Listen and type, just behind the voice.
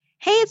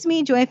it's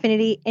me,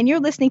 JOYNFINITY, and you're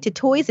listening to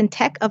Toys and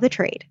Tech of the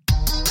Trade.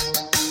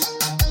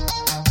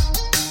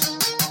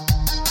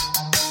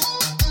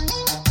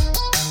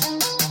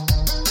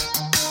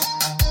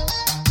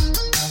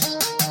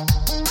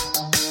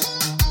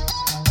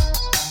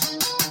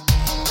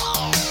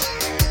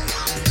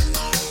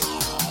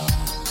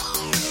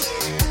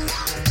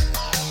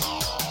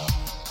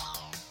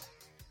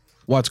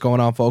 What's going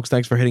on, folks?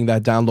 Thanks for hitting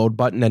that download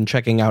button and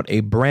checking out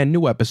a brand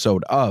new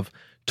episode of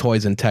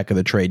Toys and Tech of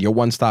the Trade, your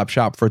one-stop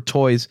shop for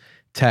toys,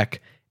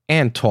 tech,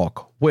 and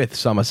talk with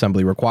some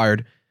assembly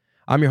required.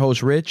 I'm your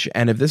host, Rich,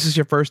 and if this is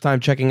your first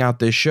time checking out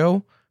this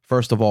show,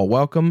 first of all,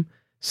 welcome.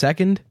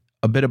 Second,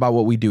 a bit about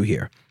what we do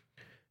here.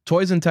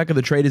 Toys and Tech of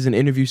the Trade is an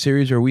interview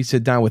series where we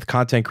sit down with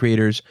content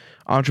creators,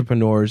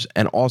 entrepreneurs,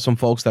 and awesome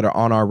folks that are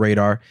on our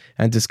radar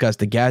and discuss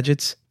the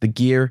gadgets, the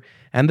gear,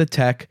 and the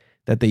tech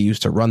that they use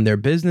to run their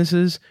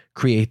businesses,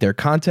 create their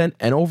content,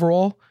 and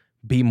overall,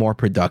 be more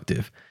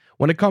productive.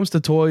 When it comes to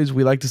toys,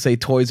 we like to say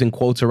toys in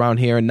quotes around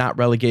here, not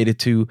relegated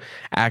to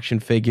action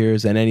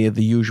figures and any of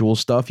the usual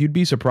stuff. You'd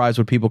be surprised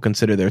what people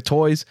consider their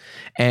toys,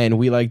 and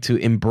we like to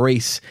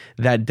embrace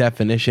that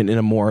definition in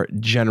a more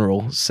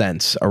general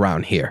sense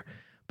around here.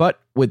 But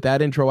with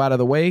that intro out of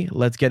the way,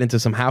 let's get into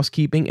some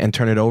housekeeping and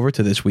turn it over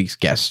to this week's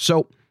guest.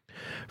 So,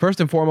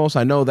 first and foremost,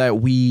 I know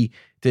that we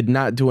did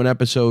not do an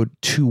episode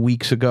 2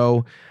 weeks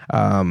ago.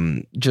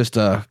 Just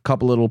a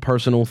couple little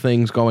personal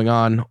things going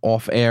on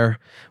off air,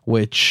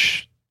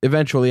 which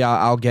eventually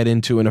I'll get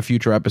into in a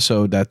future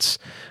episode that's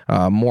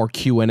more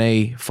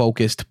Q&A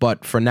focused.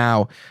 But for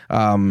now,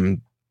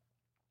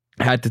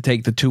 had to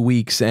take the 2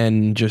 weeks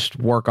and just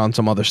work on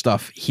some other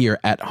stuff here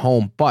at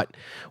home. But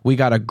we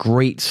got a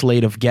great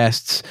slate of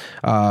guests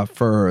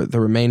for the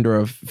remainder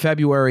of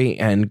February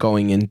and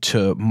going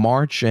into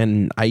March.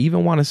 And I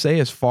even want to say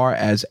as far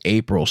as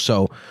April.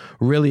 So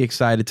really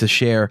excited to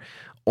share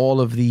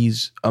all of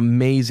these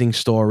amazing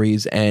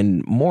stories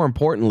and, more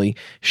importantly,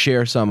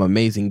 share some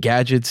amazing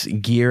gadgets,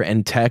 gear,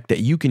 and tech that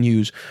you can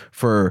use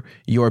for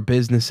your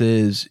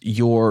businesses,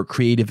 your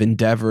creative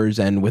endeavors.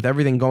 And with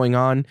everything going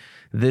on,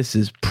 this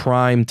is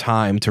prime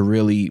time to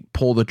really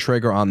pull the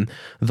trigger on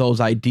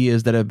those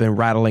ideas that have been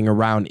rattling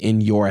around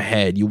in your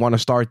head. You want to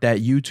start that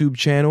YouTube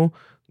channel?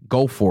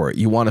 Go for it.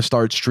 You want to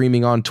start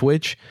streaming on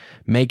Twitch?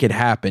 Make it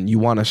happen. You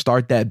want to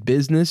start that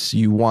business?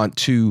 You want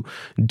to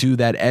do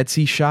that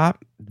Etsy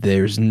shop?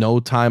 There's no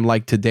time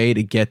like today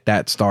to get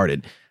that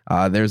started.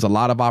 There's a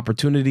lot of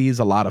opportunities,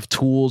 a lot of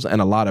tools,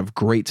 and a lot of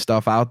great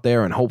stuff out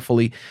there. And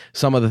hopefully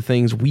some of the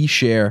things we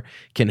share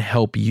can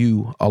help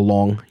you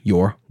along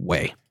your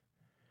way.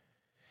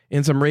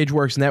 In some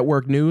RageWorks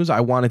Network news, I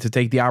wanted to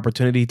take the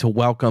opportunity to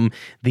welcome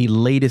the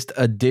latest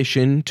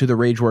addition to the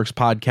RageWorks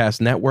Podcast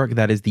Network.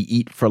 That is the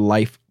Eat for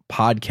Life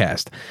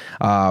podcast.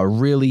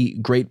 Really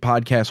great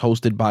podcast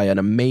hosted by an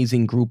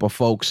amazing group of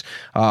folks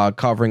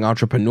covering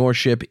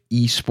entrepreneurship,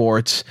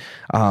 esports,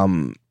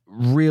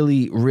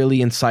 really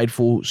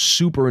insightful,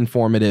 super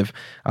informative.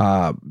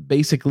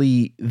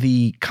 Basically,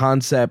 the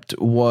concept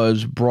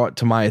was brought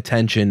to my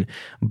attention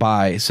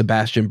by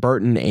Sebastian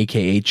Burton,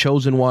 aka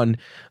Chosen One.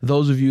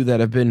 Those of you that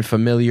have been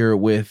familiar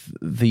with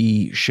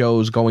the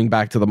shows going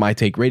back to the My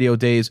Take Radio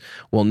days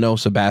will know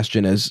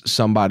Sebastian as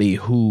somebody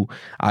who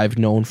I've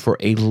known for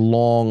a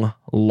long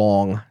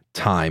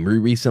time. We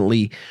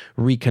recently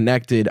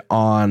reconnected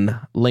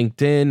on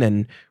LinkedIn,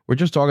 and we're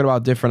just talking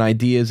about different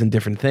ideas and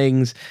different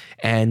things.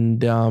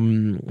 And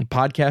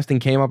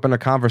podcasting came up in a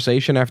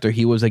conversation after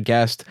he was a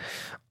guest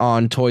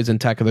on Toys and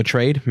Tech of the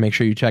Trade. Make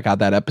sure you check out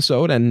that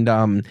episode.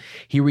 And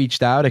he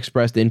reached out,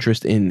 expressed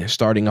interest in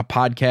starting a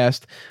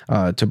podcast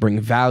to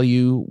bring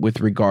value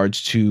with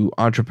regards to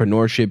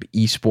entrepreneurship,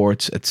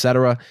 esports,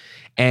 etc.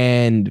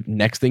 And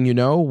next thing you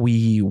know,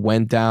 we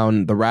went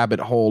down the rabbit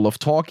hole of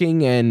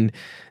talking, and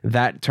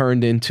that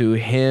turned into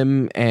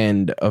him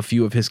and a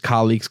few of his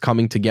colleagues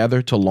coming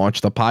together to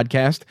launch the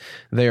podcast.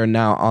 They are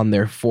now on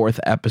their 4th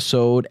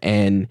episode,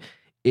 and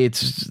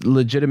it's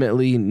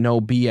legitimately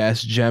no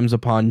BS, gems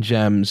upon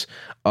gems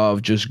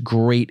of just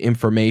great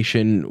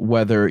information,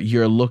 whether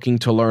you're looking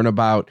to learn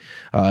about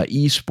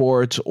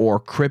esports or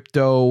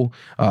crypto.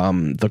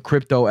 The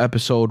crypto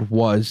episode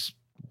was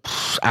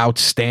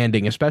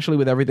outstanding, especially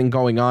with everything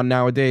going on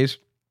nowadays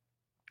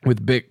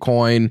with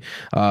Bitcoin,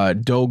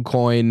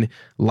 Dogecoin,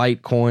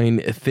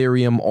 Litecoin,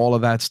 Ethereum, all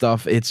of that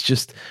stuff. It's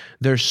just,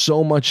 there's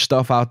so much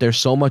stuff out there,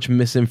 so much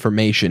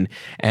misinformation.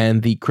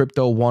 And the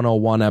Crypto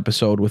 101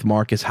 episode with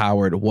Marcus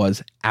Howard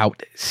was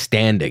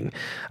outstanding.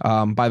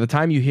 By the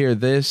time you hear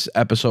this,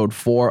 episode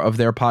 4 of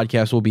their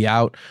podcast will be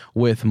out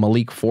with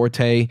Malik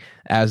Forte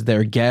as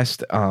their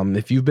guest.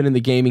 If you've been in the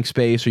gaming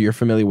space or you're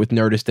familiar with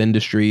Nerdist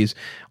Industries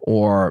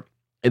or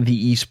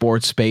the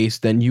esports space,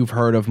 then you've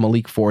heard of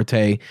Malik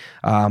Forte.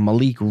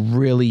 Malik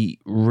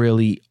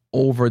really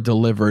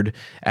over-delivered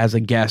as a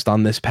guest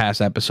on this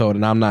past episode,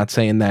 and I'm not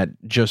saying that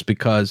just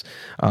because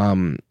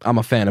I'm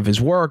a fan of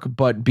his work,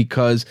 but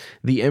because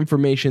the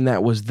information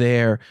that was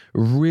there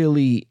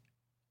really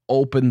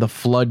open the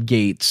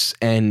floodgates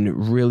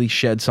and really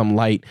shed some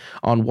light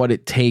on what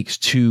it takes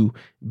to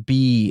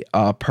be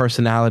a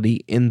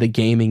personality in the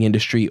gaming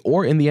industry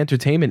or in the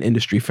entertainment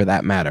industry for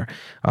that matter.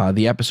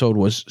 The episode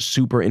was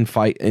super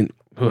insightful,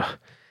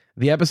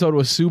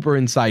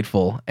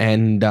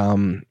 and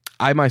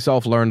I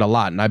myself learned a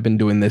lot, and I've been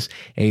doing this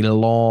a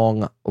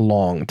long,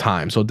 long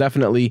time. So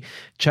definitely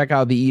check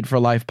out the Eat for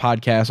Life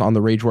podcast on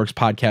the Rageworks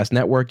Podcast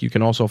Network. You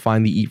can also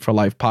find the Eat for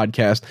Life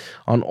podcast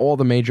on all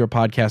the major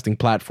podcasting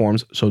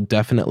platforms. So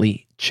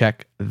definitely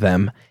check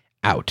them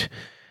out.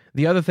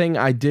 The other thing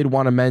I did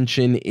want to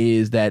mention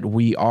is that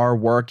we are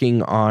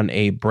working on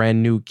a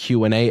brand new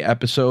Q&A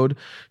episode.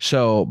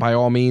 So by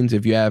all means,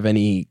 if you have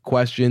any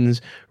questions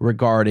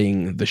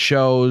regarding the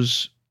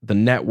shows, the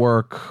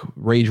network,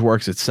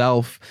 Rageworks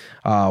itself,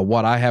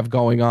 what I have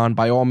going on,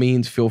 by all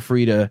means, feel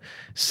free to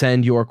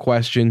send your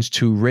questions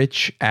to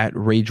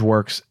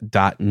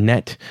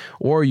rich@rageworks.net,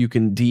 or you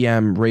can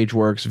DM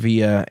Rageworks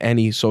via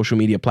any social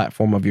media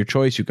platform of your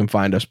choice. You can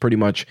find us pretty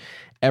much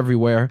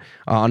everywhere.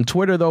 On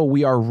Twitter, though,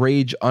 we are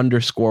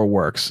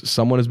Rage_Works.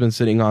 Someone has been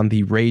sitting on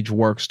the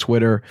Rageworks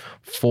Twitter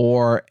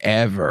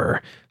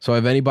forever. So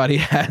if anybody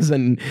has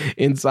an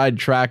inside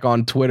track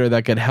on Twitter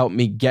that could help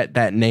me get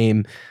that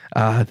name,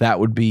 that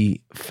would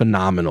be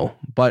phenomenal.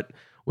 But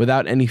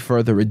without any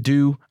further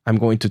ado, I'm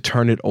going to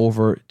turn it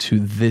over to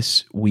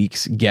this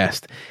week's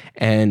guest.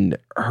 And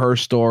her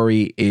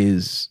story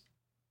is,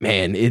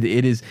 man, it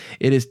is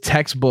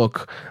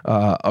textbook,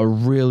 a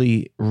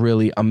really,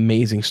 really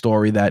amazing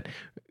story that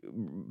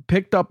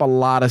picked up a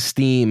lot of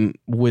steam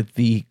with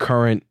the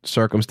current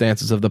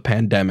circumstances of the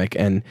pandemic.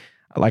 And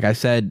like I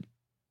said,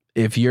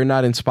 if you're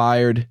not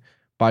inspired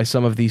by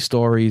some of these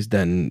stories,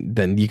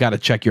 then you got to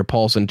check your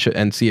pulse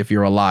and see if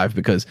you're alive,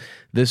 because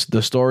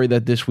the story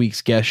that this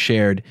week's guest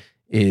shared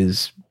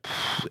it's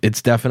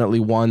definitely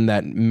one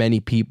that many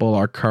people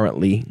are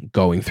currently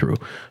going through.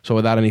 So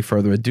without any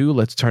further ado,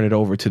 let's turn it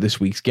over to this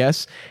week's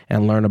guests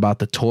and learn about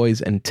the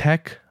toys and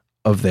tech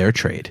of their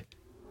trade.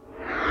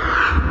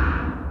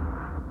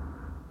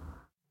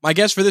 My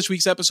guest for this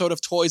week's episode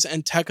of Toys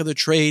and Tech of the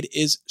Trade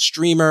is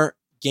streamer,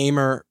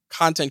 gamer,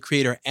 content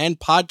creator, and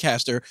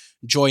podcaster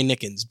Joy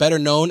Nickens, better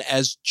known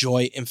as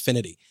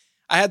JOYNFINITY.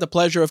 I had the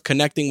pleasure of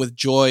connecting with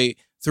Joy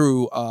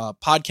through a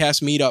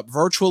podcast meetup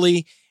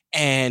virtually,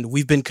 and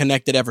we've been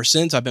connected ever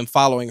since. I've been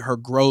following her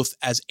growth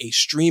as a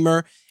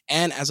streamer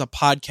and as a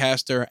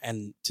podcaster,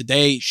 and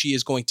today she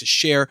is going to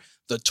share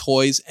the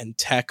toys and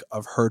tech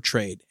of her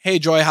trade. Hey,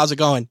 Joy, how's it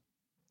going?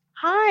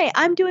 Hi,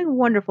 I'm doing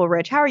wonderful,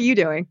 Rich. How are you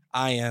doing?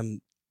 I am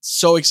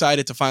so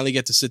excited to finally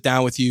get to sit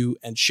down with you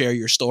and share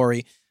your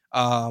story.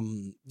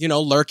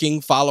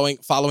 Lurking,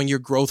 following your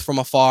growth from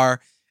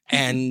afar,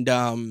 and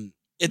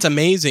it's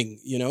amazing.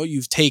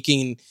 You've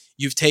taken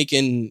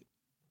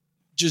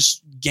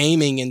just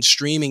gaming and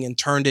streaming and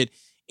turned it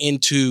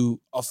into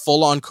a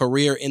full-on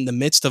career in the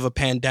midst of a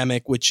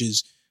pandemic, which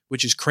is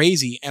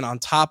crazy. And on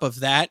top of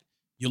that,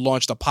 you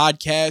launched a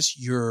podcast.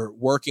 You're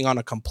working on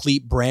a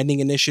complete branding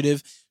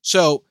initiative.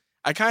 So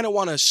I kind of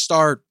want to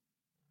start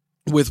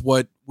with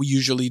what we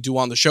usually do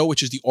on the show,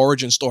 which is the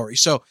origin story.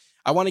 So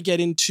I want to get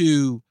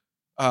into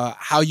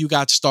how you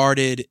got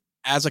started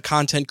as a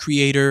content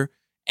creator,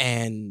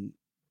 and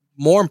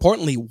more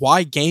importantly,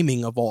 why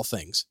gaming of all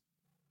things.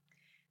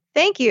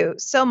 Thank you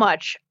so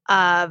much.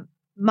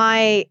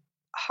 My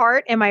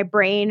heart and my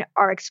brain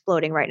are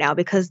exploding right now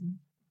because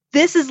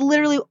this is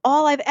literally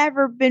all I've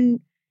ever been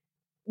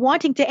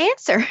wanting to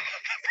answer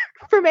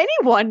from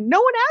anyone.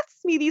 No one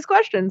asks me these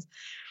questions.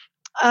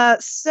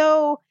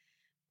 So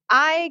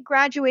I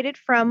graduated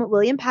from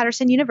William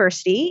Patterson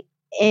University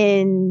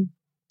in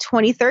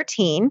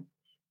 2013,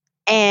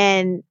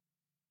 and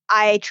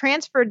I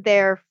transferred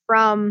there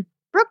from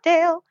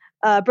Brookdale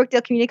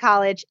Community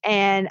College,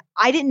 and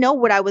I didn't know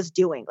what I was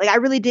doing. Like, I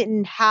really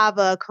didn't have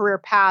a career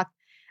path.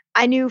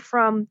 I knew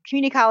from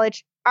community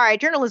college, all right,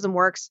 journalism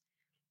works.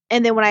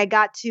 And then when I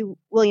got to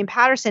William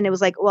Patterson, it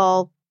was like,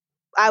 well,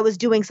 I was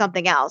doing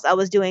something else. I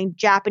was doing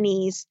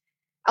Japanese.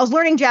 I was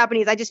learning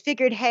Japanese. I just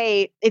figured,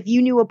 hey, if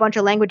you knew a bunch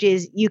of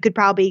languages, you could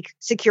probably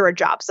secure a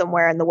job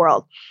somewhere in the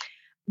world.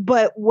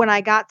 But when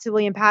I got to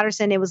William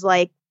Patterson, it was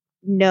like,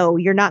 no,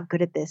 you're not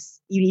good at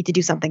this. You need to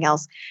do something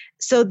else.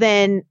 So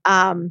then,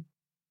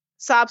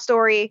 sob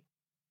story,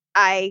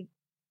 I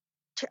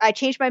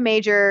changed my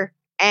major,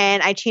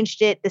 and I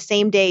changed it the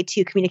same day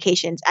to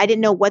communications. I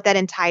didn't know what that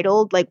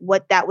entitled, like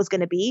what that was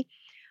going to be.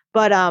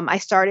 But I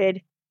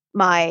started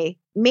my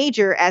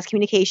major as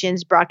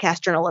communications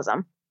broadcast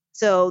journalism.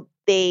 So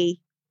they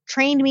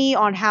trained me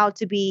on how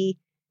to be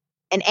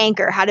an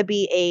anchor, how to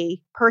be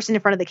a person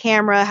in front of the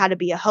camera, how to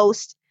be a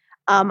host.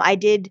 I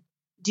did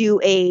do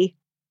a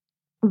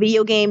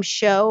video game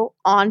show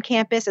on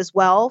campus as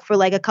well for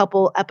like a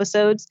couple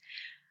episodes.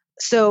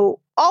 So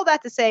all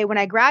that to say, when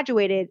I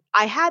graduated,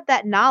 I had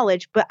that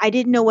knowledge, but I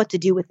didn't know what to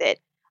do with it.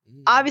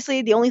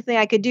 Obviously, the only thing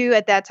I could do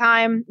at that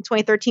time,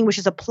 2013, was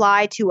just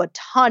apply to a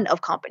ton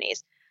of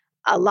companies,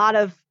 a lot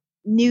of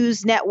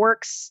news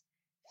networks,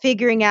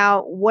 figuring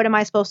out what am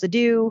I supposed to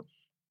do.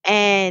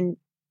 And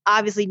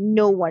obviously,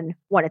 no one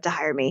wanted to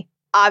hire me.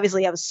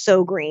 obviously I was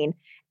so green,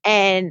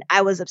 and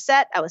I was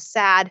upset. I was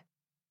sad.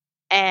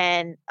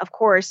 And of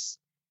course,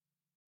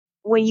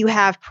 when you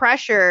have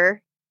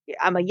pressure,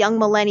 I'm a young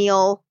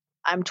millennial.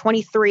 I'm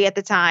 23 at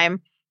the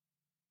time,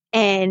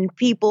 and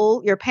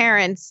people, your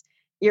parents,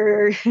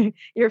 your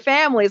your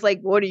family's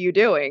like, "What are you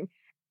doing?"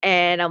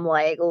 And I'm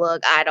like,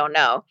 "Look, I don't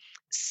know."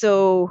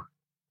 So,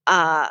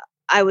 uh,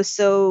 I was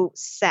so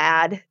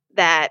sad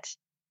that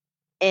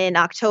in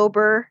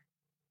October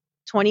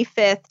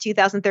 25th,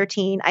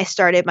 2013, I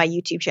started my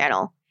YouTube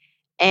channel,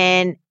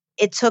 and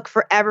it took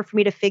forever for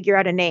me to figure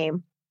out a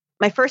name.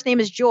 My first name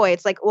is Joy.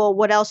 It's like, well,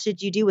 what else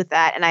should you do with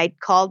that? And I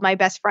called my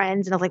best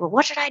friends, and I was like, well,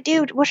 what should I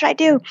do? What should I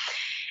do?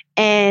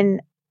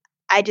 And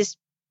I just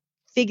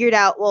figured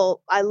out,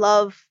 well, I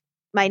love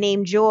my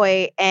name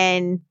Joy,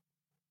 and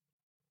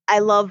I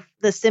love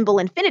the symbol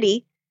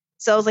infinity.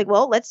 So I was like,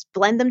 well, let's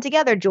blend them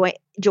together. Joy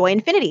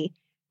Infinity.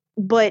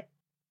 But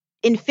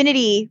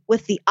infinity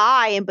with the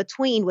I in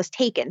between was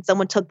taken.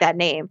 Someone took that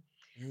name.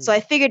 So I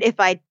figured if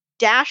I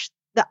dash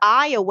the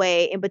I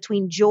away in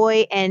between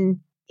joy and,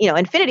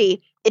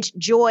 infinity, it's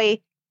Joy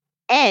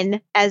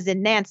N as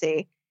in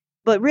Nancy,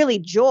 but really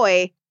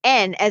Joy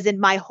N as in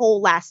my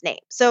whole last name.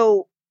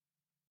 So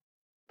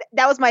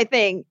that was my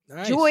thing.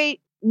 Nice. Joy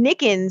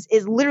Nickens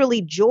is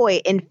literally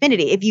Joy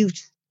Infinity. If you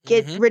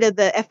get rid of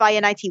the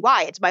Finity,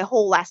 it's my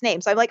whole last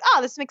name. So I'm like,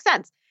 oh, this makes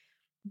sense.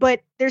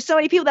 But there's so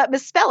many people that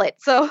misspell it.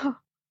 So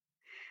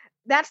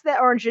that's the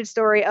origin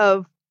story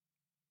of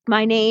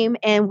my name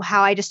and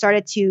how I just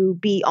started to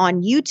be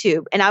on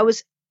YouTube. And I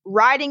was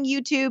riding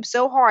YouTube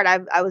so hard.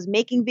 I was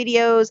making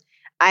videos.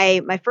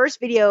 My first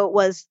video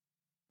was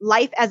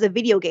life as a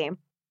video game,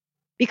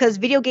 because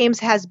video games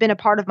has been a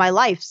part of my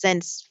life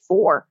since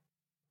 4.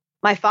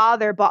 My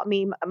father bought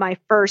me my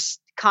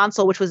first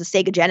console, which was a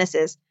Sega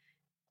Genesis.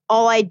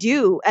 All I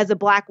do as a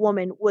Black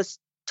woman was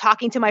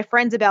talking to my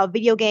friends about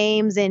video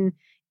games and,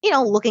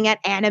 looking at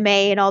anime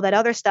and all that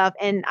other stuff.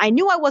 And I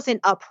knew I wasn't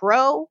a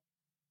pro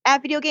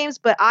at video games,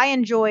 but I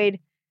enjoyed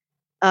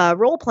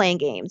role-playing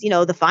games,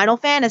 the Final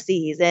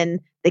Fantasies and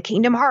the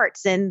Kingdom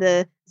Hearts and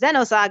the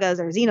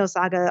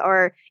Xenosaga,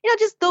 or,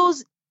 just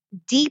those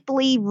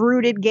deeply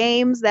rooted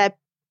games that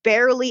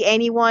barely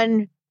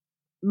anyone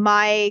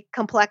my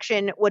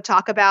complexion would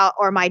talk about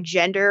or my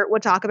gender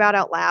would talk about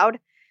out loud.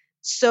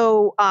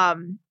 So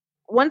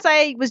once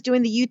I was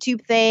doing the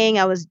YouTube thing,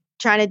 I was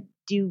trying to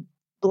do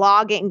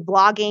vlogging.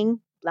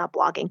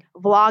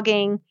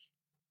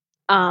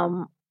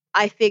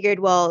 I figured,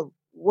 well,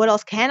 what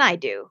else can I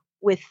do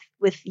with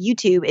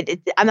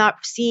YouTube? I'm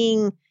not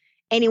seeing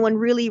anyone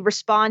really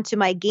respond to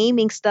my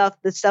gaming stuff,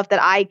 the stuff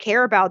that I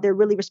care about. They're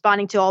really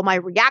responding to all my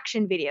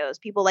reaction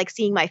videos. People like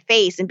seeing my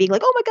face and being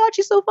like, "Oh my God,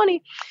 she's so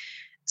funny."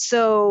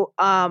 So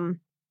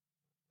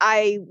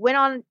I went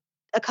on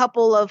a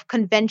couple of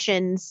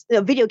conventions,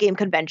 video game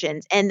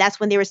conventions, and that's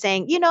when they were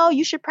saying,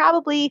 you should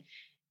probably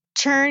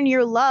turn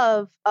your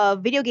love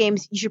of video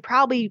games, you should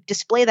probably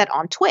display that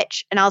on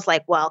Twitch. And I was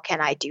like, well,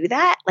 can I do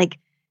that? Like,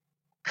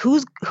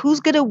 who's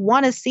going to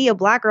want to see a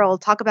Black girl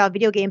talk about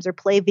video games or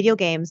play video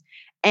games?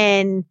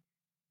 And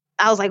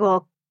I was like,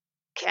 well,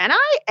 can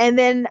I? And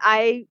then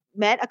I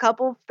met a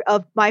couple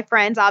of my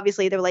friends.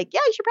 Obviously, they were like, yeah,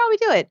 you should probably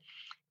do it.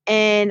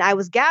 And I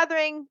was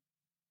gathering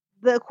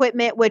the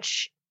equipment,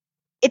 which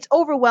it's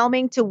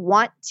overwhelming to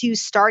want to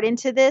start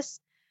into this.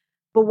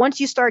 But once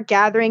you start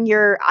gathering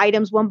your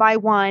items one by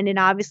one, and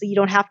obviously you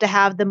don't have to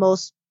have the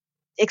most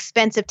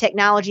expensive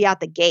technology out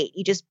the gate.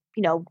 You just,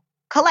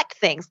 collect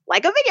things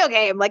like a video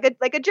game, like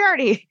a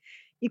journey.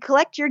 You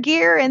collect your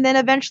gear, and then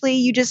eventually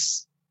you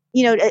just,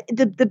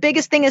 the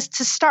biggest thing is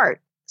to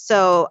start.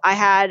 So I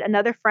had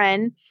another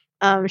friend,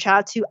 shout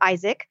out to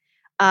Isaac.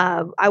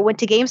 I went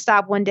to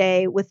GameStop one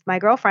day with my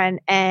girlfriend,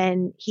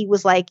 and he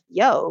was like,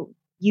 yo,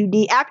 you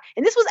need,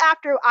 and this was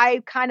after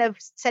I kind of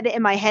said it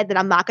in my head that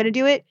I'm not going to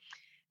do it.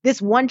 This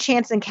one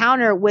chance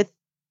encounter with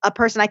a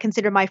person I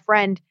consider my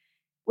friend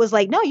was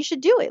like, no, you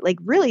should do it. Like,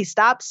 really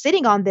stop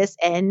sitting on this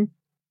and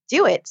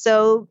do it.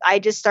 So I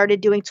just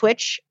started doing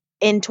Twitch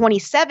in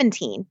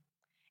 2017.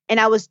 And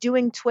I was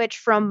doing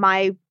Twitch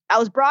I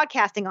was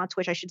broadcasting on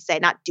Twitch, I should say,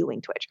 not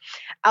doing Twitch.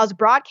 I was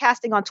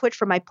broadcasting on Twitch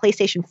from my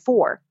PlayStation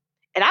 4.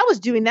 And I was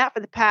doing that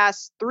for the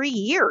past 3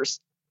 years.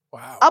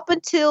 Wow. Up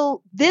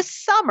until this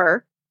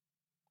summer,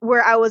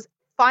 where I was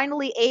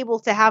finally able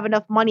to have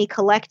enough money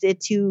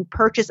collected to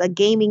purchase a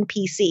gaming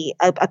PC,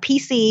 a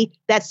PC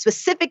that's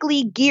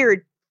specifically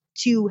geared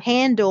to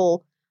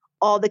handle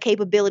all the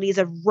capabilities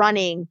of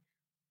running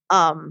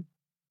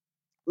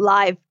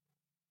live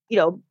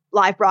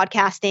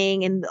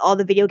broadcasting and all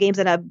the video games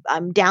that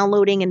I'm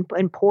downloading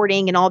and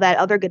porting and all that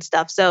other good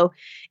stuff. So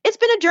it's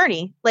been a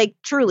journey, like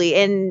truly.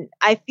 And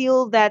I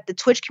feel that the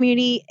Twitch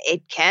community,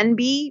 it can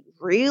be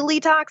really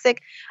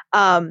toxic.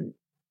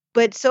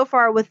 But so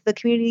far with the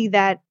community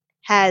that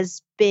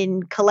has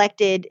been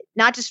collected,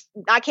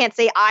 I can't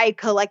say I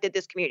collected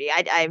this community.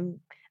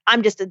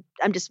 I'm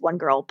just one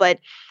girl, but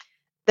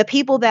the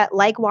people that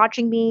like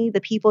watching me,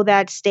 the people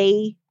that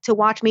stay to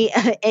watch me,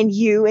 and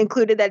you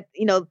included, that,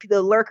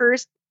 the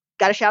lurkers,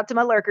 got to shout out to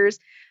my lurkers.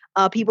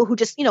 people who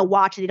just,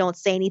 watch it. They don't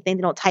say anything.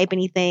 They don't type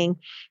anything.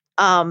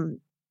 I'm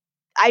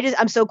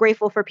so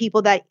grateful for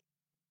people that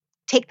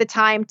take the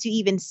time to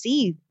even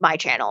see my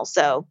channel.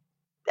 So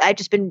I've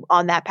just been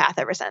on that path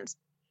ever since.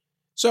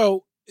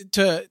 So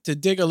to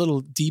dig a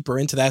little deeper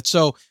into that.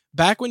 So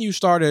back when you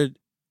started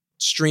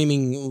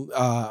streaming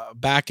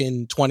back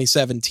in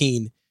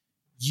 2017,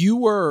 you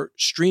were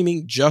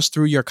streaming just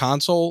through your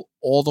console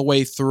all the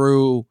way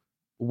through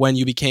when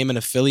you became an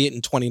affiliate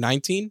in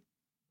 2019?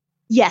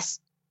 Yes.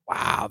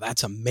 Wow,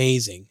 that's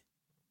amazing.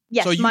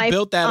 Yes. So you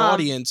built that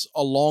audience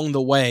along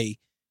the way,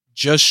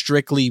 just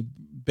strictly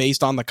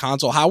based on the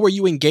console. How were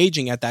you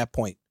engaging at that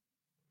point?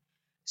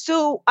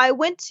 So I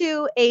went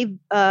to a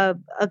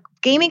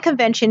gaming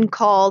convention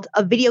called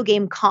a Video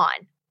Game Con,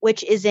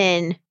 which was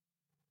in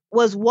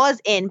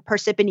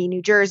Parsippany,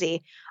 New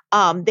Jersey.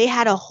 They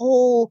had a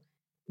whole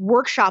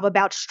workshop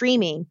about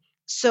streaming.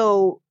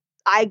 So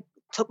I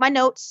took my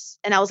notes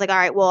and I was like, all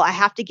right, well, I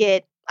have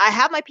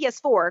my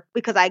PS4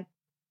 because I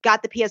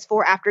got the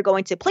PS4 after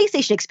going to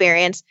PlayStation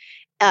Experience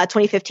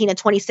 2015 and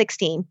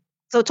 2016.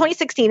 So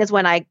 2016 is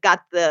when I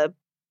got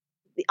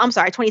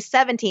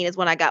 2017 is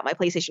when I got my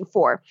PlayStation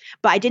 4,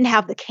 but I didn't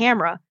have the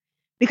camera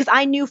because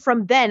I knew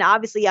from then,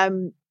 obviously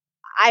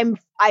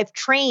I've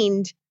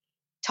trained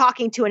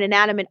talking to an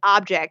inanimate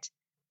object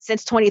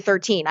since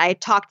 2013. I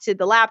talked to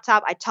the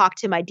laptop. I talked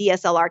to my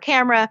DSLR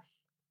camera.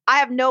 I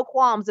have no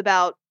qualms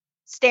about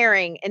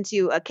staring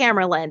into a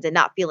camera lens and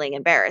not feeling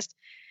embarrassed.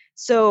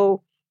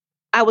 So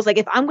I was like,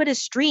 if I'm going to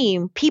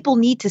stream, people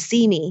need to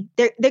see me.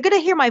 They're going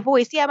to hear my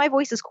voice. Yeah, my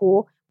voice is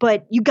cool,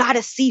 but you got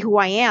to see who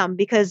I am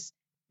because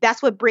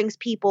that's what brings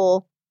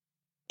people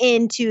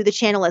into the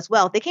channel as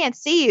well. If they can't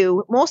see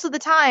you, most of the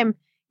time,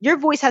 your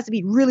voice has to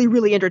be really,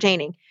 really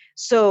entertaining.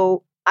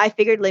 So I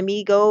figured, let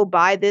me go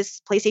buy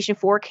this PlayStation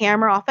 4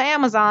 camera off of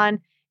Amazon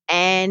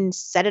and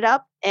set it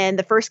up. And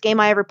the first game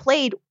I ever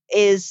played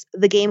is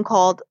the game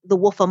called The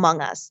Wolf Among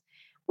Us,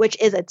 which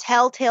is a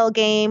Telltale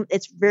game.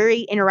 It's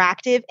very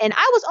interactive. And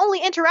I was only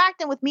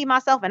interacting with me,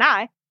 myself, and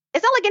I.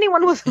 It's not like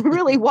anyone was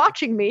really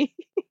watching me.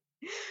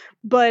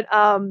 But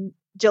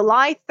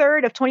July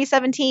 3rd of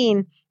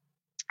 2017,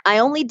 I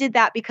only did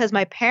that because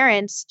my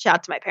parents, shout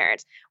out to my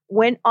parents,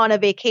 went on a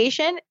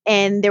vacation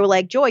and they were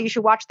like, Joy, you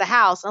should watch The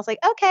House. And I was like,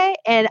 okay.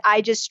 And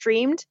I just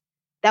streamed.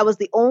 That was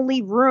the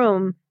only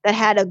room that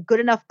had a good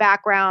enough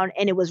background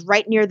and it was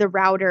right near the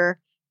router.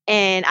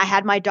 And I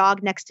had my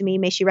dog next to me,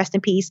 may she rest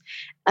in peace.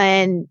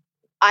 And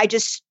I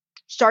just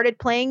started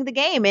playing the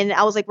game. And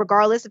I was like,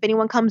 regardless if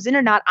anyone comes in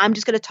or not, I'm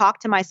just going to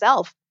talk to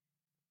myself.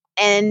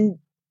 And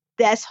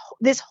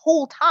this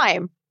whole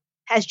time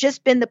has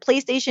just been the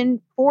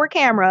PlayStation 4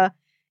 camera.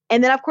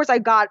 And then, of course, I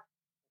got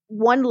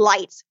one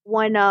light,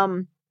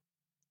 the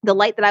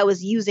light that I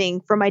was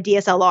using for my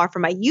DSLR for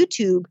my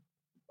YouTube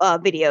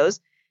videos.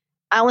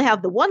 I only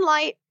have the one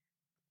light,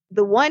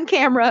 the one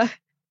camera,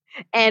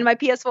 and my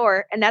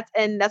PS4,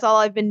 and that's all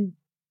I've been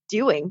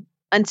doing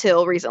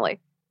until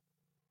recently.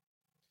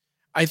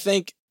 I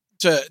think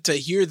to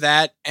hear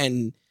that,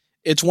 and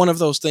it's one of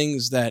those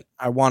things that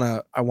I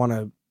wanna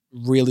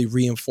really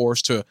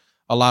reinforce to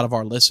a lot of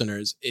our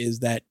listeners is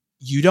that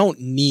you don't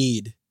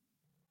need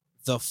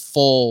the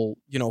full,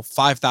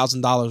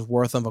 $5,000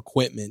 worth of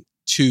equipment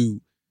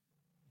to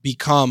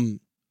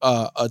become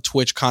a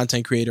Twitch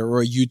content creator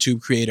or a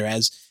YouTube creator,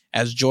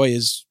 as Joy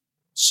is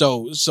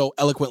so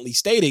eloquently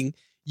stating.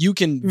 You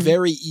can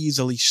very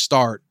easily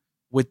start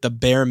with the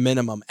bare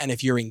minimum. And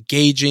if you're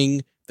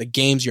engaging, the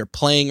games you're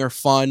playing are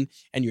fun,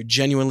 and you're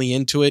genuinely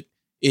into it,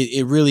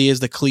 it really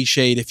is the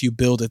cliched, if you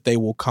build it, they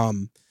will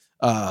come,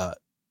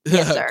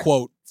 yes,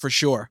 quote, for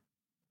sure.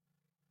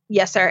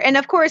 Yes, sir. And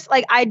of course,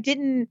 like, I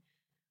didn't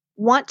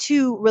want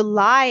to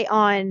rely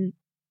on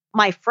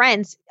my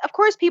friends. Of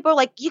course, people are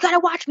like, you got to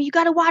watch me. You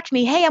got to watch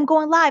me. Hey, I'm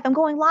going live.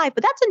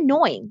 But that's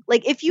annoying.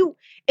 Like, if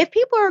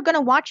people are going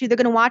to watch you, they're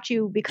going to watch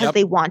you because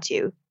they want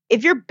to.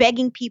 If you're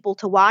begging people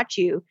to watch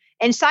you,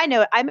 and side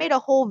note, I made a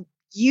whole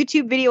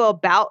YouTube video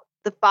about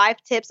the 5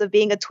 tips of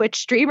being a Twitch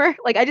streamer.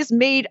 Like, I just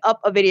made up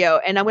a video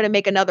and I'm going to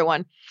make another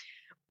one.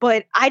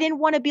 But I didn't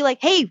want to be like,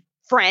 hey,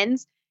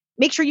 friends,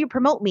 make sure you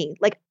promote me.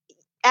 Like,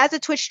 as a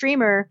Twitch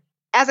streamer,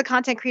 as a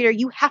content creator,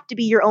 you have to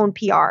be your own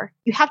PR.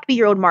 You have to be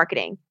your own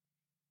marketing.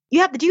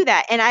 You have to do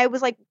that. And I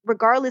was like,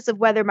 regardless of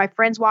whether my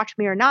friends watch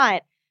me or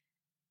not,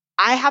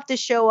 I have to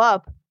show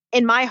up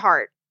in my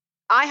heart.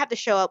 I have to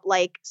show up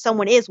like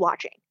someone is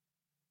watching.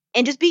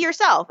 And just be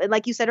yourself. And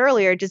like you said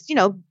earlier, just,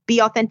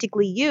 be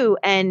authentically you.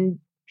 And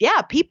yeah,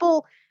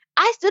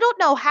 I still don't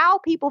know how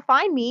people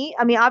find me.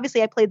 I mean,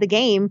 obviously I played the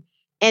game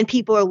and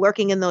people are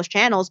lurking in those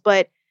channels,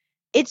 but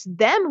it's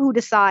them who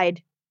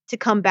decide to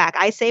come back.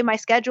 I say my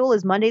schedule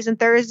is Mondays and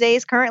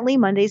Thursdays currently,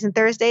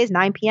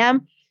 9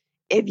 p.m.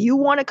 If you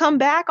want to come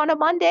back on a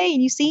Monday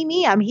and you see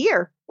me, I'm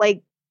here.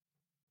 Like,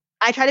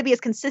 I try to be as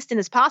consistent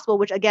as possible,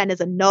 which again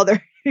is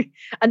another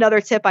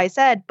tip I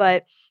said,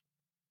 but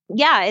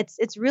yeah,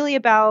 it's really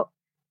about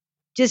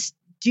just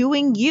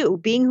doing you,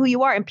 being who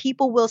you are, and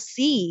people will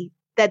see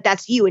that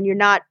that's you and you're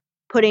not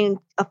putting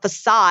a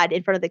facade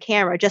in front of the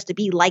camera just to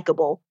be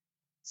likable.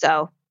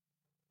 So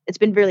It's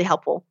been really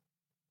helpful.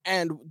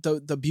 And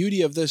the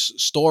beauty of this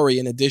story,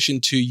 in addition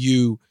to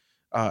you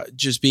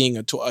just being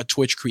a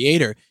Twitch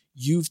creator,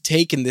 you've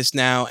taken this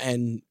now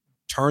and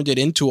turned it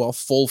into a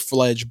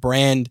full-fledged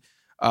brand,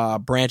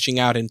 branching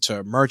out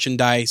into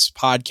merchandise,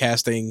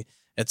 podcasting,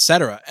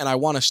 etc. And I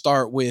want to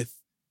start with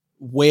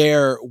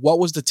what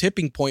was the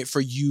tipping point for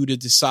you to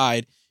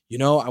decide,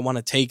 I want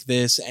to take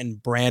this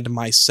and brand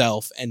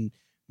myself and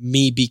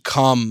me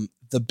become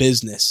the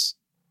business?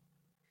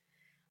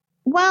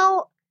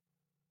 Well,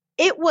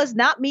 it was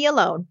not me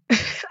alone.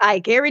 I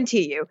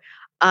guarantee you.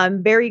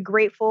 I'm very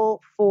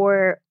grateful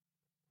for,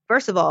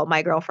 first of all,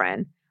 my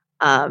girlfriend.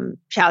 Shout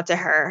out to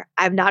her.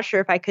 I'm not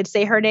sure if I could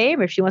say her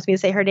name, if she wants me to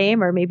say her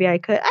name, or maybe I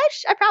could.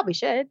 I probably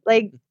should,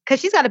 because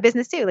she's got a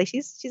business too.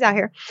 She's out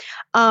here.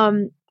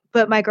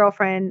 But my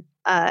girlfriend,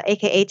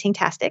 aka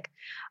Tingtastic,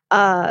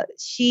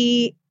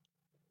 she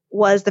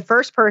was the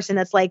first person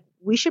that's like,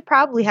 we should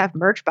probably have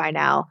merch by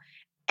now.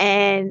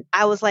 And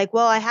I was like,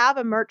 well, I have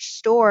a merch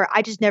store.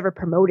 I just never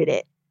promoted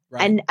it.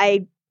 Right. And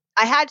I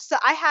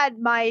had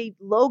my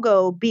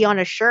logo be on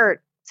a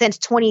shirt since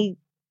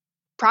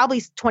probably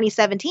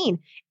 2017.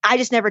 I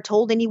just never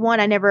told anyone.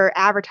 I never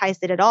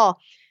advertised it at all.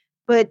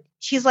 But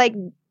she's like,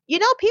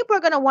 people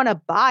are going to want to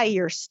buy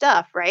your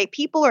stuff, right?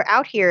 People are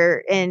out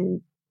here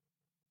and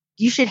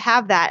you should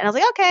have that. And I was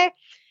like, okay.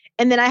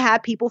 And then I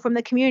had people from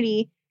the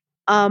community,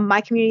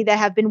 my community that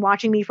have been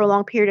watching me for a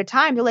long period of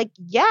time. They're like,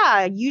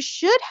 yeah, you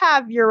should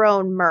have your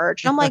own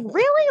merch. And I'm like,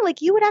 really?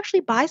 Like, you would actually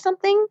buy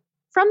something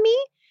from me?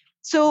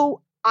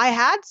 So I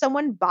had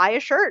someone buy a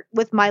shirt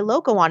with my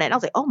logo on it. And I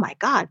was like, oh my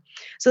God.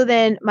 So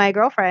then my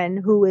girlfriend,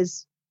 who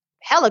is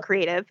hella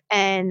creative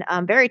and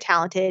very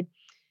talented,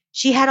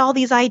 she had all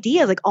these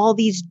ideas, like all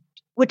these,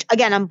 which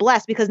again, I'm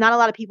blessed because not a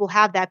lot of people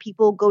have that.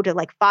 People go to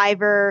like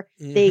Fiverr,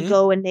 they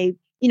go and they,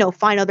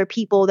 find other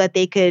people that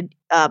they could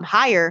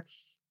hire.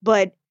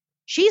 But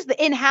she's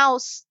the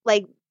in-house,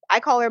 like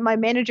I call her my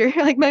manager,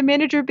 like my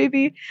manager,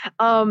 baby,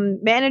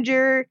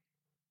 manager,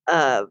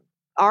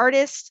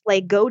 artist,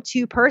 like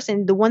go-to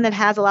person, the one that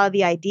has a lot of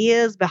the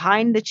ideas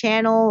behind the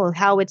channel of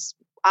how it's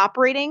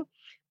operating.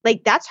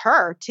 Like that's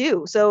her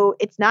too. So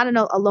it's not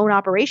a lone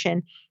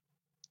operation.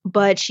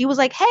 But she was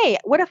like, hey,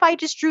 what if I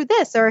just drew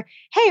this? Or,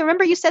 hey,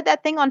 remember you said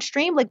that thing on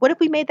stream? Like, what if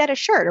we made that a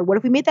shirt? Or what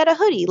if we made that a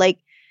hoodie? Like,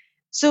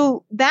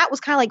 so that was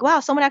kind of like,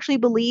 wow, someone actually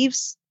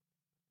believes,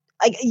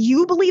 like,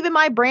 you believe in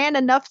my brand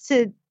enough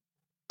to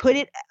put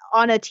it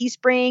on a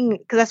Teespring,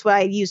 because that's what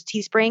I use,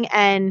 Teespring.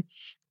 And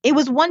it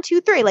was 1,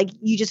 2, 3. Like,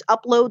 you just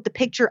upload the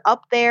picture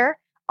up there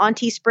on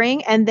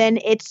Teespring, and then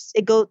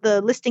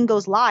the listing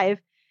goes live,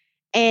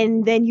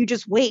 and then you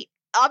just wait.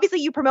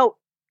 Obviously, you promote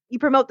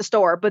the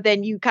store, but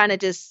then you kind of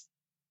just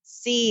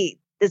see,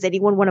 does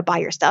anyone want to buy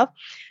your stuff?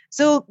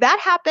 So that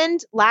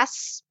happened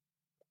last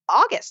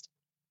August,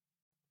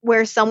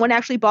 where someone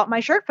actually bought my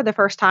shirt for the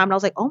first time. And I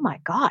was like, oh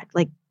my God,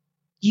 like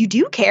you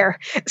do care.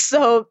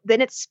 So then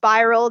it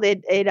spiraled,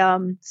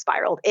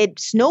 it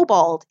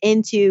snowballed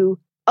into,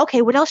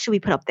 okay, what else should we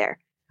put up there?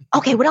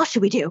 Okay, what else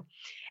should we do?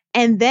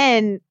 And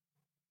then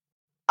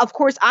of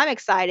course I'm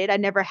excited. I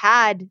never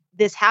had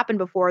this happen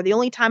before. The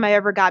only time I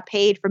ever got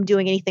paid from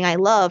doing anything I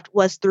loved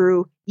was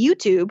through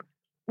YouTube,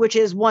 which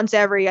is once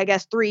every, I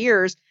guess, 3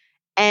 years,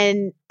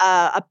 and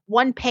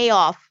one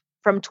payoff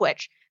from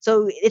Twitch.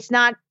 So it's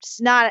not,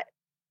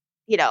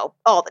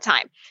 all the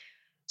time.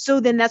 So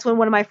then that's when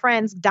one of my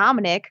friends,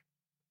 Dominic,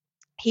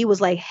 he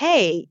was like,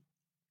 hey,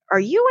 are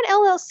you an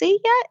LLC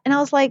yet? And I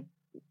was like,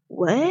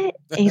 what?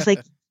 And he's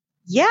like,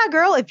 yeah,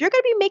 girl, if you're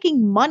going to be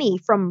making money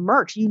from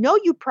merch,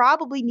 you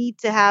probably need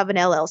to have an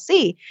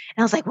LLC. And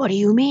I was like, what do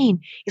you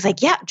mean? He's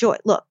like, yeah, Joy,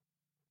 look,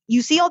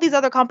 you see all these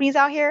other companies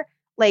out here?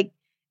 Like,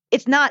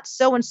 it's not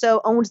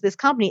so-and-so owns this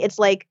company. It's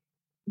like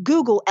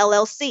Google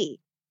LLC,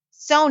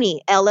 Sony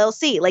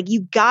LLC. Like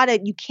you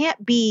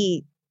can't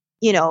be,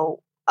 you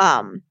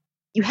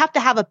have to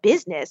have a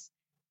business,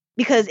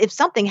 because if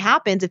something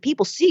happens, if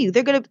people see you,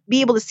 they're going to be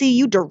able to see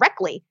you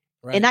directly,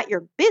 right, and not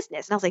your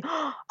business. And I was like,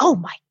 oh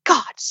my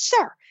God,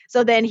 sir.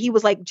 So then he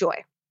was like,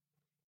 Joy,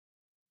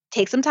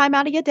 take some time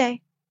out of your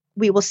day.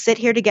 We will sit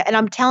here together. And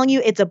I'm telling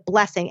you, it's a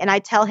blessing. And I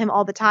tell him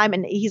all the time.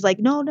 And he's like,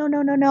 no.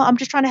 I'm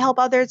just trying to help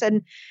others.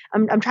 And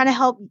I'm trying to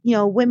help,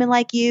 women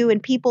like you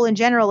and people in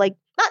general, like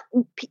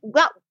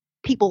not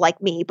people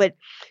like me, but,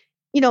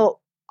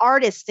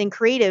 artists and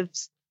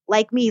creatives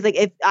like me. Like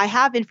if I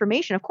have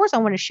information, of course I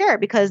want to share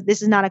it, because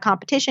this is not a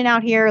competition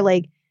out here.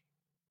 Like,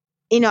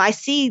 I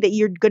see that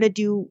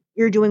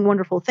you're doing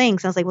wonderful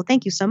things. And I was like, well,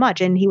 thank you so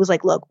much. And he was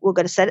like, look, we're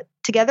going to set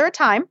together a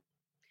time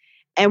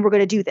and we're going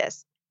to do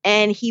this.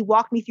 And he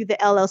walked me through the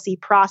LLC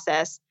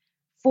process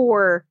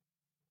for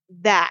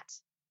that,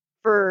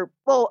 for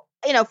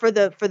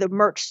the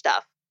merch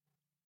stuff.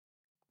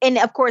 And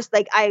of course,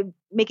 like I'm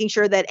making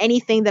sure that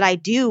anything that I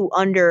do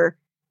under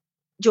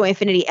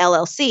JOYNFINITY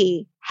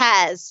LLC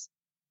has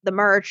the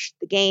merch,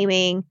 the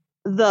gaming,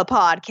 the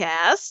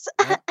podcast,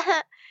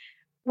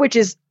 which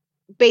is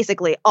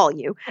basically all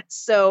you.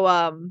 So,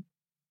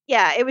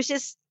 yeah, it was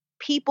just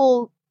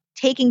people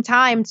taking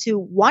time to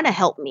want to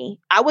help me.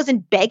 I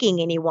wasn't begging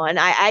anyone.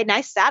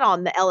 I sat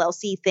on the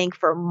LLC thing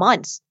for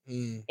months.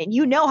 And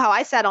you know how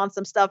I sat on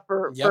some stuff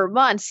for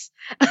months.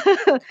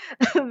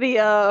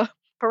 The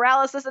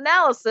paralysis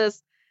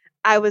analysis.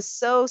 I was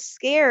so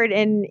scared.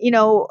 And,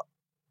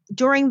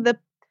 during the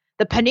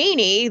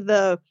panini,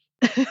 the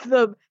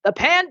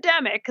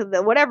pandemic,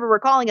 the whatever we're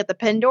calling it, the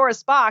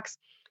Pandora's box,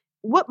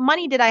 what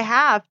money did I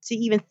have to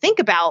even think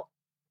about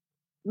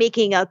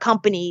making a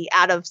company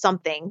out of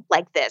something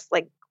like this?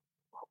 Like,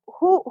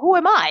 who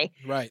am I?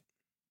 Right.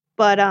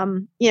 But,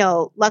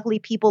 luckily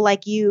people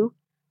like you,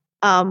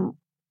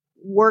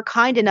 were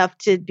kind enough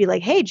to be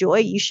like, hey, Joy,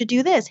 you should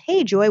do this.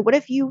 Hey, Joy,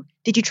 did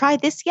you try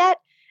this yet?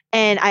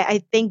 And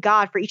I thank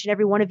God for each and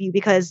every one of you,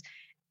 because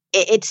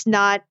it's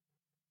not,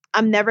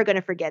 I'm never going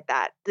to forget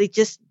that.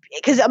 Because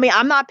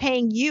I'm not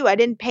paying you. I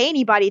didn't pay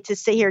anybody to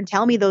sit here and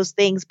tell me those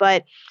things,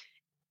 but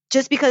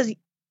just because,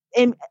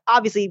 and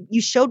obviously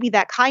you showed me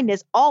that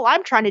kindness, all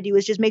I'm trying to do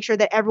is just make sure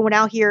that everyone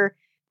out here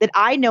that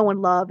I know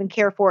and love and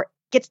care for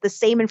gets the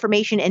same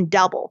information and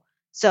double.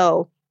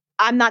 So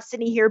I'm not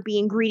sitting here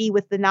being greedy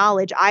with the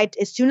knowledge.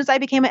 As soon as I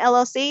became an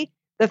LLC,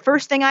 the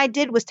first thing I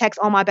did was text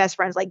all my best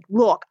friends, like,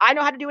 look, I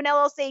know how to do an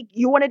LLC.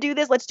 You want to do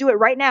this? Let's do it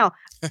right now.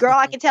 Girl,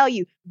 I can tell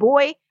you.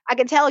 Boy, I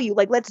can tell you,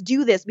 like, let's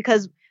do this,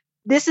 because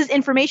this is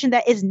information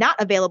that is not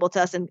available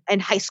to us in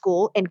high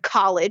school and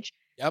college.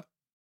 Yep.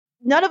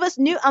 None of us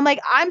knew. I'm like,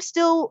 I'm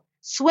still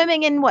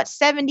swimming in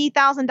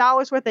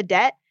 $70,000 worth of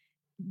debt.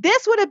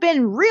 This would have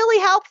been really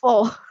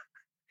helpful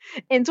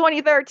in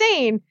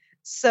 2013.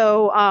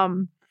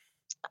 So,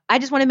 I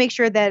just want to make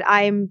sure that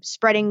I'm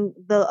spreading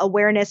the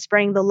awareness,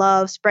 spreading the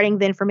love, spreading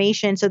the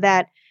information, so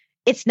that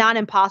it's not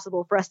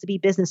impossible for us to be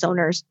business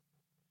owners.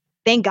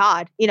 Thank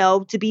God,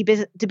 to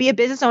be a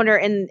business owner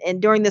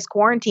and during this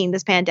quarantine,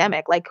 this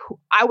pandemic, like,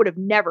 I would have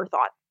never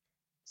thought.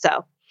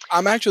 So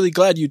I'm actually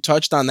glad you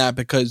touched on that,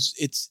 because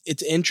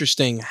it's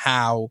interesting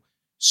how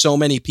so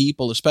many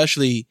people,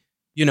 especially,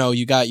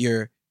 you got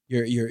your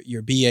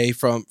BA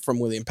from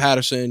William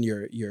Patterson,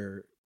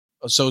 your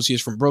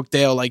associates from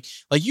Brookdale, like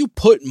you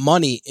put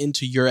money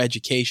into your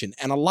education,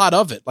 and a lot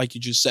of it, like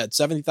you just said,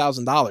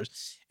 $70,000.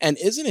 And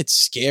isn't it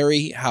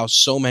scary how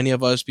so many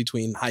of us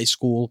between high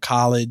school,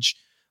 college,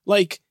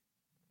 like,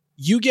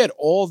 you get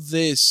all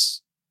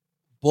this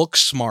book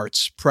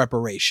smarts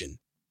preparation,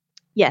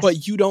 yes,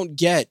 but you don't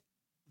get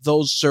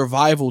those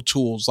survival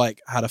tools, like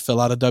how to fill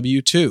out a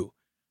W-2,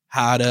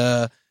 how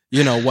to,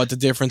 what the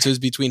difference is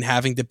between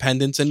having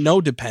dependents and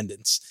no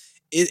dependents.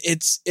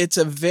 It's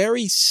a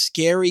very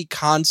scary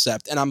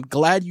concept, and I'm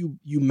glad you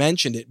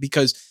mentioned it,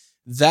 because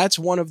that's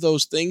one of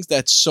those things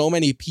that so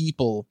many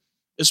people,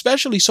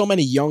 especially so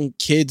many young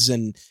kids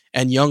and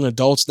young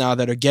adults now,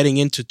 that are getting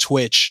into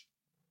Twitch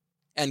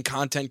and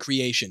content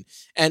creation,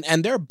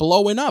 and they're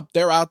blowing up.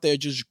 They're out there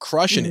just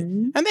crushing it,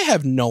 and they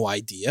have no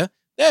idea.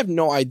 They have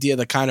no idea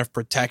the kind of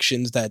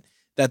protections that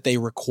they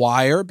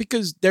require,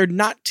 because they're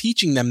not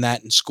teaching them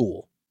that in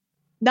school.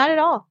 Not at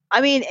all.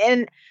 I mean,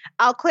 and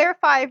I'll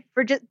clarify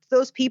for just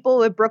those people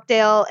with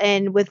Brookdale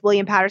and with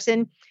William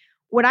Patterson.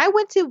 When I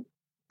went to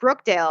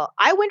Brookdale,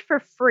 I went for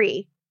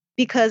free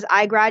because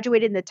I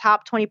graduated in the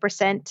top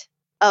 20%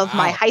 of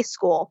my high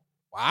school.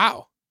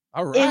 Wow.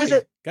 All right.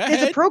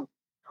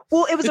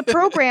 It was a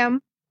program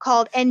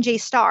called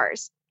NJ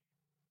Stars.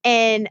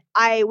 And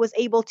I was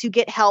able to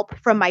get help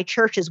from my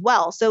church as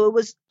well. So it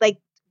was like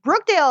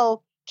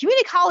Brookdale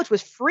Community College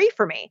was free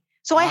for me.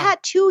 So I had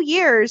 2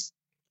 years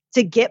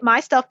to get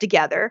my stuff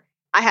together.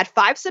 I had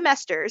 5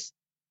 semesters.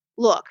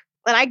 Look,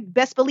 and I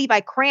best believe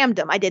I crammed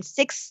them. I did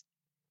 6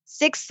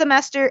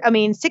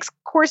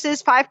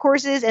 courses, 5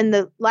 courses, and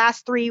the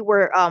last 3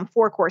 were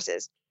 4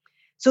 courses.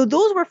 So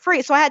those were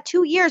free. So I had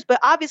 2 years, but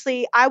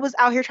obviously I was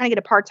out here trying to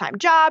get a part-time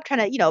job,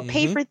 trying to,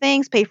 pay for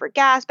things, pay for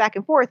gas, back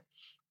and forth.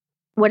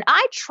 When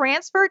I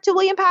transferred to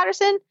William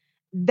Patterson,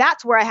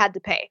 that's where I had to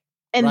pay.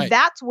 And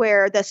that's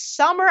where the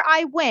summer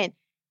I went,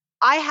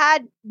 I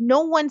had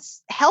no one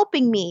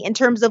helping me in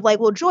terms of like,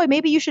 well, Joy,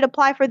 maybe you should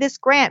apply for this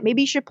grant.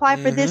 Maybe you should apply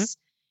for this.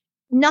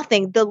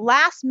 Nothing. The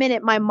last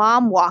minute, my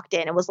mom walked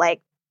in and was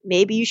like,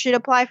 maybe you should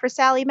apply for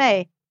Sally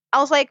Mae. I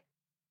was like,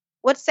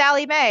 what's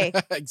Sally Mae?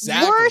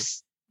 Exactly.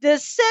 Worst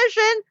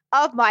decision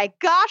of my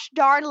gosh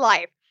darn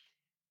life.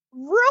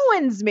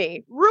 Ruins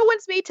me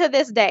to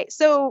this day.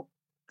 So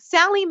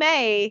Sally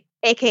Mae,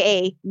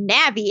 aka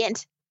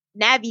Navient,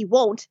 Navi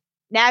won't,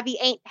 Navi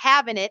ain't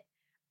having it.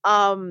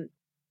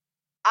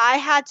 I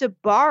had to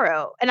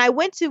borrow, and I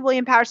went to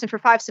William Patterson for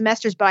 5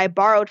 semesters, but I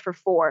borrowed for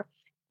 4.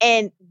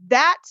 And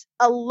that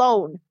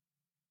alone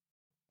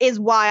is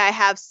why I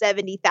have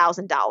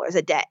 $70,000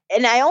 of debt.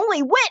 And I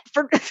only went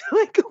for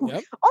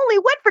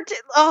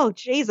oh,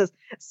 Jesus.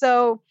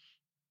 So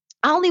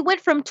I only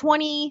went from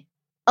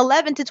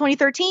 2011 to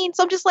 2013.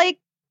 So I'm just like,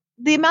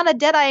 the amount of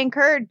debt I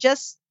incurred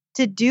just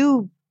to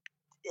do,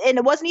 and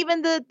it wasn't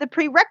even the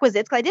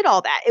prerequisites, because I did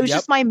all that. It was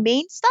just my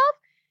main stuff.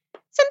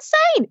 It's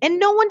insane. And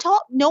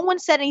no one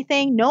said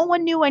anything. No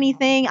one knew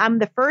anything. I'm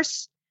the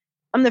first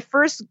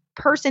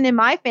person in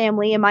my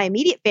family, in my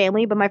immediate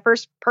family, but my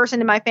first person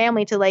in my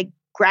family to like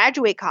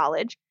graduate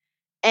college.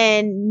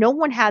 and no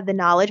one had the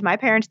knowledge. My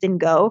parents didn't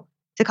go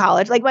to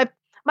college. Like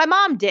my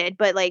mom did,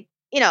 but like,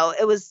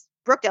 it was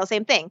Brookdale,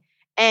 same thing.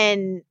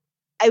 And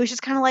I was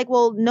just kind of like,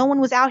 well, no one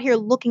was out here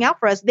looking out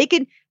for us. They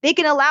can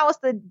allow us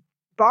to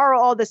borrow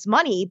all this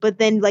money, but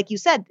then like you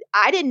said,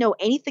 I didn't know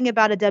anything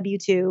about a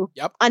W-2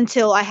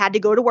 until I had to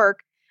go to work.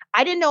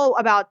 I didn't know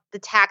about the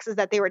taxes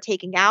that they were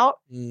taking out.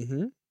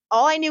 Mm-hmm.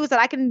 All I knew was that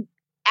I can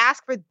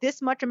ask for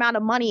this much amount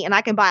of money and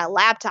I can buy a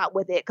laptop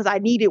with it because I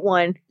needed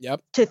one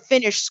to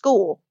finish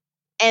school.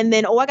 And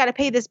then, I got to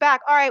pay this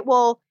back. All right,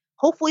 well,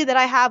 hopefully that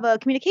I have a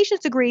communications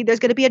degree. There's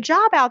going to be a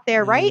job out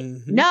there, right?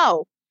 Mm-hmm.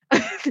 No,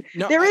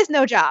 there is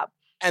no job.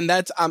 And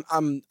that's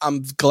I'm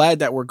glad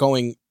that we're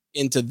going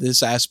into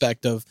this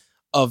aspect of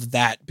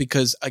that,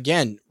 because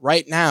again,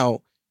 right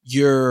now,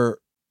 your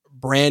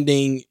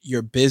branding,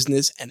 your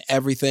business, and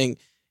everything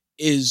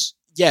is,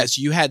 yes,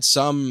 you had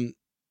some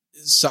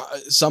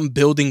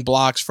building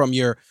blocks from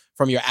your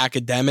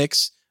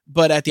academics,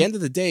 but at the end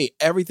of the day,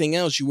 everything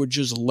else you were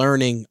just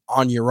learning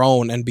on your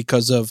own and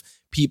because of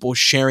people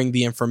sharing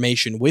the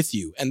information with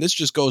you. And this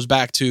just goes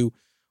back to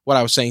what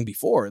I was saying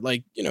before.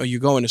 Like, you're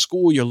going to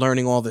school, you're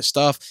learning all this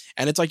stuff,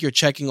 and it's like you're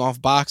checking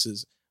off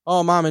boxes.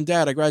 Oh, mom and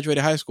dad, I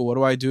graduated high school. What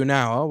do I do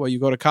now? Oh, well, you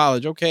go to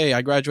college. Okay,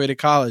 I graduated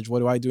college. What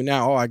do I do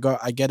now? Oh, I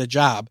get a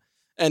job.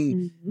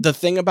 And the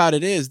thing about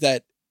it is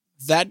that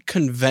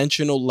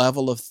conventional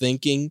level of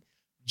thinking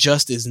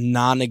just is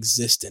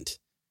non-existent.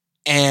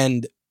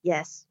 And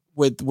yes,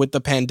 with the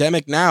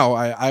pandemic now,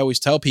 I always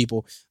tell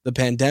people the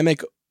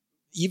pandemic,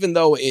 even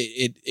though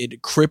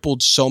it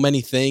crippled so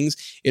many things,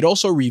 it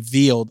also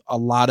revealed a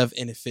lot of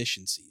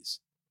inefficiencies.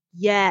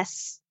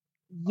 Yes.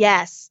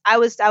 I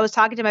was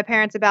talking to my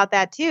parents about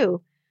that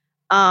too.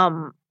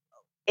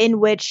 In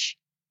which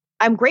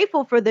I'm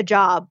grateful for the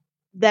job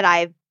that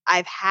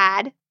I've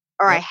had,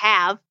 or I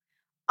have,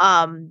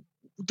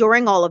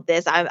 during all of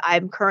this.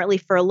 I'm currently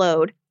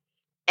furloughed,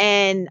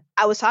 and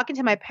I was talking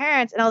to my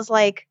parents and I was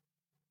like,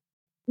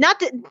 not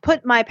to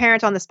put my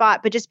parents on the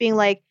spot, but just being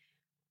like,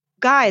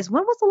 guys,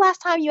 when was the last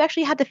time you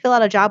actually had to fill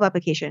out a job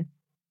application?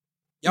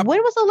 Yep.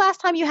 When was the last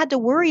time you had to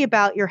worry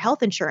about your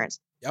health insurance?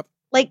 Yep.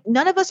 Like,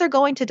 none of us are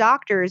going to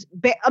doctors.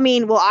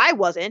 I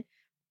wasn't.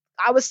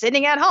 I was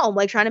sitting at home,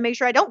 like, trying to make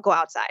sure I don't go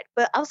outside.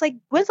 But I was like,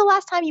 when's the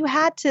last time you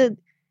had to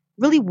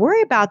really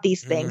worry about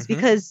these things?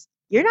 Because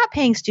you're not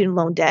paying student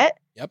loan debt.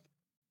 Yep.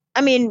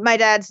 I mean, my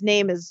dad's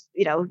name is,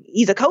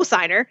 he's a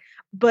cosigner.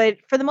 But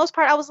for the most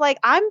part, I was like,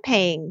 I'm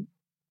paying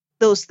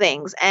those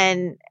things.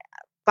 And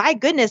by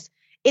goodness,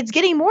 it's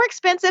getting more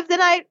expensive than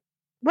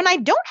when I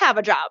don't have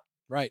a job.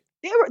 Right.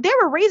 They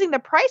were raising the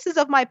prices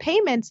of my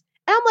payments.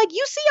 And I'm like,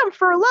 you see, I'm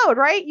furloughed,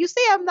 right? You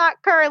see, I'm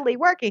not currently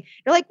working.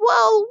 They're like,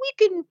 well,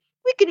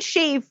 we can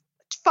shave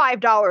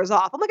 $5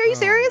 off. I'm like, are you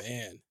serious?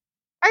 Man.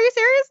 Are you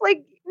serious?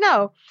 Like,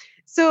 no.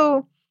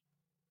 So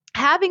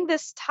having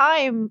this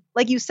time,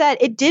 like you said,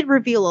 it did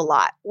reveal a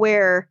lot,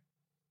 where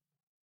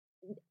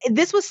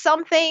this was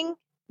something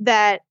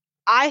that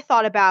I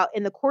thought about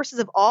in the courses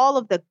of all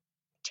of the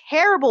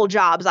terrible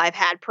jobs I've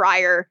had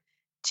prior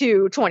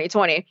to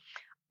 2020.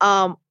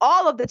 All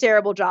of the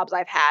terrible jobs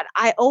I've had,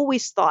 I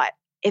always thought,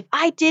 if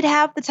I did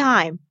have the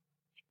time,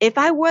 if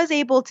I was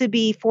able to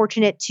be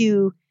fortunate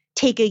to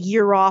take a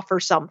year off or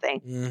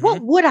something,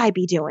 what would I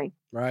be doing?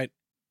 Right.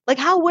 Like,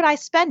 how would I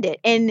spend it?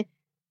 And,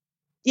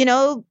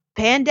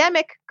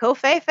 pandemic,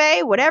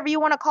 kofefe, whatever you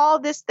want to call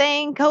this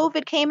thing,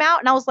 COVID came out,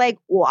 and I was like,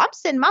 well, I'm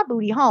sending my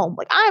booty home.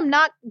 Like, I'm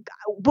not,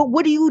 but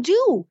what do you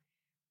do?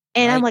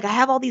 And right. I'm like, I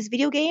have all these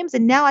video games,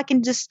 and now I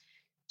can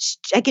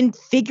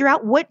figure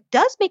out what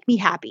does make me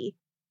happy.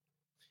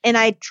 And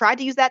I tried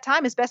to use that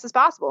time as best as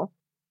possible.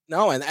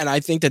 No, and I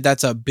think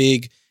that's a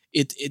big,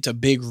 it's a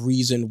big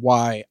reason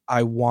why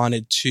I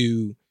wanted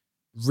to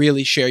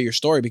really share your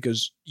story,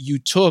 because you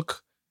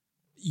took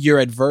your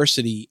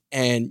adversity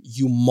and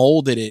you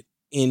molded it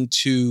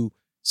into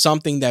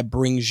something that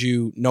brings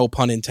you, no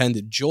pun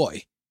intended,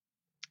 joy.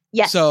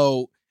 Yes.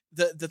 So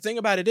the thing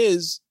about it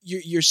is,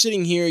 you're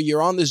sitting here,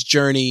 you're on this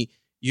journey,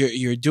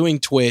 you're doing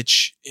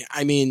Twitch.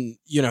 I mean,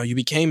 you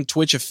became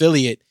Twitch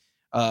affiliate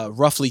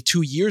roughly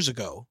 2 years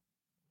ago.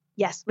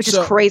 Yes, which is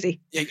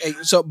crazy.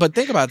 So, but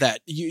think about that.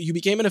 You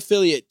became an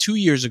affiliate 2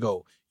 years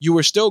ago. You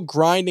were still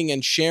grinding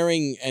and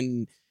sharing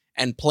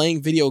and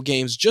playing video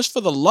games just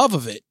for the love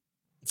of it.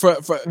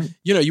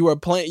 You were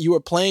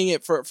playing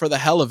it for the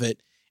hell of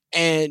it,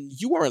 and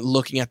you weren't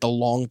looking at the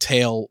long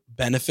tail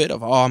benefit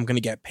of, I'm going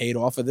to get paid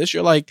off of this.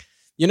 You're like,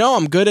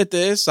 I'm good at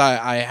this.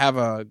 I have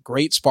a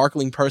great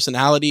sparkling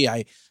personality.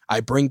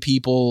 I bring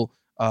people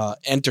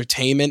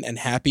entertainment and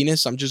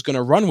happiness. I'm just going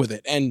to run with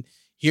it. And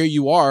here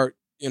you are,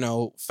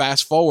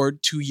 fast forward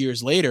 2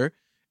 years later,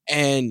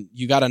 and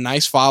you got a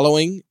nice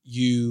following.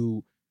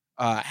 You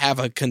have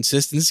a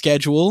consistent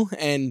schedule,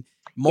 and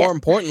more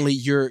importantly,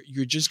 you're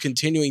just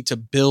continuing to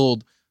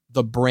build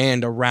the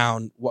brand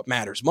around what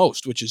matters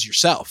most, which is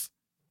yourself.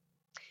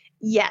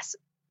 Yes.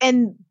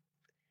 And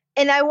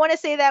I want to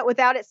say that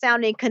without it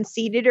sounding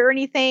conceited or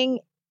anything,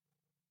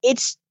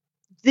 it's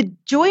the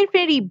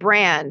JOYNFINITY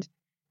brand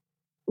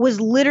was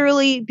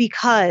literally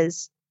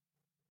because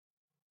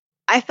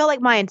I felt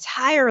like my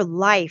entire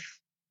life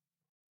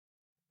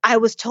I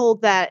was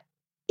told that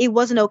it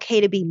wasn't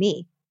okay to be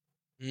me.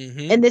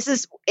 Mm-hmm. And this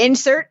is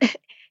insert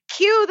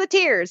cue the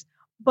tears.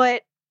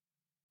 But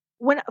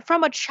when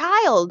from a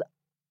child,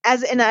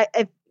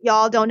 if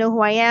y'all don't know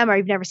who I am or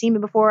you've never seen me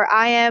before,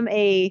 I am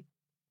a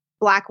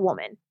Black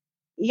woman,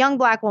 young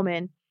Black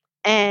woman,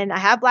 and I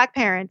have Black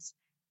parents.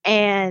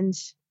 And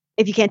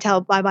if you can't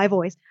tell by my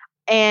voice,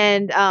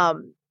 and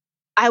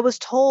I was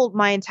told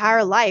my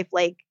entire life,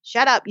 like,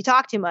 shut up, you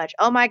talk too much.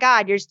 Oh my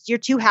God, you're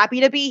too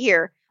happy to be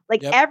here.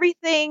 Like Yep.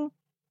 everything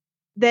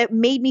that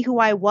made me who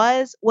I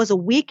was a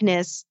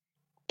weakness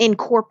in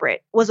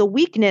corporate, was a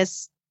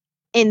weakness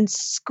in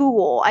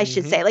school, I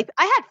should Mhm. say. Like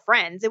I had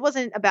friends. It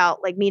wasn't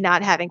about like me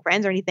not having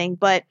friends or anything,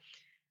 but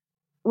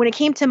when it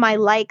came to my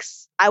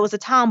likes, I was a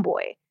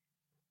tomboy.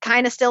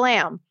 Kind of still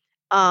am.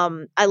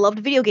 I loved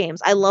video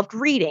games. I loved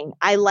reading.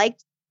 I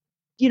liked,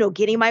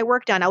 getting my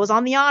work done. I was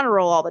on the honor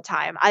roll all the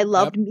time. I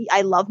loved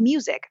I love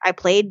music. I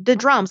played the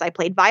drums. I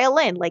played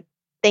violin. Like,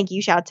 thank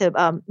you. Shout out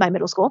to my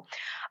middle school,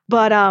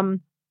 but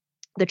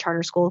the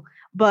charter school.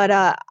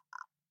 But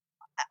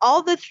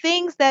all the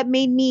things that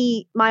made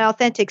me my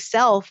authentic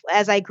self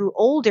as I grew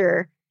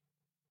older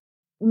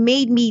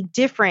made me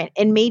different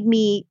and made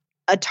me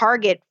a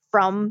target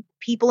from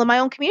people in my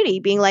own community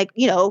being like,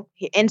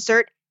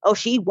 insert, oh,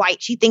 she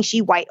white. She thinks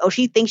she white. Oh,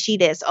 she thinks she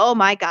this. Oh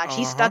my God,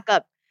 she's stuck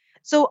up.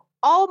 So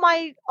all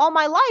my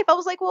life, I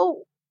was like,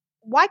 well,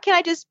 why can't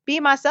I just be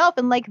myself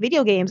and like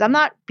video games? I'm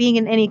not being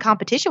in any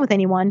competition with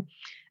anyone.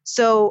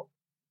 So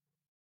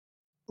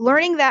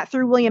learning that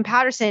through William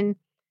Patterson,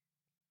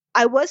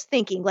 I was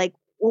thinking like,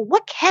 well,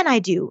 what can I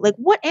do? Like,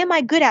 what am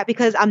I good at?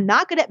 Because I'm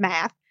not good at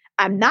math.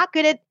 I'm not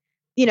good at,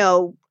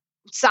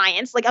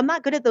 science. Like, I'm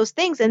not good at those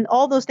things. And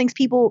all those things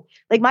people,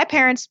 like my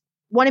parents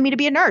wanted me to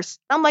be a nurse.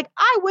 I'm like,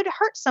 I would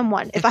hurt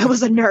someone if I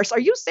was a nurse. Are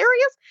you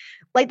serious?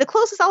 Like the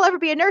closest I'll ever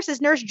be a nurse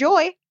is Nurse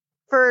Joy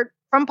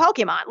from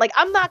Pokemon. Like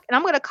I'm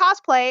going to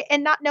cosplay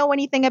and not know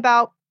anything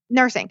about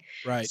nursing.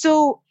 Right.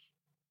 So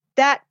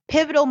that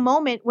pivotal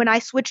moment when I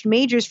switched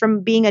majors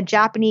from being a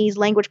Japanese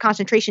language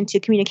concentration to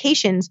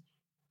communications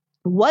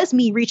was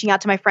me reaching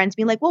out to my friends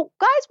being like, well,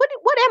 guys,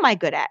 what am I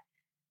good at?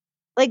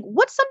 Like,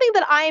 what's something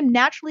that I am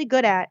naturally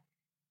good at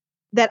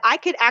that I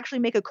could actually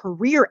make a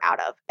career out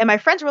of? And my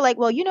friends were like,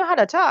 well, you know how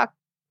to talk.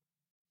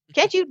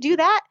 Can't you do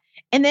that?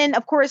 And then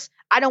of course,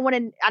 I don't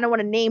want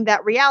to name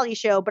that reality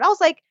show, but I was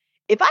like,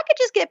 if I could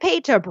just get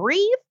paid to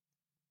breathe,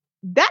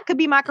 that could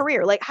be my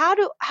career. Like, how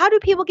do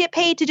people get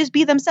paid to just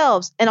be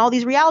themselves? And all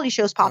these reality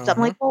shows popped up.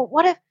 I'm like, well,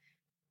 what if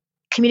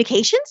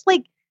communications?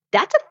 Like,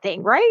 that's a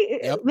thing, right?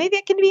 Yep. Maybe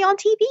it can be on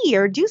TV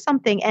or do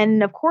something.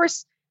 And of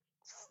course,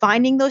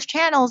 finding those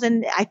channels.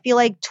 And I feel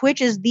like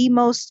Twitch is the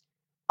most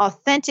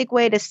authentic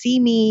way to see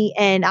me.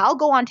 And I'll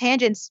go on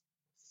tangents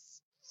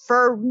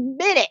for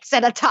minutes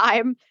at a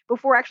time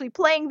before actually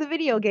playing the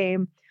video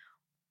game.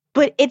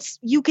 But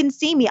you can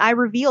see me. I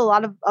reveal a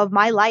lot of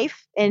my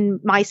life and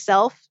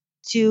myself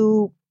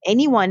to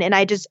anyone. And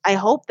I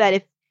hope that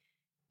if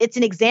it's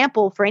an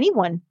example for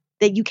anyone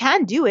that you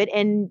can do it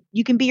and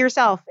you can be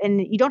yourself and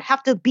you don't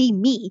have to be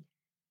me.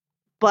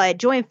 But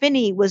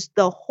JOYNFINITY was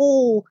the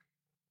whole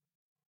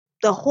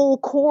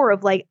core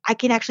of like, I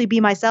can actually be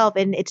myself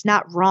and it's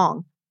not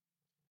wrong.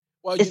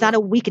 Well, it's not a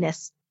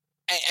weakness.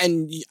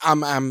 And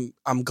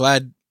I'm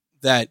glad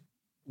that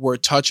we're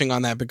touching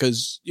on that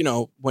because,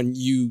 when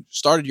you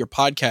started your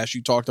podcast,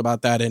 you talked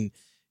about that in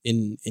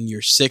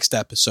your 6th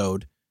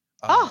episode.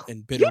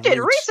 You did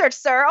research,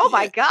 sir. Oh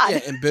my God. Yeah,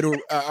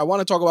 and I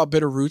want to talk about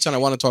Bitter Roots and I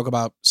want to talk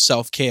about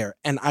self-care.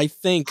 And I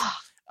think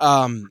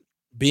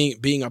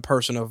being a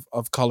person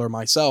of color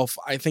myself,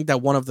 I think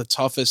that one of the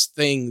toughest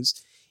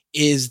things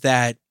is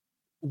that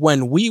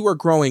when we were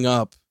growing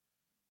up,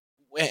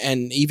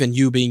 and even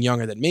you being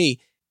younger than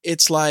me,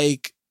 it's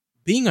like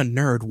being a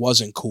nerd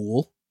wasn't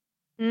cool.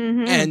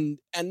 Mm-hmm.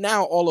 And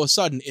now all of a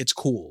sudden it's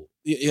cool.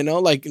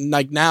 Like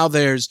now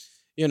there's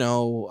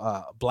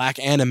Black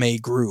anime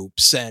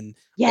groups and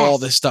all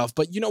this stuff.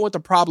 But you know what the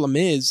problem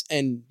is,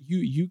 and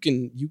you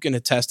can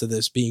attest to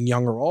this being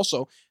younger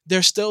also,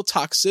 there's still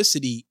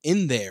toxicity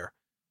in there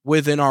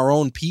within our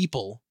own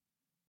people.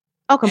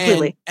 Oh,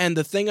 completely. And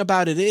the thing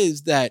about it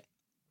is that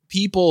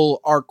people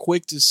are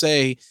quick to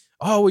say,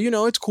 oh,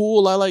 well, it's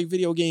cool. I like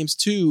video games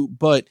too,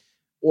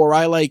 or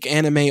I like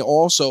anime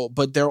also,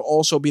 but there'll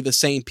also be the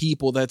same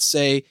people that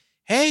say,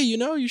 hey,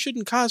 you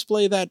shouldn't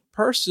cosplay that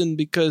person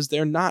because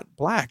they're not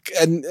Black.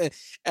 And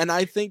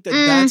I think that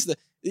that's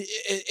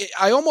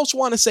I almost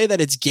want to say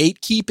that it's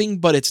gatekeeping,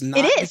 but it's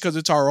not because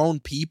it's our own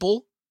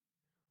people.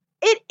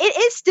 It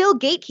is still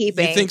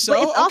gatekeeping. You think so?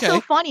 But it's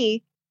also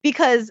funny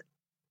because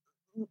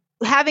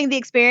having the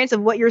experience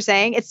of what you're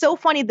saying, it's so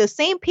funny. The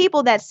same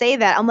people that say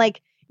that, I'm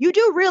like, you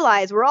do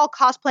realize we're all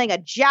cosplaying a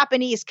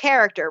Japanese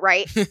character,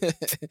 right?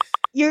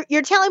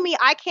 You're telling me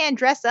I can't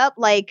dress up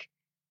like,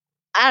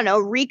 I don't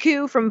know,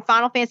 Riku from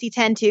Final Fantasy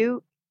X-2,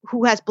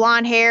 who has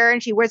blonde hair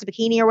and she wears a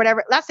bikini or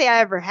whatever. Let's say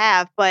I ever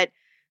have, but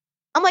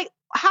I'm like,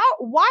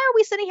 why are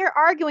we sitting here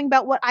arguing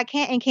about what I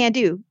can't and can't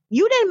do?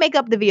 You didn't make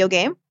up the video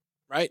game.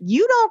 Right.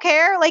 You don't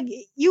care. Like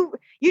you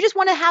just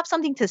want to have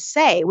something to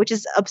say, which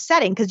is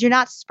upsetting because you're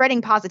not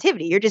spreading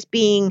positivity. You're just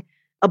being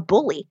a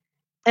bully.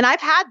 And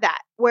I've had that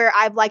where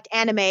I've liked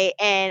anime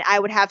and I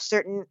would have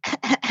certain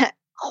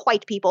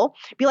white people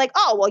be like,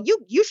 "Oh, well,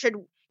 you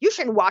shouldn't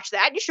watch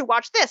that. You should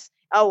watch this.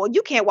 Oh, well,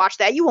 you can't watch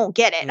that. You won't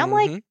get it." And I'm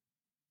like,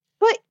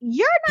 "But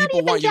you're not People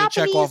even want you Japanese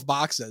to check off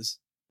boxes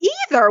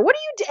either. What do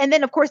you do?" And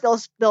then of course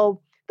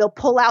they'll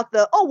pull out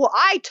the, "Oh, well,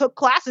 I took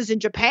classes in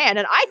Japan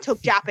and I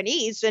took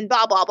Japanese and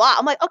blah blah blah."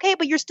 I'm like, "Okay,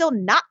 but you're still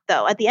not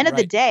though. At the end of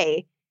the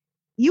day,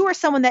 you are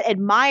someone that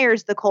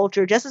admires the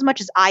culture just as much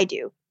as I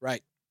do."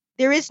 Right.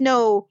 There is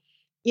no,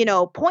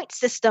 point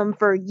system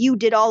for you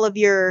did all of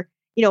your,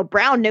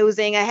 brown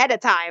nosing ahead of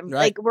time. Right.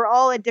 Like we're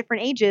all at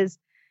different ages.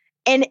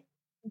 And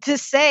to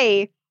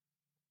say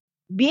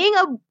being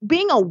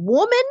a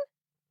woman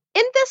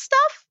in this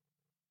stuff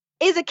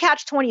is a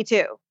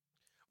catch-22.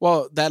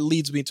 Well, that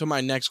leads me to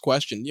my next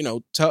question.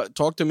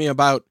 Talk to me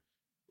about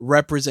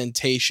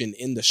representation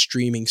in the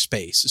streaming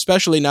space,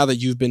 especially now that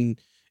you've been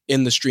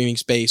in the streaming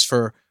space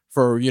for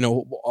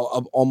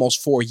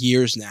almost 4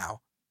 years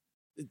now.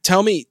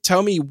 Tell me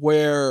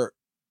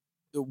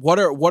what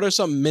are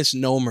some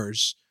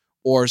misnomers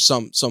or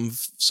some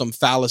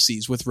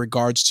fallacies with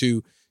regards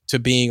to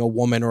being a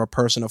woman or a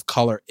person of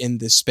color in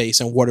this space,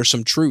 and what are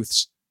some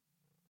truths?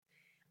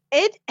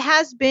 It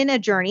has been a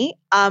journey.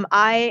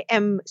 I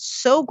am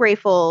so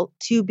grateful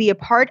to be a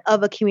part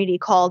of a community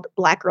called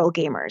Black Girl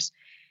Gamers.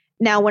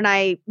 Now, when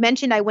I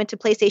mentioned I went to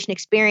PlayStation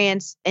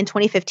Experience in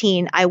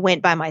 2015, I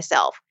went by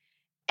myself.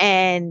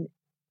 And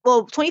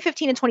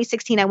 2015 and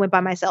 2016, I went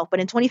by myself. But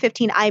in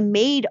 2015, I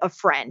made a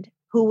friend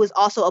who was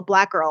also a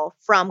Black girl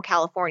from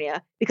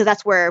California, because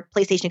that's where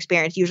PlayStation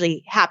Experience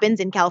usually happens,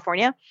 in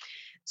California.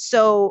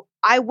 So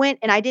I went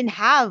and I didn't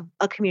have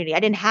a community. I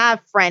didn't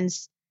have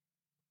friends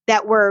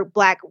that were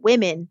Black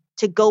women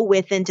to go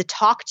with and to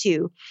talk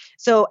to.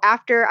 So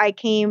after I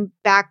came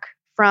back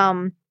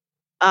from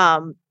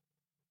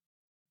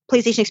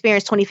PlayStation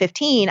Experience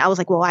 2015, I was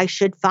like, well, I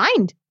should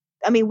find,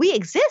 we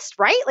exist,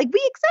 right? Like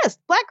we exist.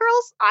 Black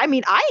girls,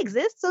 I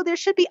exist. So there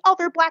should be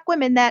other Black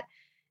women that,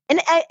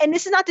 and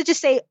this is not to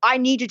just say, I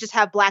need to just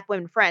have Black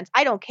women friends.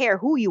 I don't care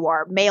who you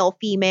are, male,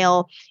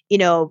 female,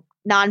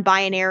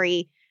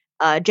 non-binary,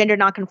 gender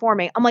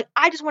non-conforming. I'm like,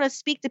 I just want to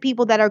speak to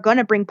people that are going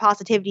to bring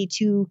positivity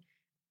to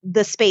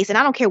the space. And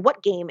I don't care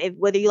what game,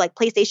 whether you like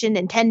PlayStation,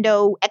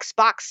 Nintendo,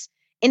 Xbox,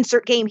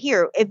 insert game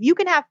here. If you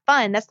can have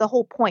fun, that's the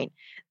whole point.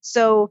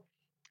 So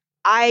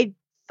I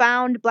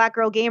found Black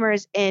Girl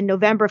Gamers in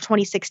November of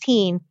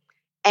 2016.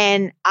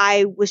 And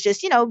I was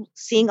just,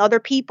 seeing other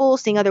people,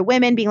 seeing other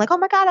women being like, "Oh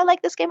my God, I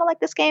like this game. I like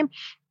this game."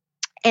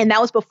 And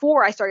that was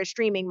before I started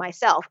streaming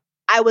myself.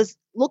 I was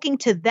looking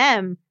to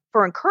them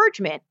for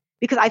encouragement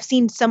because I've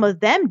seen some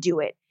of them do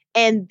it.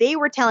 And they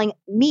were telling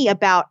me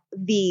about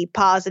the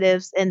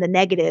positives and the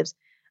negatives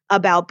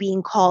about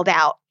being called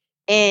out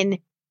and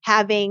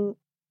having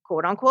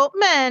quote unquote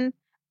men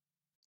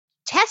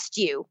test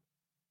you.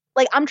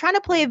 Like I'm trying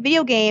to play a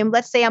video game.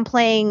 Let's say I'm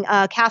playing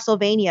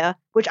Castlevania,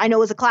 which I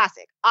know is a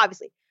classic,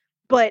 obviously,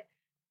 but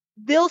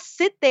they'll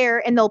sit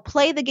there and they'll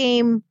play the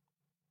game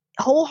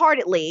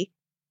wholeheartedly.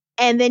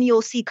 And then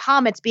you'll see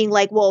comments being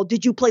like, "Well,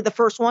 did you play the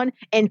first one?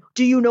 And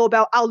do you know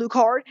about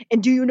Alucard?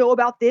 And do you know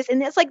about this?"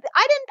 And it's like,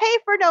 I didn't pay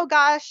for no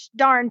gosh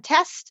darn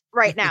test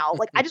right now.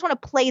 Like, I just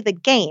want to play the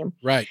game.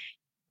 Right.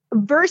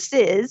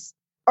 Versus,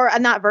 or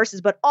not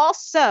versus, but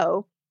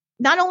also,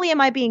 not only am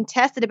I being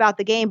tested about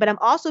the game, but I'm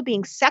also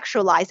being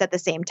sexualized at the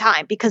same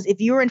time. Because if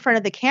you're in front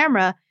of the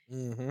camera,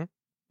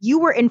 you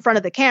were in front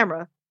of the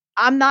camera.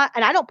 I'm not,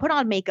 and I don't put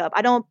on makeup.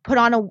 I don't put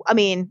on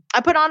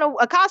I put on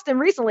a costume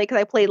recently because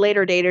I played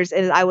Later Daters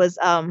and I was,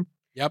 I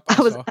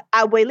was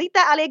Abuelita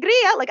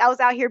Alegría. Like I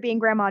was out here being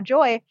Grandma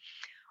Joy,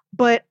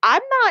 but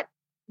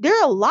there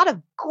are a lot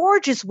of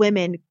gorgeous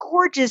women,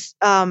 gorgeous,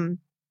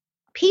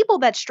 people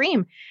that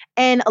stream.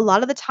 And a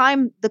lot of the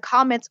time the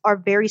comments are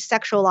very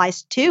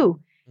sexualized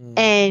too.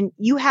 And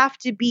you have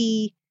to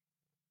be,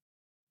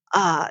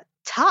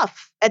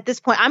 tough at this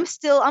point.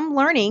 I'm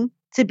learning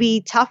to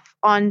be tough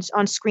on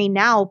screen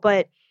now,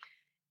 but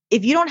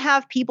if you don't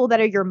have people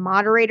that are your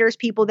moderators,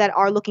 people that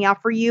are looking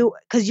out for you,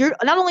 because you're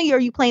not only are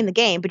you playing the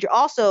game, but you're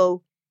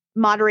also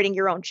moderating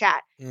your own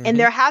chat. And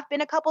there have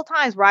been a couple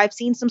times where I've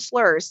seen some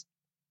slurs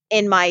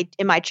in my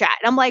chat,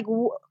 and I'm like,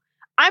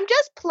 I'm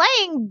just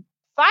playing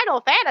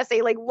Final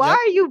Fantasy. Like, why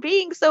are you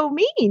being so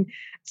mean?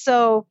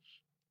 So,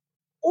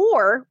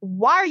 or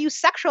why are you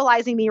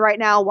sexualizing me right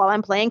now while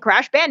I'm playing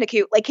Crash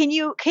Bandicoot? Like, can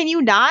you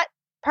not,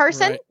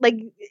 person? Right. Like,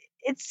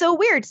 it's so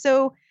weird.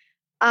 So,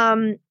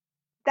 that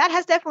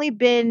has definitely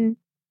been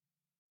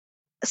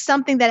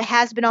something that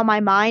has been on my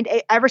mind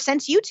ever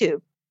since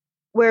YouTube,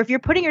 where if you're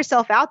putting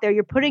yourself out there,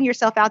 you're putting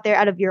yourself out there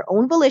out of your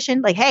own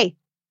volition. Like, hey,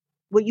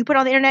 what you put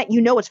on the internet,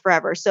 it's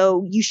forever.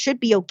 So you should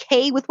be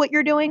okay with what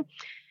you're doing.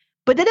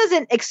 But that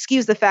doesn't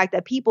excuse the fact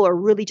that people are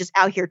really just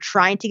out here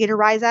trying to get a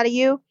rise out of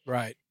you.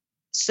 Right.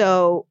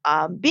 So,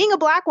 being a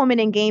Black woman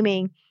in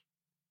gaming,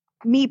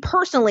 me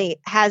personally,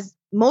 has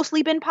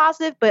mostly been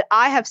positive, but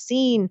I have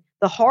seen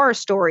the horror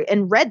story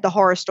and read the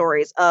horror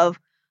stories of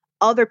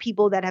other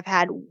people that have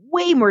had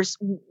way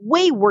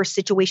worse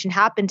situation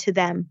happen to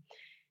them.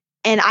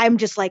 And I'm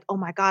just like, oh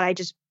my God, I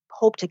just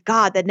hope to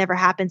God that never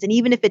happens. And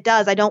even if it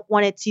does, I don't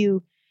want it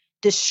to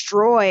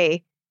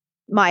destroy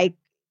my,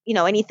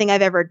 anything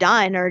I've ever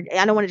done, or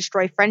I don't want to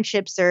destroy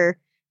friendships or,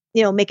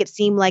 make it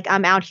seem like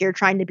I'm out here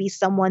trying to be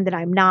someone that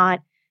I'm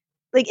not.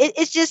 Like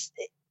it's just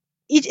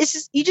you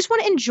just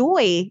want to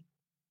enjoy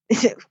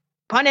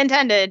pun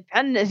intended.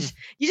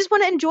 You just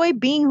want to enjoy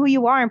being who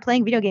you are and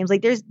playing video games.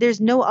 Like there's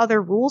no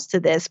other rules to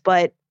this,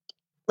 but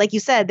like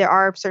you said, there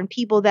are certain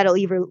people that'll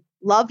either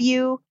love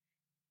you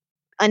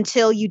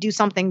until you do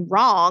something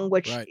wrong,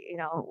 which, Right.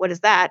 What is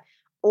that?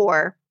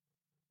 Or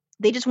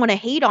they just want to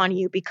hate on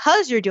you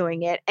because you're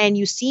doing it and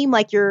you seem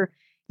like you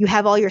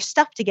have all your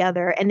stuff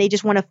together, and they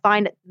just want to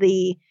find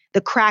the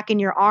crack in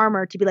your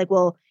armor to be like,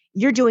 well,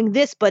 you're doing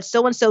this, but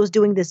so-and-so is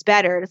doing this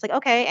better. And it's like,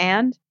 okay,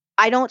 and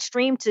I don't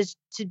stream to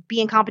be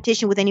in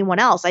competition with anyone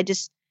else. I'm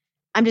just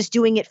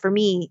doing it for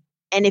me.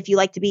 And if you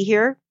like to be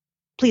here,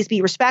 please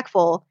be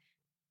respectful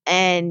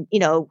and,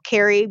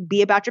 Carrie,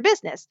 be about your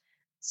business.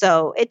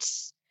 So it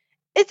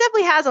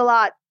definitely has a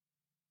lot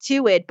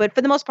to it, but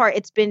for the most part,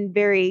 it's been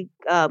very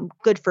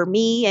good for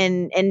me.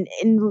 And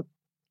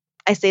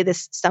I say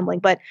this stumbling,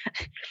 but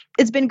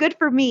it's been good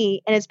for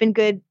me, and it's been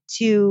good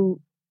to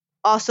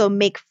also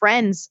make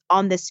friends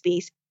on this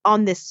space. I'll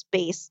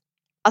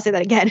say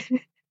that again.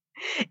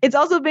 It's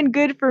also been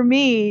good for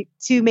me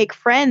to make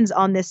friends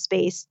on this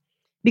space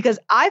because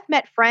I've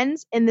met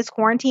friends in this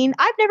quarantine.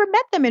 I've never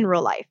met them in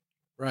real life.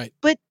 Right.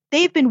 But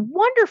they've been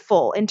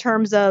wonderful in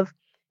terms of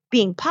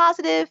being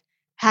positive,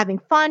 having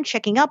fun,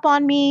 checking up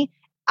on me.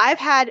 I've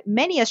had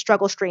many a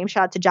struggle stream,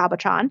 shout out to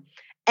Jabba-chan,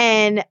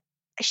 and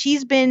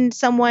she's been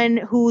someone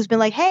who's been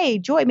like, hey,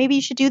 Joy, maybe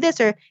you should do this,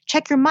 or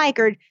check your mic,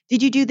 or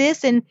did you do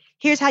this? And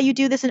here's how you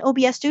do this in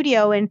OBS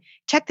Studio, and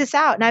check this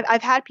out. And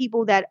I've had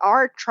people that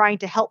are trying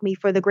to help me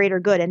for the greater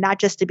good, and not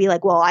just to be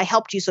like, well, I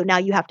helped you, so now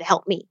you have to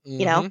help me,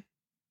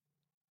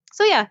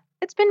 So yeah,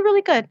 it's been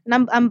really good.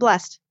 And I'm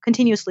blessed,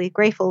 continuously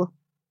grateful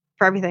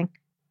for everything.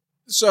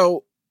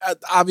 So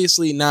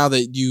obviously now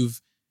that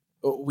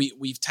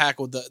we've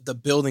tackled the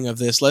building of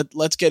this,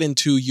 let's get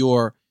into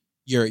your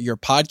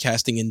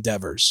podcasting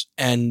endeavors.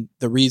 And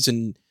the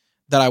reason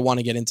that I want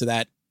to get into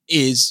that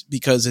is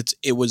because it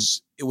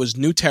was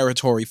new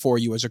territory for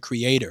you as a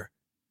creator.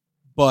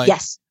 But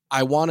yes,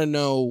 I want to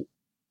know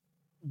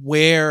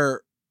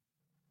where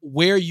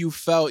you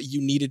felt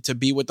you needed to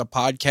be with the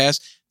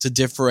podcast to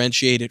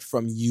differentiate it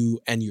from you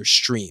and your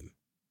stream.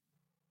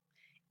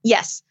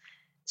 Yes.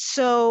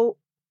 So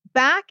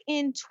back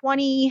in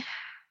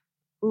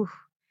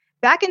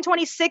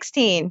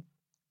 2016,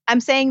 I'm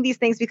saying these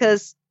things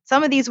because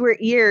some of these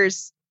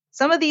years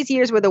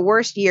were the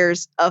worst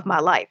years of my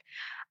life.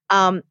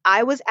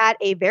 I was at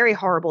a very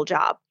horrible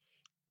job,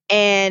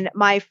 and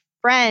my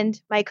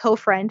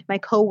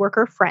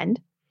coworker friend,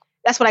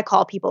 that's what I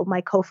call people,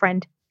 my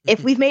co-friend.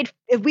 If we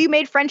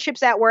made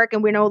friendships at work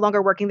and we're no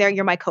longer working there,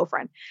 you're my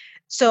co-friend.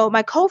 So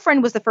my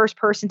co-friend was the first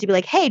person to be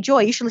like, hey,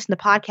 Joy, you should listen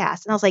to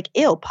podcasts. And I was like,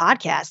 ew,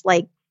 podcast.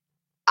 Like,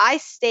 I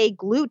stay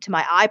glued to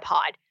my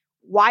iPod.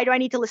 Why do I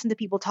need to listen to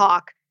people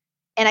talk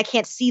and I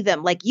can't see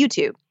them like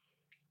YouTube?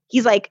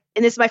 He's like,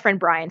 and this is my friend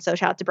Brian, so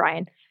shout out to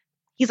Brian.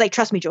 He's like,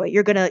 trust me, Joy,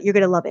 you're gonna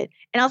love it.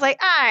 And I was like,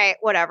 all right,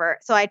 whatever.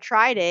 So I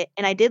tried it,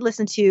 and I did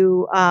listen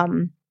to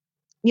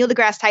Neil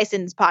deGrasse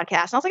Tyson's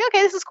podcast. And I was like,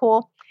 okay, this is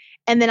cool.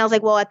 And then I was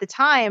like, well, at the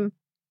time,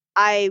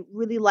 I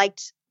really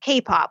liked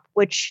K-pop,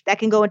 which that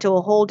can go into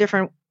a whole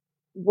different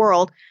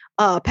world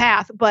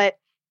path. But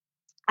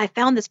I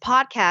found this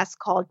podcast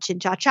called Chin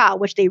Cha Cha,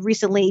 which they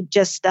recently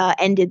just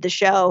ended the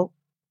show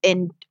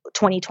in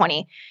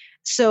 2020.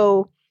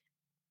 So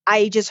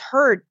I just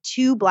heard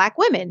two Black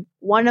women.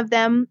 One of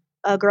them,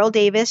 girl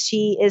Davis,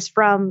 she is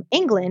from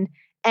England,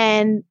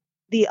 and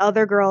the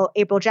other girl,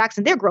 April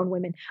Jackson, they're grown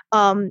women.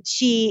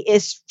 She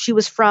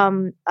was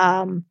from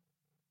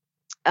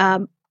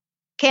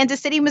Kansas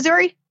City,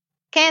 Missouri.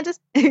 Kansas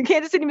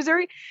City,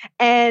 Missouri.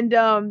 And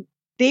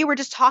they were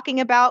just talking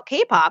about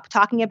K-pop,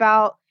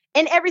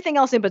 and everything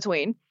else in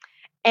between.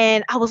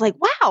 And I was like,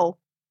 wow,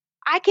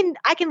 I can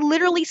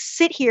literally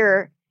sit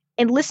here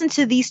and listen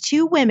to these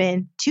two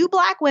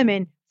Black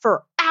women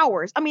for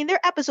hours. I mean, their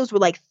episodes were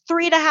like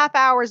 3.5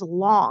 hours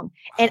long. Wow.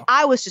 And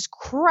I was just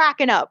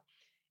cracking up.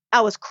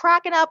 I was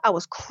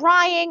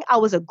crying. I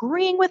was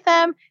agreeing with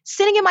them,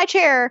 sitting in my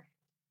chair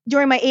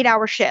during my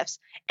 8-hour shifts.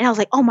 And I was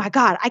like, oh my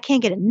God, I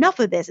can't get enough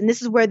of this. And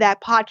this is where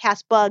that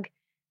podcast bug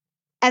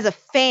as a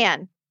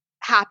fan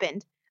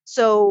happened.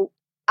 So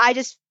I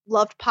just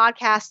loved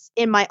podcasts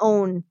in my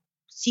own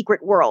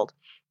secret world.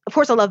 Of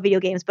course, I love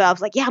video games, but I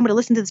was like, yeah, I'm going to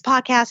listen to this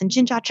podcast and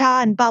Chin Cha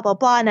Cha and blah, blah,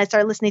 blah. And I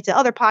started listening to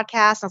other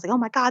podcasts. And I was like, oh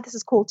my God, this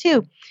is cool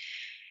too.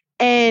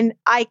 And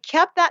I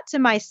kept that to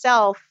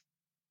myself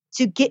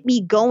to get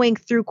me going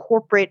through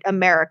corporate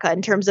America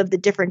in terms of the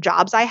different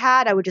jobs I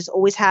had. I would just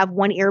always have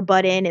one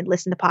earbud in and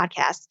listen to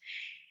podcasts.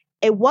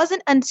 It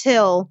wasn't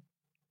until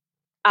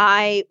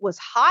I was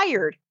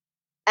hired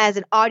as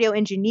an audio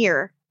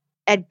engineer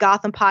at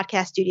Gotham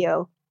Podcast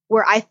Studio,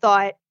 where I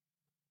thought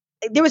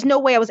there was no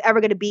way I was ever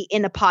going to be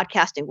in the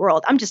podcasting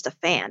world. I'm just a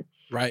fan.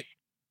 Right.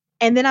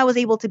 And then I was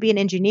able to be an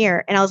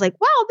engineer, and I was like,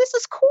 wow, this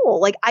is cool.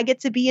 Like, I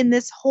get to be in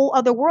this whole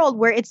other world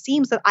where it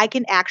seems that I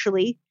can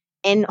actually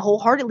and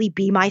wholeheartedly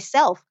be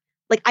myself.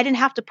 Like, I didn't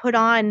have to put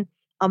on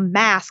a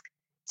mask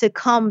to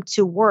come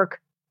to work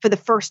for the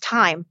first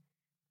time.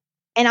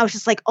 And I was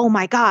just like, oh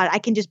my God, I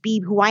can just be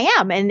who I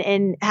am.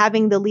 And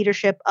having the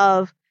leadership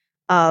of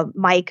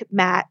Mike,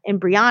 Matt,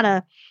 and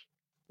Brianna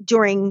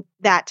during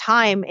that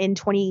time in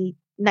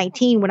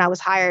 2019 when I was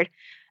hired,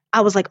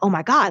 I was like, oh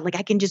my God, like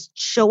I can just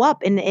show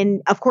up.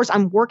 And of course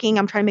I'm working.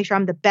 I'm trying to make sure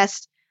I'm the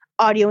best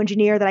audio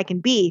engineer that I can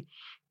be.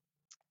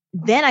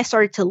 Then I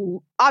started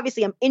to,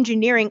 obviously I'm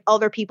engineering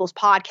other people's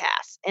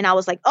podcasts. And I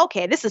was like,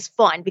 okay, this is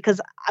fun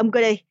because I'm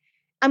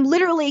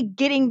literally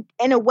getting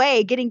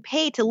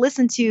paid to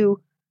listen to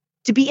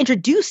be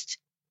introduced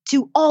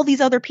to all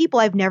these other people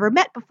I've never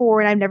met before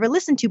and I've never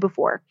listened to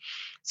before.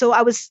 So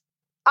I was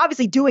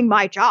obviously doing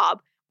my job,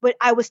 but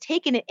I was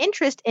taking an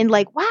interest in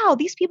like, wow,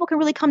 these people can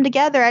really come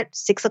together at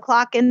 6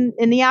 o'clock in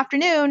the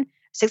afternoon,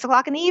 6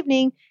 o'clock in the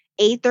evening,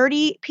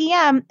 8:30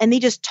 p.m. And they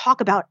just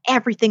talk about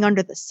everything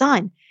under the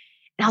sun.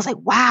 And I was like,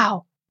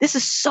 wow, this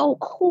is so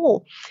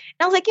cool.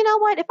 And I was like, you know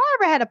what? If I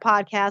ever had a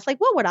podcast, like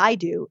what would I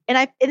do?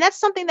 And that's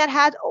something that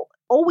had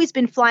always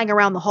been flying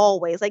around the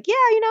hallways. Like, yeah,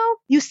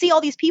 you see all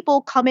these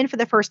people come in for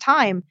the first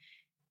time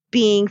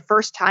being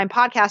first time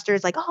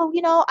podcasters. Like, oh,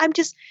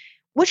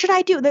 what should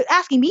I do? They're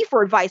asking me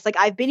for advice. Like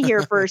I've been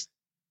here for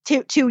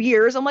 2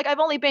 years. I'm like, I've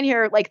only been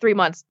here like 3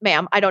 months,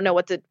 ma'am. I don't know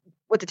what to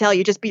tell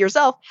you. Just be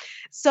yourself.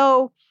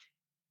 So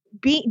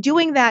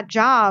doing that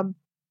job,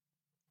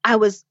 I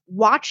was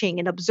watching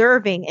and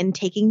observing and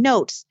taking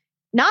notes,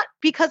 not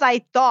because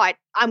I thought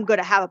I'm going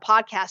to have a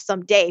podcast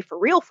someday for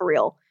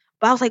real.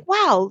 But I was like,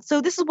 wow, so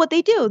this is what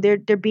they do.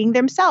 They're being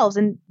themselves.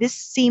 And this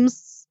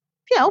seems,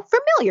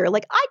 familiar.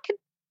 Like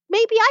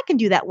maybe I can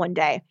do that one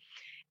day.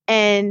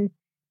 And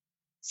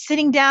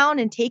sitting down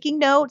and taking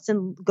notes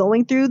and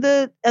going through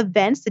the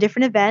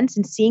different events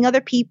and seeing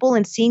other people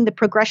and seeing the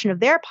progression of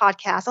their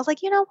podcast. I was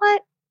like, you know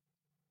what?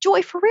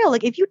 Joy, for real.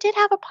 Like if you did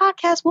have a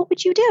podcast, what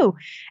would you do?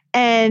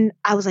 And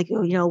I was like,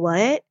 oh, you know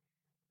what?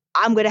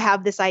 I'm going to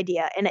have this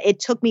idea. And it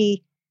took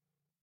me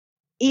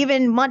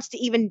even months to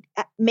even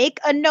make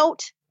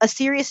a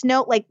serious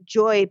note, like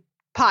Joy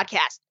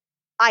podcast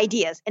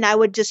ideas. And I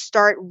would just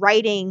start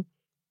writing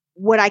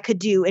what I could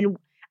do. And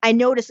I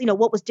noticed,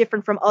 what was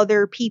different from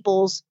other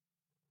people's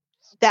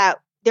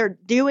that they're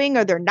doing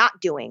or they're not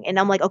doing. And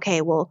I'm like,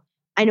 okay, well,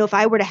 I know if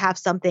I were to have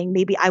something,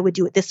 maybe I would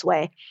do it this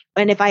way.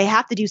 And if I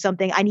have to do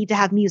something, I need to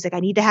have music. I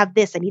need to have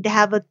this. I need to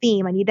have a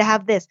theme. I need to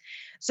have this.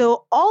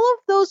 So all of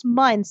those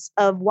months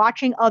of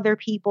watching other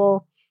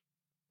people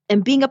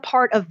and being a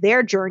part of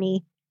their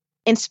journey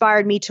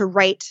inspired me to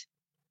write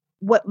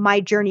what my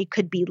journey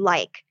could be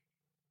like.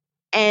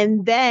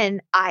 And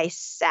then I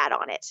sat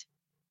on it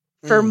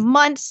for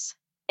months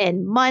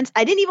and months.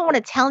 I didn't even want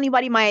to tell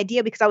anybody my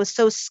idea because I was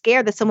so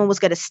scared that someone was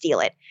going to steal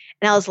it.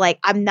 And I was like,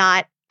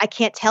 I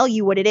can't tell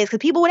you what it is. Because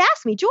people would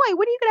ask me, Joy,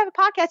 when are you going to have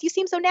a podcast? You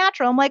seem so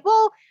natural. I'm like,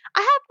 well, I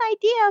have an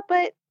idea,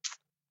 but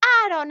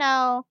I don't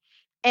know.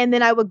 And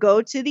then I would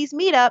go to these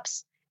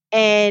meetups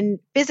and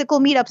physical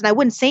meetups, and I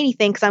wouldn't say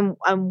anything because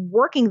I'm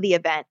working the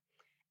event.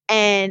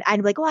 And I'd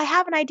be like, oh, I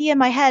have an idea in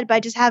my head, but I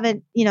just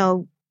haven't,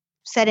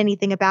 said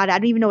anything about it. I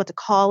don't even know what to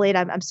call it.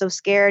 I'm so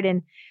scared.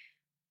 And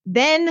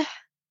then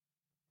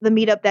the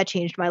meetup that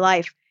changed my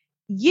life,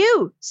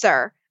 you,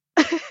 sir,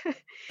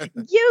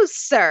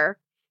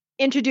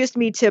 introduced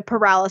me to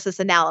paralysis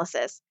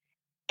analysis.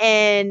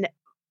 And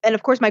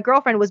of course, my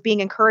girlfriend was being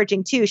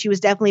encouraging too. She was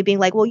definitely being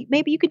like, well,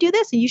 maybe you could do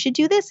this and you should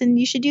do this and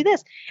you should do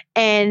this.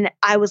 And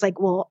I was like,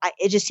 well,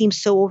 it just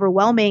seems so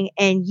overwhelming.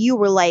 And you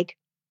were like,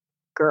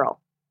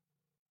 girl,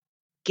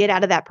 get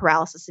out of that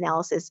paralysis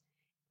analysis.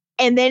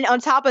 And then on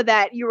top of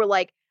that, you were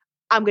like,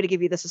 I'm going to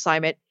give you this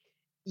assignment.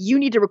 You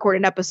need to record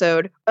an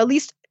episode, at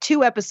least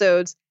 2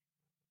 episodes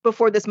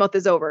before this month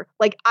is over.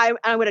 Like I'm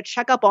going to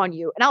check up on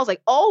you. And I was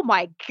like, oh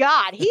my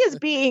God, he is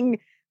being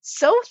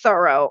so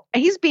thorough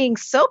and he's being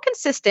so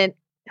consistent.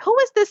 Who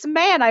is this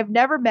man I've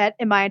never met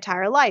in my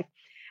entire life?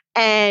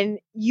 And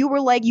you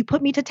were like, you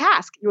put me to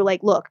task. You were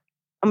like, look,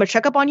 I'm going to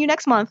check up on you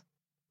next month.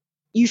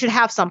 You should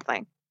have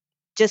something.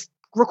 Just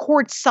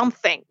record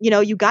something.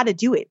 You got to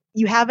do it.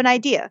 You have an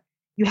idea.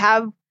 You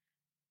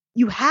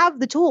have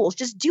the tools.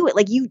 Just do it.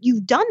 Like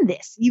you've done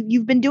this.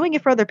 You've been doing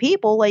it for other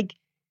people. Like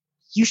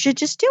you should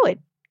just do it.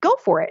 Go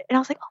for it. And I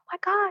was like, oh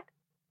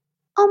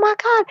my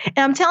God. And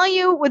I'm telling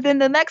you, within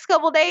the next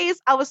couple of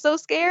days, I was so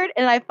scared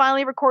and I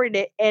finally recorded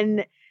it.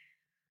 And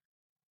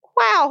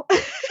wow.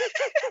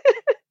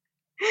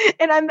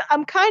 And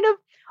I'm kind of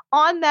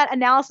on that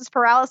analysis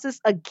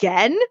paralysis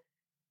again,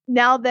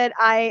 now that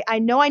I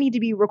know I need to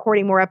be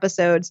recording more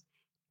episodes,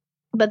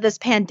 but this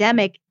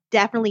pandemic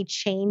definitely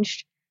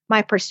changed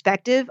my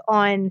perspective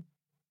on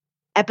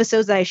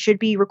episodes that I should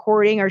be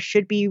recording or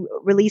should be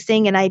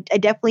releasing. And I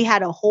definitely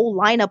had a whole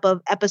lineup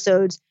of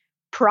episodes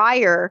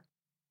prior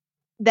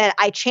that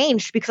I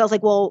changed because I was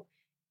like, well,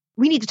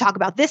 we need to talk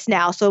about this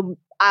now. So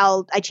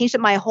I changed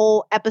up my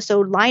whole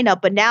episode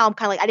lineup, but now I'm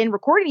kind of like, I didn't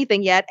record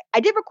anything yet. I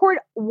did record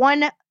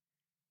one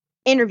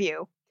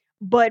interview,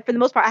 but for the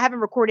most part, I haven't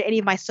recorded any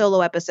of my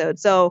solo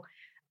episodes. So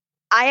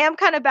I am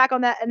kind of back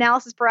on that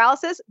analysis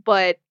paralysis,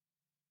 but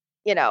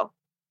you know,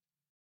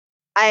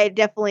 I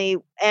definitely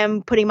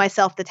am putting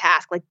myself the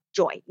task, like,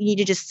 Joy, you need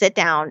to just sit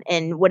down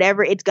and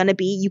whatever it's going to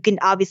be, you can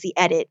obviously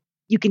edit.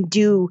 You can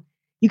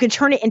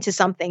turn it into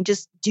something.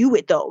 Just do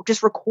it though.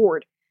 Just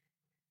record.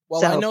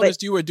 Well, I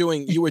noticed you were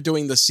doing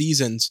the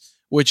seasons,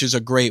 which is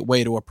a great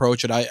way to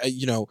approach it.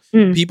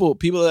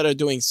 People that are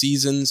doing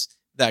seasons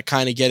that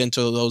kind of get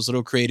into those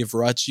little creative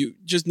ruts, you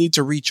just need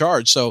to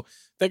recharge. So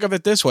think of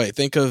it this way.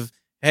 Think of,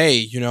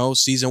 hey,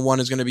 season 1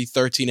 is going to be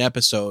 13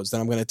 episodes.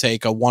 Then I'm going to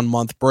take a 1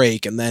 month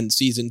break. And then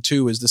season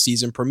 2 is the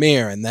season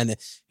premiere. And then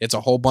it's a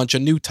whole bunch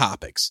of new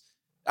topics.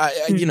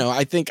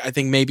 I think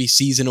maybe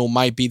seasonal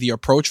might be the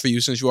approach for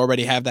you since you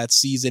already have that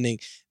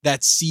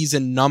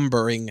season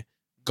numbering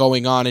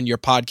going on in your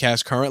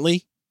podcast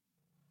currently.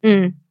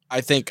 I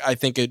think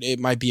it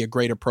might be a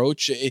great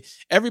approach.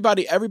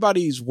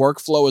 Everybody's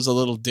workflow is a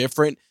little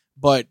different,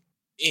 but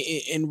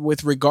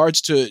with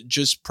regards to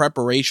just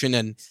preparation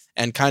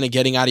and kind of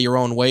getting out of your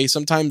own way,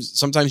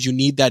 sometimes you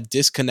need that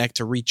disconnect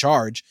to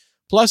recharge.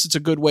 Plus, it's a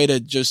good way to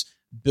just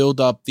build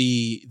up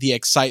the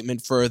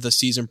excitement for the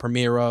season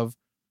premiere of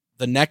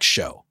the next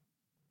show.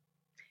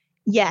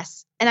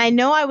 Yes. And I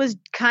know I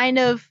kind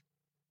of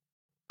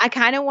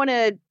want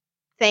to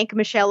thank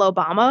Michelle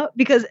Obama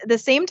because the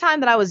same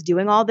time that I was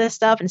doing all this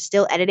stuff and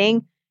still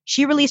editing,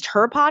 she released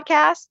her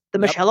podcast, the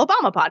Michelle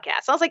Obama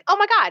podcast. So I was like, oh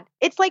my God,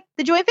 it's like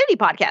the JOYNFINITY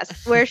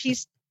podcast where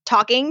she's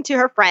talking to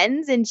her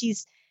friends and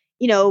she's,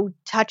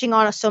 touching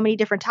on so many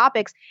different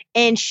topics.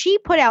 And she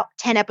put out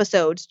 10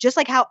 episodes, just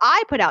like how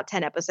I put out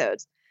 10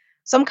 episodes.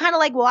 So I'm kind of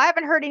like, well, I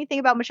haven't heard anything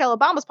about Michelle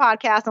Obama's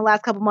podcast in the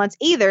last couple months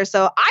either.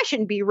 So I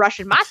shouldn't be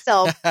rushing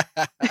myself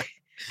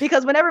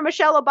because whenever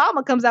Michelle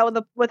Obama comes out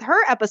with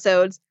her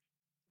episodes,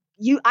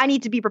 I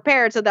need to be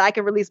prepared so that I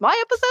can release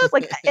my episodes,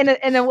 like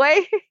in a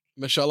way.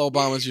 Michelle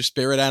Obama's your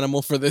spirit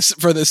animal for this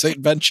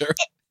adventure.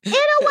 In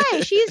a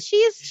way,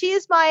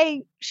 she's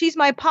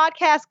my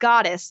podcast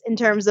goddess in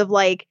terms of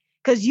like,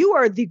 because you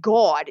are the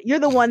god. You're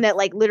the one that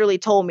like literally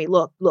told me,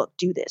 look,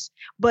 do this.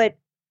 But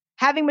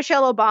having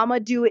Michelle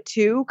Obama do it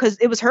too, because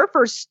it was her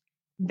first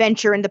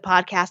venture into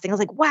podcasting. I was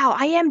like, wow,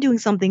 I am doing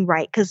something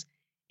right. Because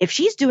if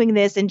she's doing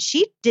this and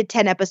she did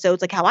 10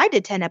 episodes, like how I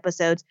did 10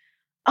 episodes,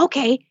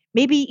 okay,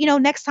 maybe,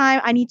 next time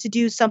I need to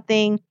do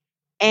something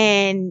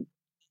and,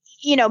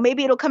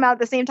 maybe it'll come out at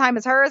the same time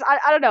as hers.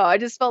 I don't know. I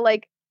just felt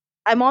like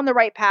I'm on the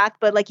right path.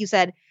 But like you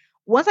said,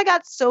 once I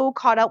got so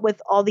caught up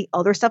with all the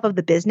other stuff of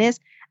the business,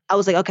 I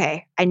was like,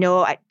 okay, I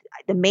know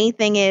the main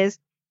thing is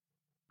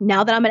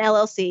now that I'm an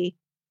LLC,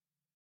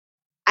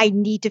 I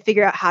need to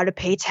figure out how to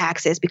pay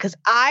taxes because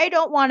I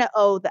don't want to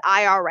owe the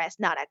IRS,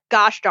 not a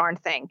gosh darn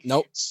thing.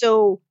 Nope.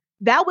 So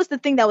that was the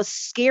thing that was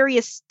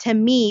scariest to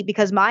me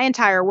because my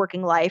entire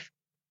working life,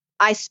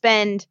 I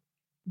spend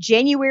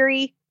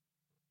January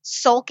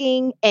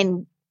sulking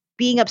and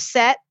being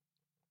upset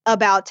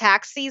about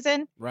tax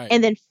season. Right.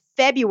 And then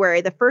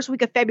February, the first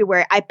week of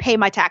February, I pay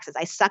my taxes.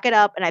 I suck it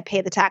up and I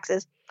pay the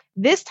taxes.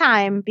 This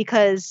time,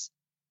 because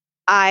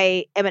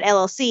I am an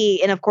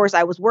LLC and of course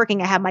I was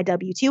working, I have my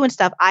W-2 and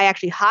stuff. I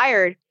actually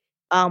hired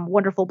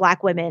wonderful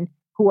Black women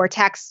who are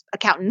tax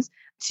accountants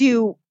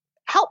to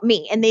help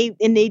me. And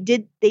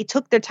they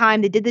took their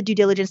time. They did the due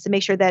diligence to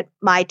make sure that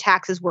my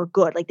taxes were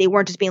good. Like they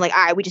weren't just being like,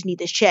 all right, we just need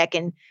this check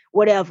and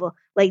whatever.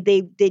 Like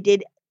they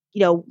did,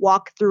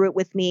 walk through it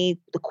with me,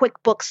 the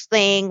QuickBooks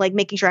thing, like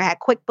making sure I had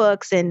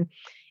QuickBooks and,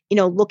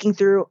 looking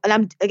through, and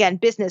I'm again,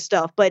 business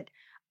stuff, but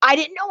I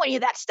didn't know any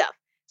of that stuff.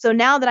 So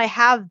now that I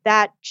have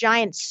that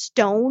giant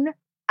stone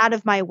out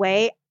of my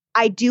way,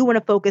 I do want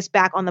to focus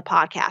back on the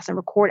podcast and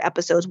record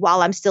episodes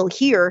while I'm still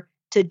here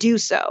to do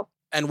so.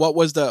 And what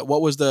was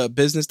the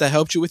business that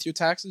helped you with your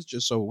taxes,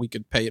 just so we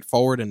could pay it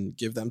forward and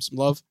give them some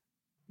love?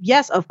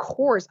 Yes, of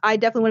course. I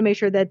definitely want to make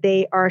sure that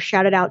they are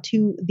shouted out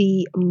to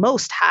the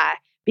Most High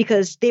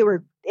because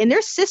and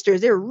they're sisters.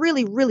 They're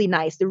really, really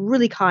nice. They're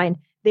really kind.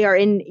 They are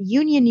in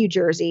Union, New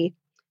Jersey.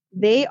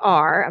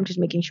 I'm just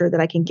making sure that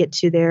I can get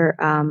to their,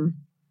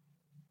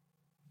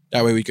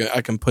 that way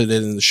I can put it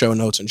in the show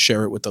notes and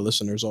share it with the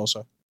listeners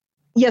also.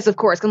 Yes, of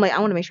course. I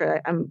want to make sure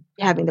that I'm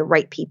having the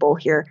right people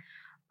here.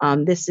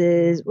 This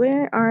is,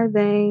 where are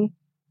they?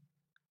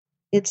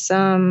 It's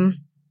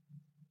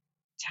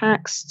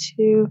Tax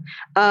to.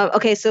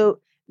 Okay, so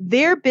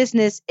their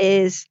business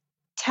is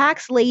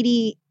Tax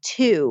Lady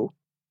 2,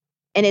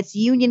 and it's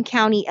Union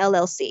County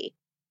LLC.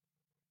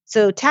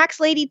 So Tax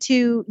Lady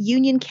 2,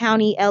 Union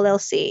County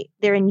LLC.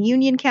 They're in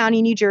Union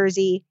County, New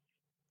Jersey.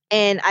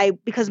 And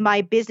because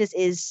my business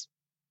is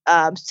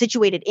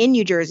situated in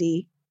New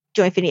Jersey,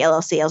 JOYNFINITY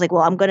LLC, I was like,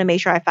 well, I'm going to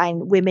make sure I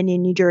find women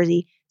in New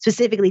Jersey,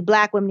 specifically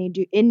Black women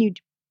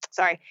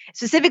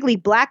specifically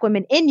Black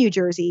women in New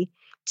Jersey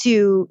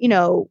to,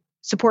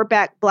 support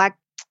Black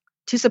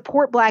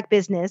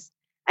business.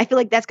 I feel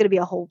like that's going to be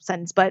a whole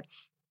sentence, but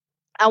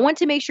I want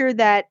to make sure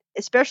that,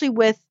 especially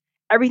with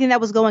everything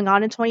that was going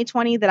on in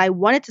 2020, that I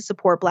wanted to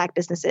support Black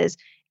businesses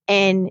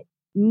and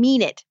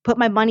mean it, put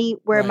my money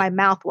where my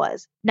mouth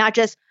was, not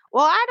just,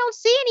 well, I don't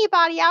see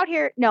anybody out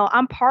here. No,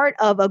 I'm part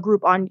of a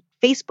group on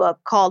Facebook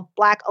called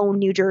Black Owned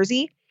New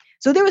Jersey.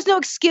 So there was no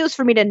excuse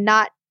for me to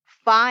not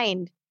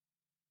find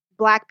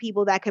Black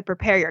people that could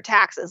prepare your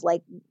taxes.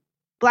 Like,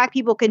 Black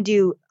people can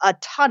do a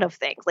ton of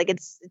things. Like,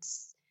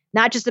 it's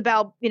not just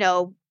about,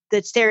 the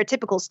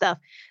stereotypical stuff.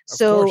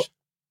 So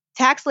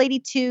Tax Lady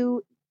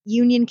 2,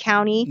 Union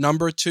County.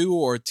 Number 2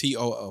 or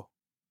TOO?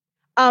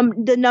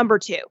 The number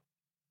 2.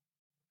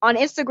 On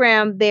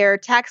Instagram, they're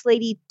Tax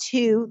Lady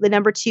 2, the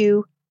number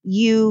 2,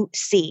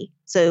 UC.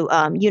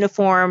 So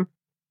uniform.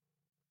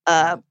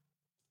 Got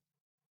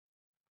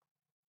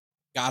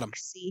him.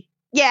 C.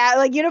 Yeah,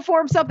 like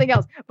uniform something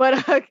else.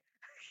 But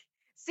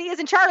C is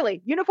in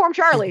Charlie. Uniform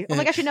Charlie. Oh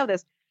my gosh, I should know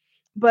this.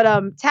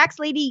 But Tax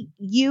Lady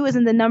U is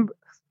in the number.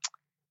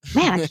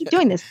 Man, I keep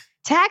doing this.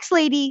 Tax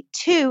Lady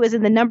 2 is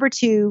in the number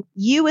 2.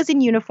 U is in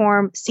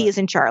uniform. C is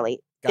in Charlie.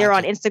 Gotcha. They're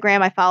on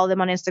Instagram. I follow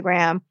them on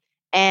Instagram.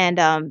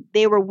 And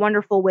they were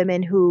wonderful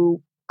women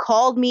who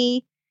called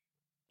me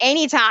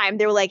anytime.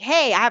 They were like,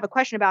 hey, I have a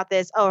question about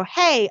this. Oh,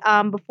 hey,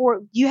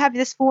 do you have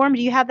this form?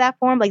 Do you have that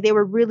form? Like, they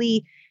were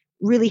really,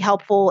 really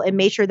helpful and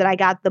made sure that I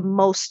got the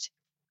most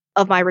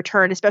of my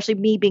return, especially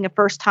me being a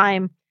first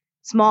time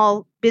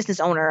small business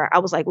owner. I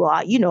was like, well,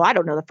 I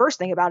don't know the first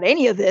thing about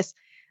any of this.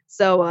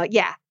 So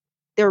yeah,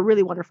 they were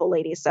really wonderful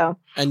ladies. So,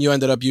 and you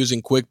ended up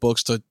using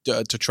QuickBooks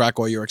to track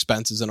all your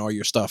expenses and all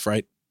your stuff,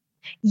 right?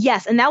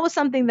 Yes. And that was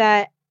something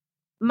that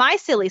my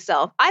silly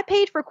self, I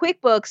paid for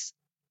QuickBooks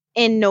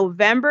in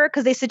November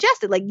because they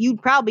suggested, like, you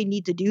probably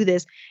need to do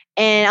this.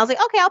 And I was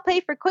like, okay, I'll pay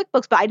for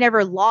QuickBooks, but I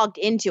never logged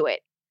into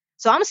it.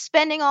 So I'm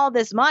spending all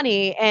this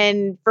money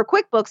and for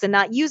QuickBooks and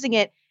not using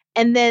it.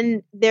 And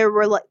then there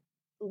were, like,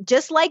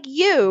 just like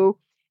you,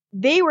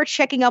 they were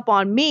checking up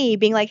on me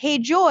being like, hey,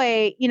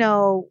 Joy,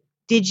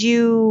 did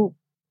you,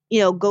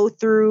 go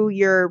through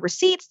your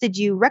receipts? Did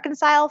you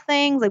reconcile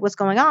things? Like, what's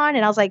going on?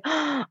 And I was like,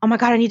 oh my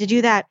God, I need to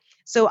do that.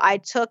 So I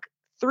took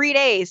 3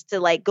 days to,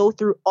 like, go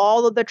through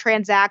all of the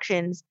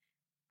transactions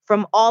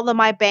from all of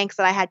my banks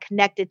that I had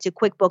connected to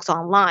QuickBooks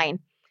Online,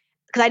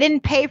 because I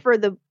didn't pay for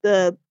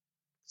the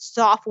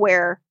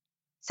software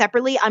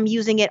separately. I'm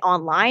using it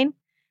online.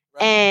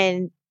 Right.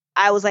 And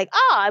I was like,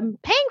 I'm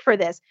paying for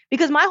this,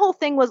 because my whole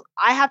thing was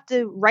I have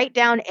to write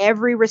down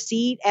every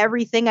receipt,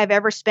 everything I've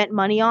ever spent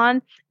money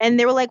on. And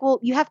they were like, well,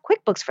 you have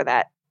QuickBooks for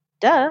that.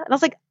 Duh. And I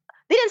was like,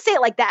 they didn't say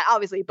it like that,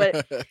 obviously,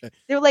 but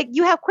they were like,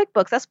 you have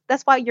QuickBooks.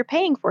 That's why you're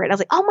paying for it. And I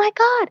was like, oh my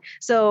God.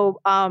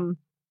 So,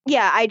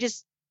 yeah, I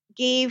just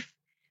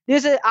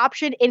there's an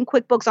option in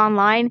QuickBooks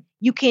Online.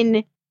 You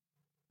can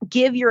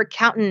give your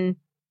accountant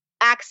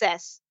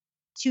access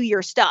to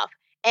your stuff.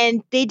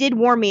 And they did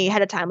warn me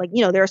ahead of time. Like,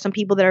 there are some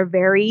people that are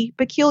very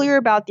peculiar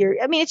about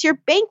it's your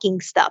banking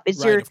stuff.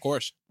 It's right, of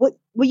course, what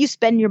you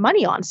spend your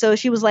money on. So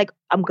she was like,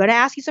 I'm going to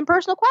ask you some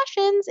personal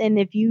questions. And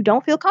if you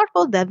don't feel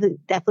comfortable,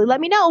 definitely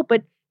let me know.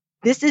 But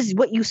this is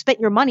what you spent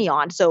your money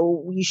on.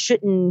 So you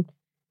shouldn't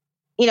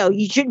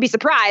be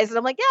surprised. And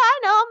I'm like, yeah, I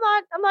know.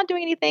 I'm not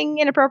doing anything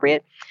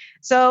inappropriate.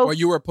 So, or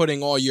you were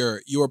putting all your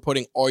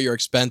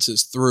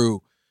expenses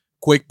through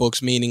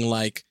QuickBooks, meaning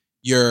like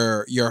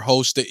your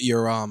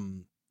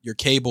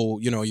cable,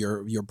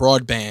 your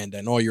broadband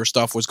and all your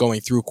stuff was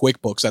going through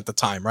QuickBooks at the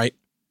time, right?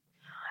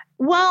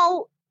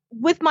 Well,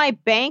 with my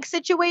bank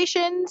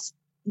situations,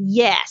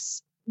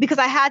 yes, because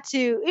I had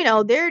to,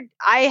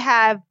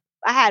 I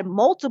had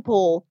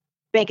multiple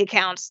bank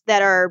accounts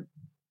that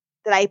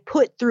I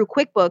put through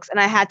QuickBooks, and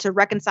I had to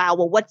reconcile,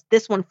 well, what's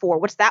this one for?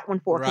 What's that one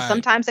for? Because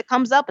sometimes it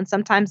comes up and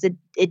sometimes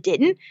it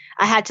didn't.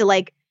 I had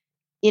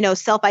to,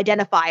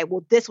 self-identify,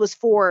 well, this was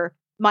for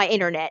my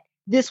internet.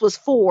 This was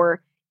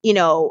for,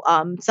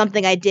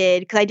 something I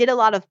did. Cause I did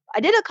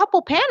a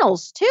couple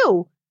panels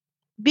too,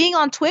 being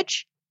on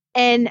Twitch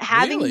and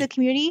having the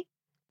community.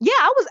 Yeah,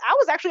 I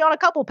was actually on a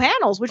couple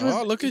panels, which was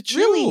look at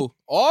really you.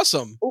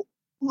 Awesome.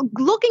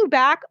 Looking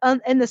back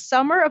in the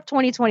summer of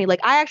 2020, like,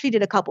 I actually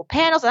did a couple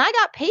panels and I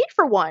got paid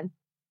for one.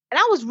 And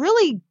I was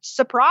really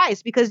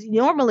surprised, because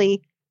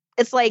normally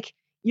it's like,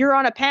 you're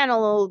on a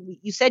panel,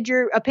 you said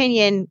your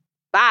opinion,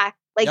 bye.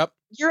 Like,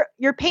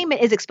 your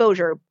payment is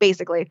exposure,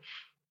 basically.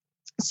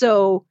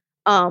 So,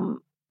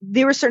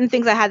 there were certain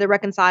things I had to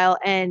reconcile,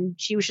 and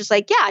she was just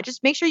like, yeah,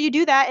 just make sure you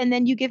do that. And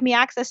then you give me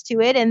access to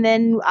it. And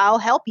then I'll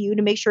help you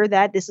to make sure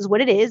that this is what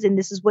it is. And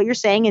this is what you're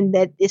saying. And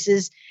that this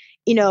is,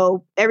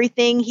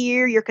 everything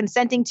here you're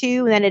consenting to,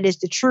 and then it is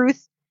the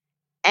truth.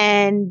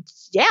 And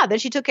yeah, then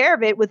she took care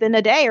of it within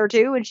a day or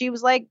two. And she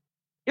was like,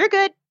 you're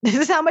good. This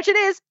is how much it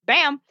is.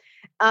 Bam.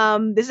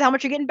 This is how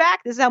much you're getting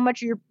back. This is how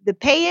much the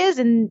pay is,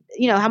 and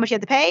how much you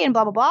have to pay, and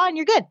blah, blah, blah. And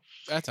you're good.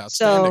 That's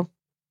outstanding. So,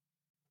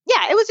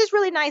 yeah, it was just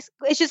really nice.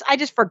 It's just, I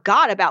just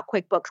forgot about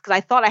QuickBooks because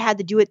I thought I had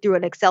to do it through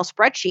an Excel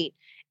spreadsheet.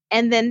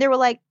 And then they were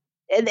like,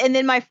 and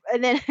then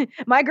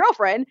my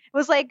girlfriend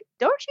was like,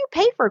 don't you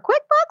pay for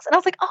QuickBooks? And I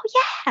was like, oh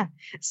yeah.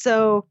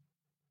 So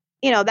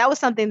that was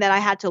something that I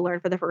had to learn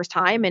for the first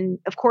time. And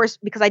of course,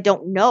 because I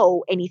don't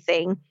know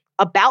anything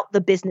about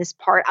the business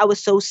part, I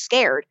was so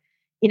scared.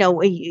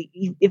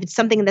 If it's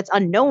something that's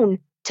unknown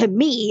to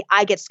me,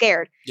 I get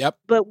scared. Yep.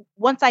 But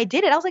once I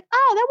did it, I was like,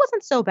 oh, that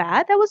wasn't so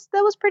bad. That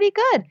was pretty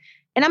good.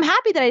 And I'm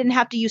happy that I didn't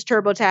have to use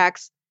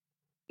TurboTax,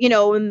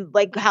 and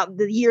like how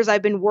the years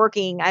I've been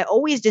working, I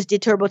always just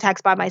did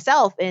TurboTax by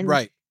myself. And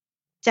Right.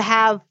 to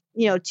have,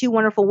 two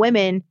wonderful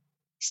women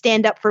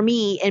stand up for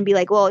me and be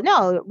like, well,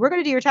 no, we're going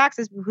to do your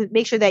taxes.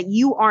 Make sure that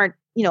you aren't,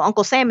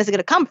 Uncle Sam isn't going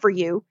to come for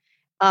you.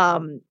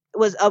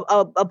 Was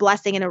a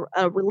blessing and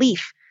a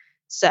relief.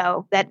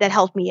 So that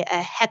helped me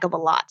a heck of a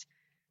lot.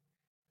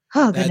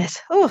 Oh, goodness.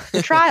 Oh,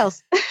 the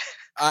trials.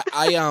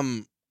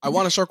 I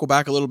want to circle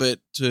back a little bit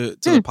to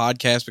the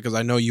podcast, because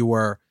I know you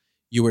were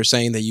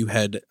saying that you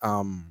had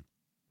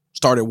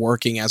started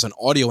working as an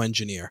audio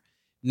engineer.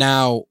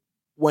 Now,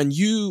 when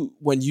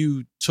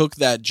you took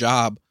that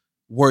job,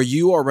 did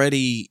you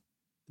already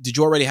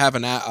have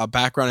a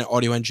background in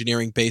audio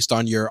engineering based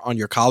on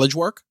your college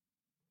work?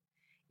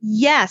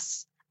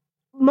 Yes,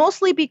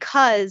 mostly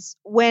because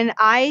when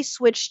I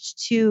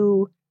switched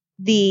to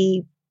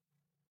the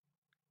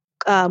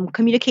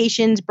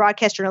communications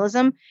broadcast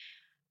journalism,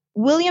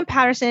 William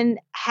Patterson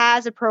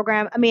has a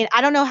program. I mean,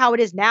 I don't know how it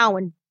is now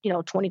in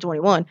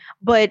 2021,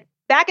 but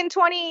back in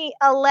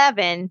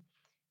 2011,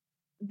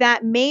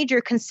 that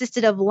major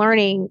consisted of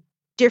learning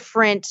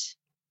different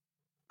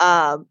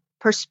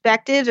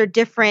perspectives or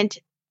different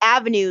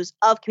avenues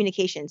of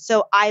communication.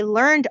 So I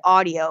learned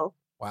audio.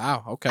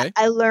 Wow. Okay.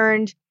 I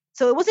learned,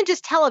 so it wasn't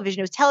just television.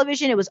 It was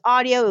television, it was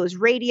audio, it was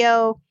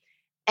radio.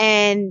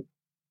 And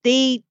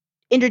they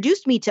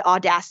introduced me to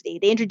Audacity.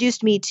 They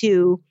introduced me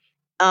to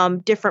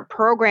different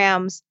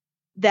programs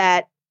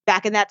that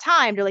back in that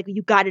time, they're like,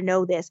 you got to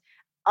know this.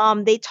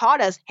 They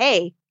taught us,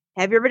 hey,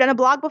 have you ever done a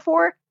blog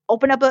before?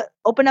 Open up a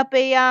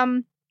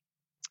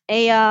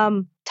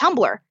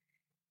Tumblr.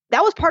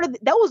 That was part of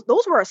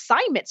those were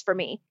assignments for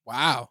me.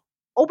 Wow.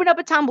 Open up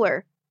a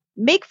Tumblr,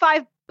 make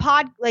 5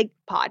 pods,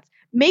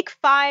 make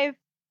 5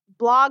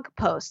 blog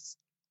posts.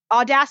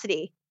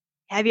 Audacity.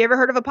 Have you ever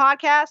heard of a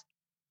podcast?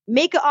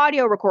 Make an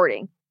audio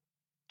recording,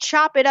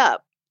 chop it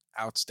up.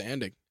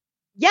 Outstanding.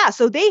 Yeah.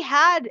 So they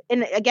had,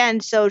 and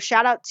again, so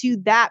shout out to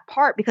that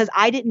part, because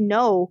I didn't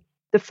know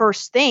the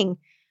first thing.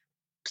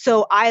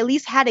 So I at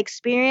least had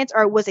experience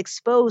or was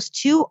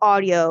exposed to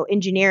audio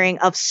engineering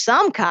of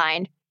some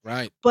kind.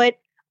 Right. But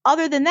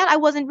other than that, I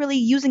wasn't really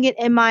using it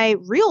in my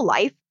real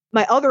life,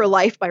 my real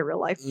life.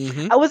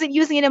 Mm-hmm. I wasn't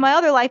using it in my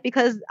other life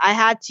because I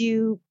had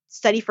to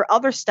study for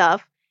other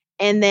stuff.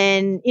 And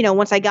then,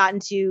 once I got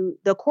into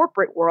the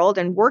corporate world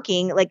and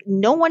working, like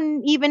no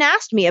one even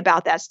asked me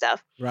about that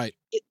stuff. Right.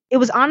 It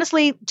was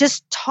honestly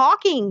just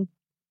talking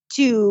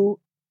to,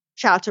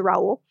 shout out to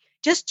Raul,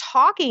 just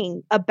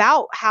talking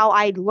about how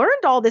I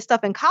learned all this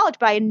stuff in college,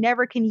 but I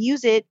never can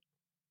use it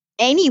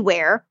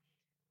anywhere,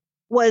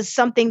 was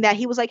something that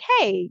he was like,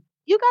 hey,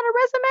 you got a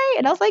resume?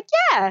 And I was like,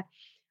 yeah.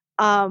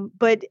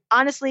 But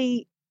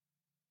honestly,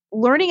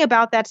 learning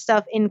about that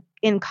stuff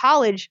in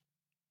college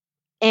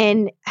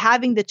and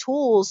having the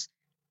tools,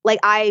 like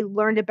I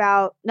learned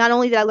about, not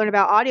only did I learn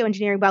about audio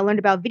engineering, but I learned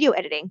about video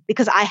editing,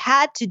 because I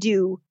had to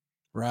do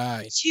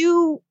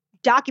 2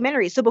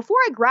 documentaries. So before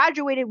I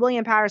graduated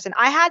William Patterson,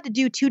 I had to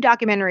do 2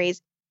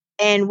 documentaries,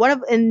 and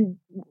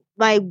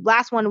my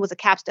last one was a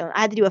capstone.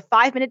 I had to do a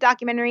 5-minute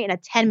documentary and a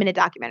 10-minute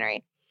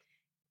documentary.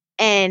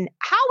 And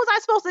how was I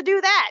supposed to do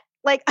that?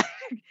 Like,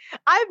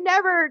 I've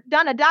never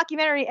done a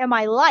documentary in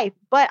my life,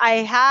 but I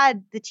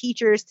had the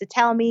teachers to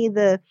tell me,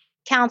 the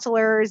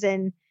counselors,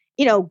 and,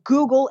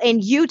 Google and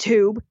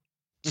YouTube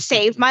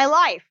saved my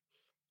life.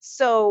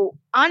 So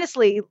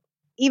honestly,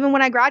 even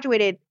when I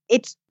graduated,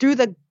 it's through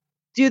the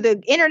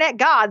internet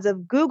gods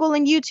of Google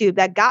and YouTube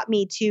that got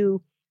me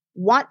to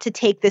want to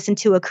take this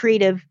into a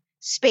creative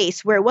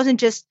space where it wasn't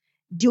just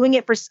doing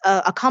it for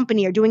a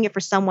company or doing it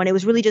for someone. It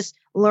was really just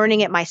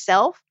learning it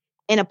myself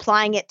and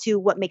applying it to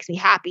what makes me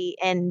happy.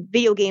 And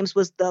video games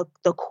was the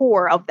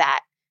core of that.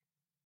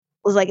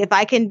 It was like, if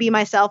I can be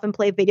myself and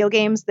play video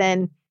games,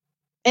 then,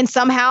 and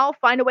somehow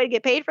find a way to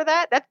get paid for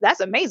that's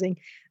amazing.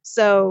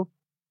 So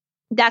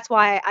that's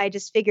why I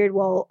just figured,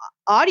 well,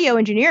 audio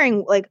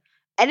engineering, like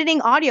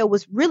editing audio,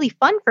 was really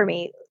fun for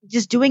me,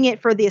 just doing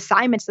it for the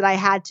assignments that I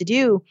had to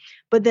do.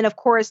 But then, of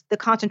course, the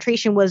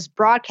concentration was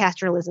broadcast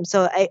journalism.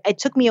 So it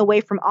took me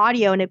away from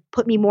audio, and it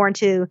put me more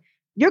into,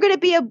 you're going to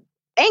be an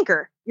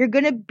anchor. You're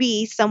going to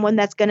be someone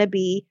that's going to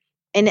be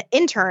an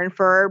intern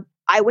for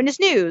Eyewitness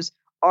News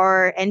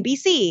or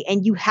NBC.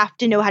 And you have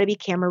to know how to be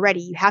camera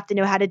ready. You have to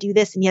know how to do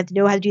this, and you have to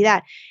know how to do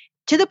that,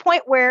 to the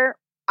point where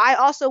I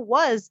also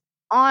was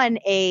on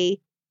a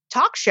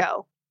talk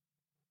show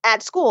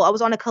at school. I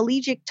was on a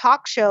collegiate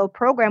talk show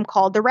program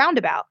called The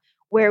Roundabout,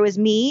 where it was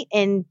me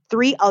and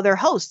 3 other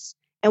hosts.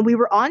 And we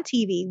were on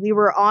TV. We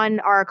were on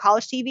our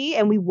college TV,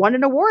 and we won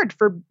an award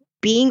for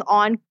being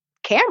on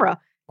camera.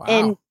 Wow.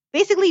 And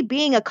basically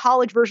being a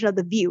college version of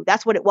The View.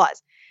 That's what it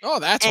was. Oh,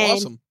 that's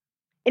awesome.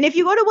 And if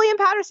you go to William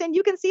Patterson,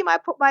 you can see my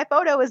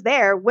photo is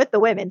there with the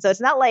women. So it's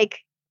not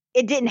like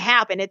it didn't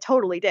happen. It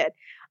totally did.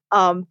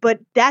 But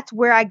that's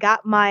where I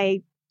got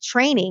my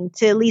training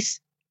to at least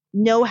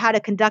know how to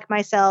conduct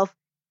myself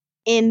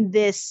in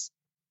this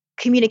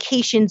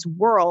communications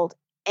world.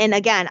 And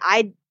again,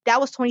 that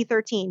was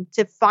 2013.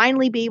 To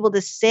finally be able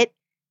to sit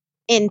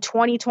in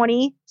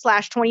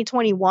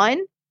 2020/2021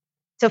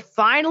 to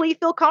finally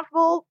feel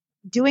comfortable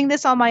doing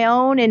this on my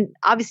own, and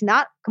obviously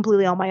not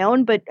completely on my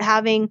own, but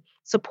having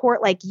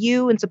support like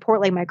you and support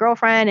like my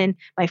girlfriend and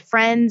my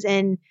friends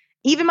and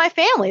even my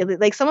family.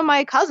 Like some of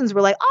my cousins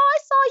were like, "Oh, I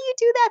saw you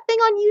do that thing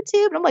on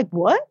YouTube." And I'm like,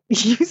 "What?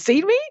 You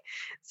seen me?"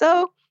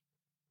 So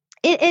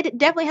it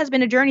definitely has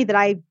been a journey that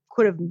I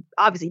could have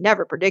obviously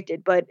never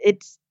predicted, but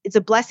it's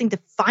a blessing to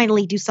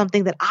finally do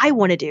something that I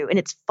want to do, and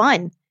it's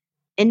fun.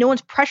 And no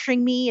one's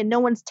pressuring me and no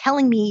one's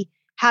telling me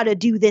how to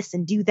do this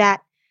and do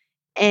that.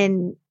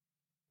 And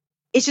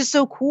it's just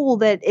so cool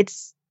that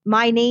it's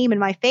my name and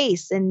my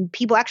face and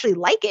people actually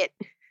like it.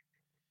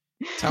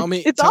 Tell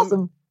me, it's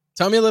awesome.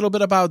 Tell me a little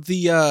bit about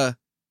the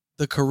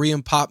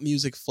Korean pop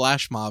music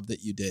flash mob that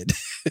you did.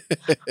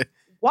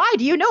 Why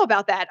do you know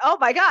about that? Oh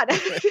my God.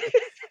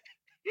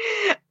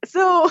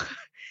 So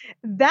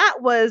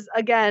that was,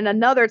 again,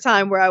 another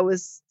time where I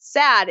was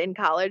sad in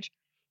college.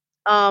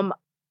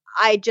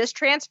 I just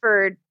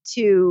transferred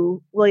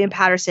to William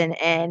Patterson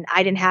and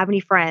I didn't have any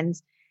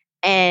friends.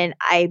 And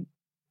I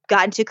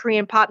got into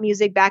Korean pop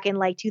music back in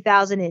like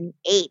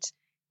 2008,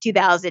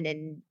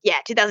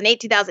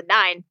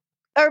 2009.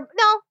 Or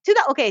no,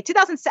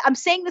 2000. I'm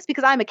saying this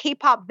because I'm a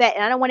K-pop vet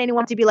and I don't want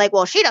anyone to be like,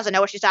 well, she doesn't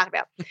know what she's talking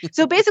about.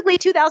 So basically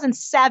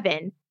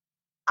 2007,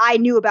 I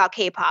knew about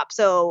K-pop.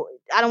 So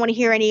I don't want to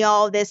hear any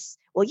all this,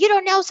 well, you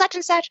don't know such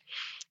and such.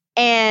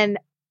 And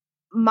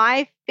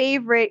my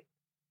favorite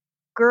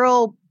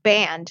girl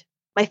band,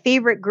 my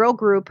favorite girl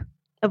group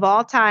of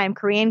all time,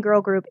 Korean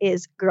girl group,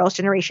 is Girls'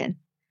 Generation,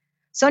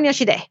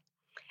 Soyeonshide.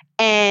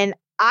 And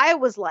I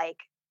was like,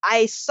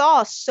 I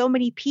saw so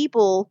many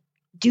people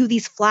do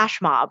these flash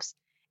mobs.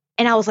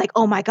 And I was like,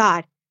 oh my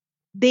God,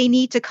 they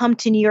need to come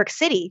to New York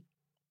City.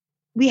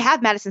 We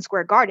have Madison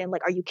Square Garden.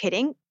 Like, are you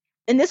kidding?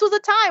 And this was a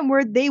time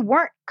where they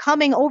weren't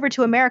coming over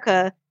to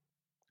America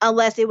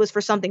unless it was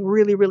for something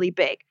really, really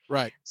big.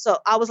 Right. So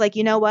I was like,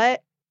 you know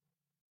what?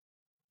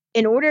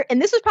 And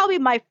this was probably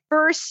my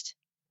first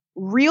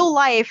real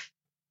life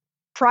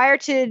prior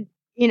to,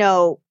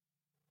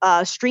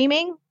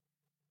 streaming,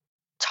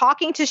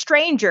 talking to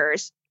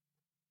strangers,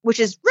 which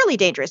is really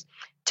dangerous,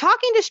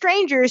 talking to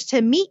strangers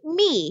to meet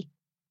me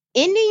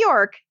in New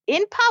York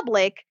in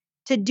public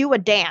to do a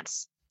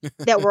dance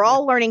that we're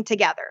all learning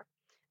together.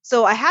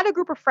 So I had a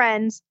group of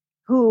friends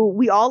who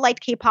we all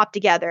liked K-pop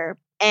together,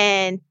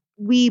 and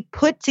we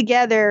put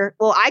together,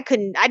 well, I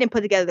didn't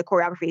put together the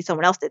choreography.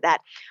 Someone else did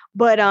that.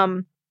 But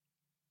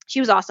she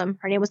was awesome.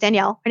 Her name was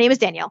Danielle. Her name is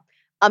Danielle.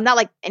 Not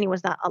like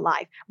anyone's not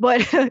alive,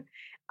 but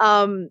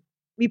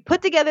we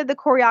put together the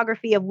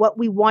choreography of what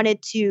we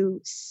wanted to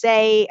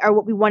say or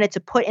what we wanted to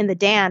put in the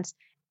dance.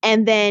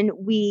 And then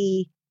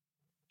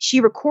she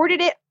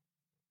recorded it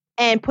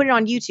and put it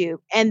on YouTube.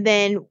 And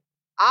then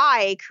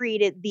I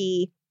created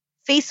the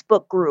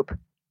Facebook group,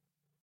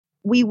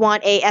 We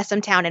Want a SM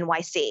Town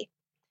NYC.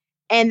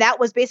 And that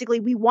was basically,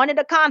 we wanted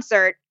a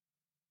concert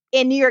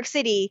in New York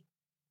City.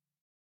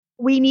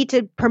 We need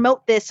to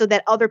promote this so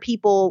that other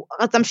people,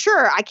 I'm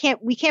sure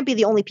we can't be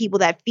the only people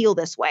that feel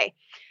this way.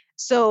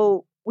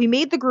 So we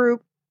made the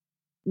group,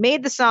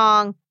 made the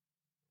song.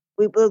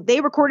 They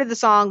recorded the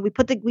song. We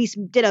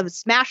did a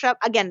smash up.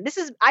 Again,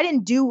 I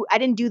didn't do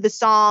the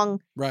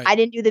song. Right. I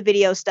didn't do the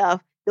video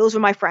stuff. Those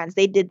were my friends.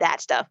 They did that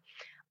stuff.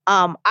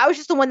 I was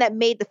just the one that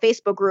made the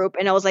Facebook group,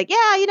 and I was like,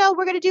 yeah,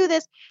 we're going to do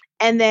this.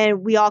 And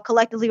then we all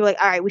collectively were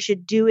like, all right, we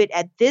should do it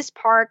at this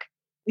park.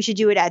 We should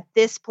do it at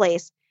this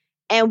place.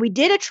 And we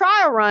did a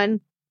trial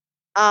run,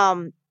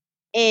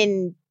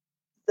 in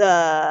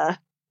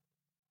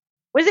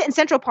in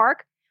Central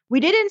Park. We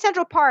did it in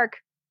Central Park.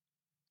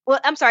 Well,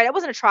 I'm sorry, that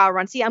wasn't a trial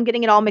run. See, I'm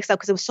getting it all mixed up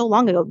because it was so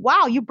long ago.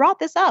 Wow, you brought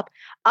this up.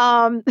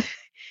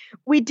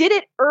 We did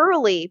it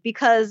early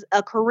because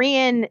a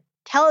Korean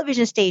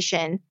television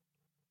station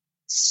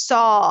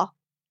saw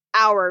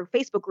our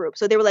Facebook group.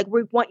 So they were like,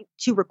 we want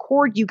to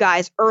record you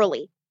guys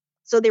early.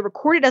 So they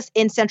recorded us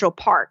in Central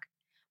Park.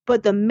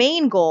 But the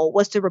main goal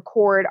was to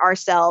record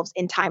ourselves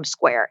in Times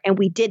Square. And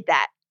we did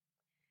that.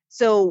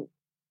 So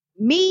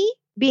me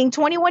being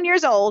 21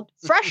 years old,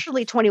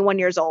 freshly 21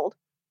 years old,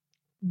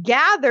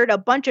 gathered a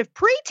bunch of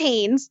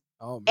preteens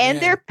and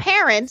their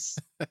parents,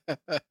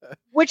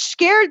 which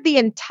scared the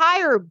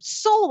entire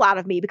soul out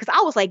of me because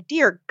I was like,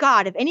 dear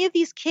God, if any of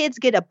these kids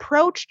get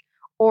approached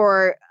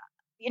or,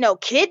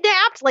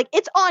 kidnapped, like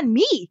it's on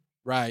me.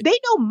 Right. They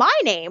know my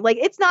name. Like,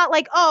 it's not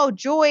like, oh,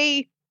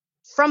 Joy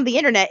from the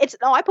internet.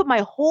 I put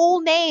my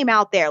whole name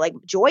out there, like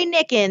Joy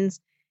Nickens.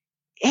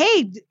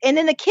 Hey, and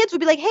then the kids would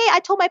be like, hey,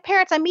 I told my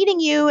parents I'm meeting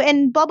you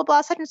and blah, blah,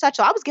 blah, such and such.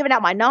 So I was giving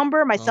out my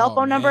number, my cell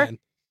phone number.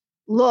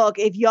 Look,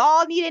 if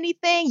y'all need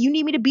anything, you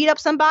need me to beat up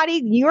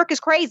somebody, New York is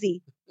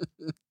crazy.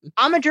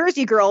 I'm a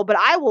Jersey girl, but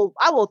I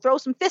will throw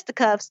some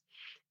fisticuffs.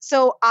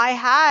 So I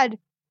had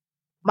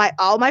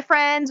all my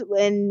friends,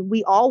 and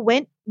we all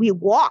went we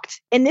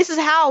walked, and this is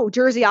how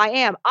Jersey I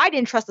am. I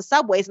didn't trust the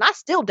subways, and I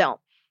still don't.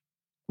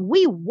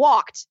 We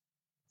walked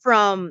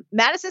from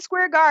Madison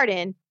Square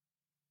Garden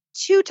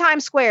to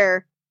Times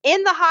Square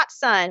in the hot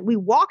sun. We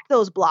walked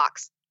those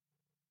blocks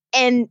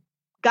and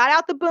got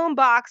out the boom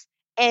box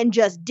and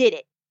just did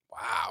it.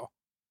 Wow.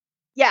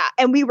 Yeah.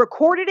 And we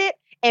recorded it,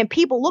 and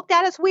people looked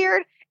at us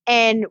weird.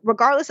 And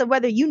regardless of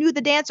whether you knew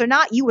the dance or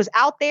not, you was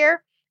out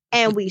there,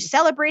 and we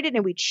celebrated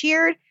and we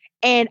cheered.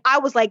 And I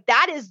was like,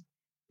 that is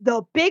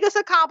the biggest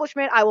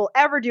accomplishment I will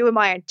ever do in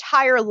my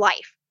entire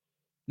life.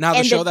 Now,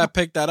 the show that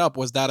picked that up,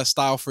 was that a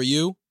style for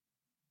you?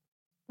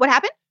 What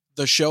happened?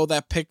 The show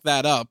that picked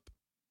that up,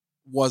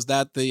 was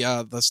that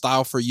the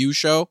style for you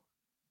show?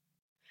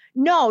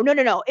 No.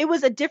 It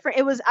was I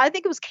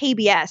think it was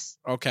KBS.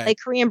 Okay. Like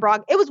Korean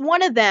Broad. It was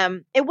one of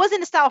them. It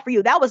wasn't a style for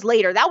you. That was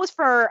later. That was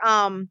for,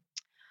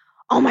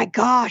 oh my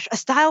gosh, a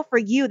style for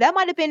you. That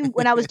might've been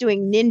when I was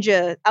doing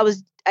Ninja.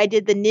 I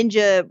did the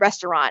Ninja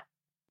restaurant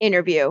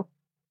interview.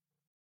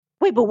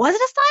 Wait, but was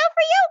it a style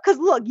for you? Because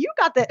look, you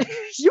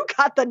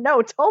got the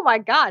notes. Oh my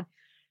God.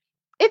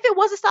 If it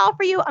was a style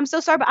for you, I'm so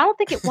sorry, but I don't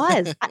think it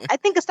was. I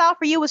think a style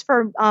for you was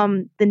for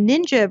the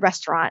Ninja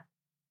restaurant.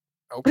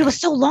 Okay. But it was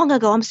so long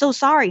ago. I'm so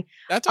sorry.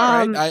 That's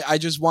all right. I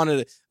just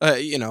wanted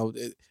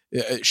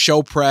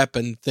show prep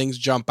and things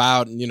jump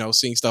out, and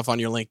seeing stuff on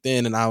your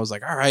LinkedIn, and I was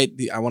like, all right,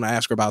 I want to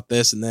ask her about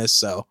this and this.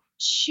 So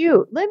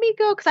shoot, let me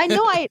go, because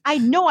I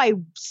know I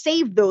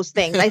saved those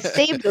things. I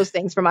saved those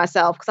things for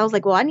myself, because I was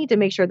like, well, I need to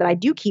make sure that I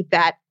do keep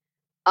that.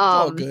 It's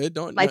all good.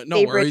 No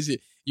worries.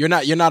 You're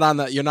not on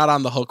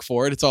the hook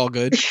for it. It's all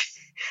good.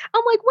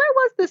 I'm like, where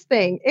was this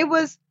thing? It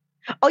was.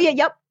 Oh yeah.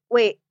 Yep.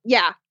 Wait.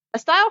 Yeah. A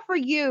style for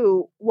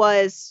you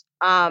was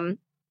from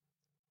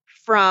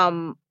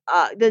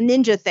the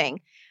Ninja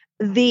thing.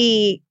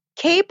 The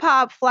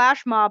K-pop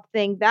flash mob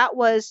thing, that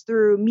was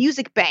through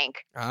Music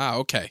Bank. Ah,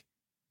 okay.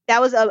 That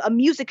was a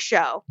music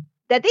show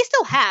that they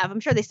still have. I'm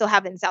sure they still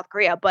have it in South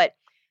Korea, but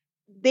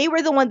they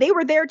were they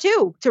were there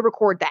too to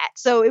record that.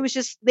 So it was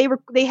just,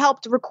 they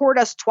helped record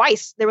us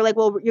twice. They were like,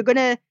 well, we're going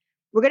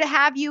to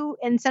have you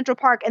in Central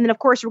Park. And then of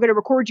course we're going to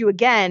record you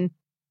again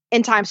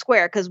in Times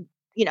Square. Cause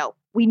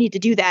we need to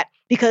do that,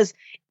 because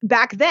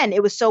back then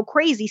it was so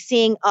crazy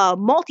seeing a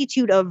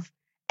multitude of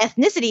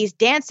ethnicities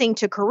dancing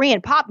to Korean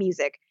pop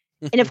music.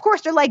 And of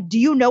course they're like, do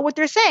you know what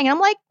they're saying? And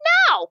I'm like,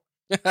 no,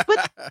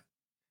 but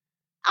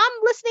I'm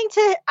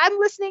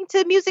listening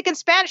to music in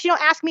Spanish. You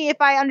don't ask me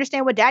if I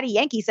understand what Daddy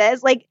Yankee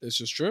says. Like,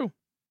 this is true.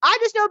 I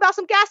just know about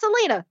some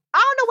gasolina.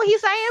 I don't know what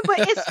he's saying,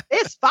 but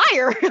it's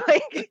fire.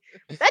 Like,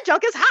 that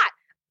junk is hot.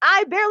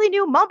 I barely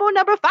knew Mambo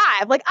number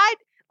 5. Like,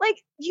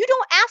 you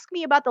don't ask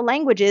me about the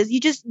languages. You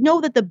just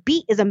know that the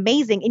beat is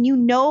amazing. And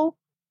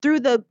through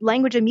the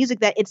language of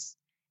music that it's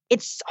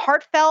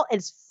heartfelt,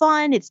 it's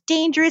fun, it's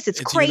dangerous, it's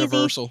crazy.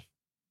 Universal.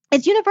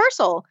 It's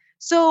universal.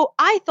 So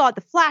I thought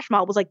the flash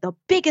mob was like the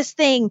biggest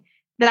thing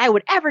that I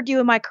would ever do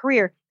in my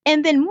career.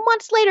 And then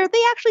months later,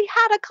 they actually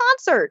had a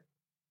concert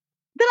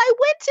that I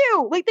went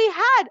to. Like, they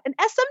had an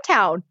SM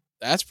Town.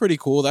 That's pretty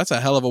cool. That's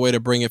a hell of a way to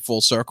bring it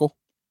full circle.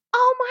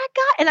 Oh my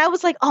God. And I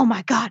was like, oh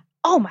my God.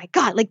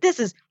 Like, they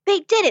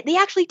did it. They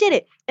actually did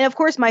it. And of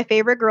course, my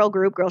favorite girl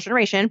group, Girls'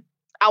 Generation,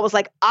 I was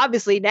like,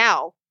 obviously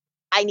now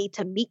I need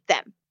to meet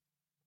them.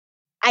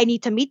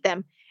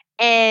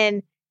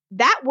 And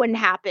that wouldn't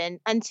happen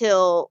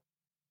until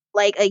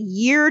like a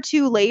year or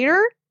two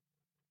later,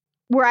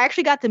 where I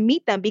actually got to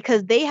meet them,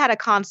 because they had a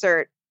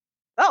concert.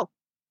 Oh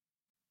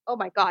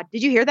my God.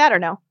 Did you hear that or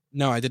no?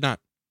 No, I did not.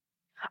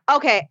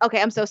 Okay.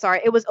 I'm so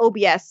sorry. It was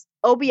OBS.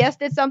 OBS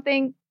did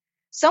something.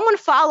 Someone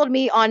followed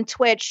me on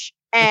Twitch,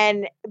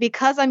 and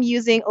because I'm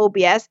using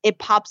OBS, it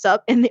pops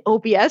up in the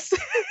OBS.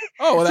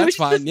 Oh, well, that's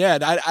fine. Yeah,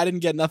 I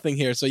didn't get nothing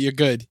here, so you're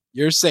good.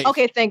 You're safe.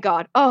 Okay, thank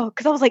God. Oh,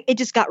 because I was like, it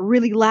just got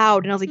really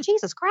loud, and I was like,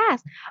 Jesus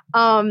Christ.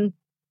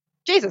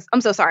 Jesus,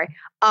 I'm so sorry.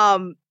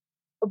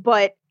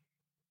 But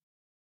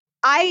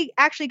I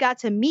actually got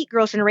to meet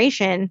Girls'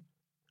 Generation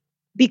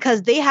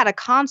because they had a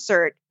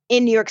concert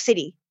in New York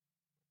City.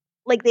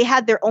 Like, they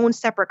had their own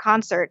separate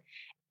concert.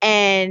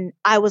 And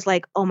I was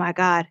like, oh my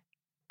God,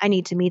 I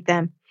need to meet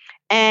them.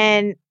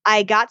 And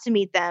I got to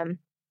meet them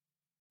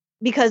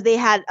because they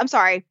had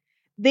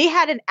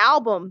an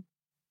album,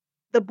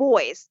 The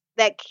Boys,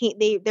 that came,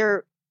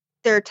 their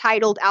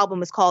titled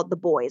album is called The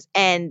Boys,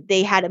 and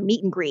they had a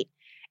meet and greet.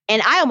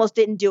 And I almost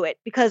didn't do it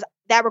because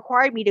that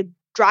required me to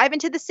drive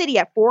into the city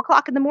at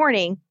 4:00 in the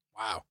morning.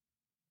 Wow.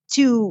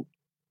 To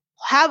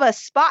have a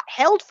spot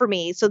held for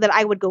me so that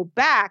I would go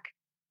back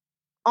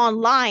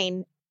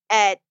online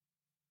at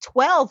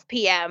 12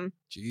 p.m.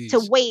 Jeez.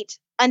 to wait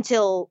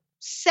until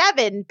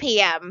 7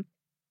 p.m.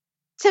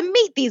 to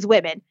meet these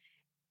women.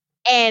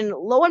 And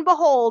lo and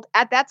behold,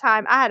 at that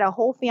time, I had a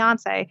whole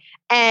fiance,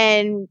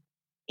 and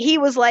he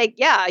was like,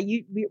 yeah,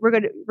 we're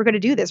going to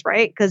do this,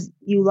 right? Because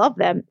you love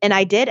them. And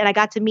I did. And I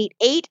got to meet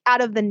 8 out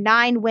of the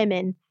 9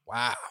 women.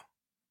 Wow.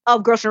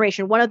 Of Girls'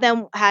 Generation. One of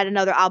them had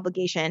another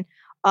obligation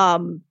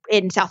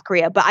in South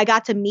Korea, but I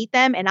got to meet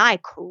them and I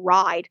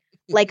cried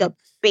like a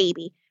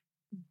baby.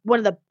 One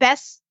of the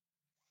best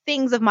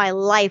things of my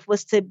life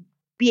was to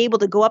be able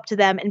to go up to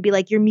them and be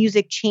like, your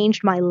music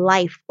changed my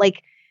life.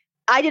 Like,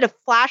 I did a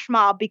flash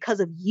mob because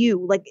of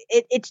you. Like,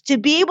 it's to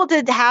be able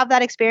to have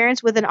that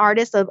experience with an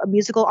artist, a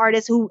musical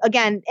artist who,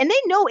 again, and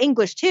they know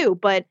English too,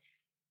 but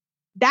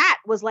that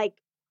was like,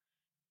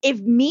 if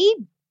me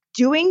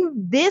doing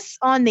this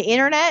on the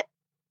internet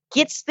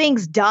gets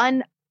things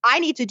done, I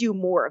need to do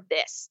more of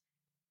this.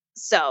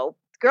 So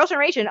Girls'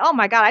 Generation, oh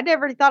my God, I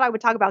never thought I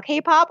would talk about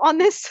K-pop on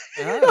this,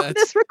 on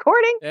this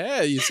recording.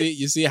 Yeah, you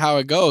see how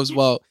it goes.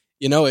 Well,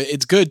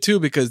 it's good too,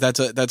 because that's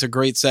a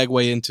great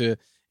segue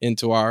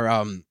into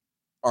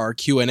our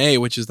Q&A,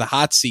 which is the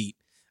hot seat.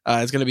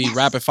 It's going to be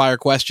rapid fire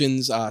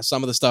questions.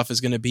 Some of the stuff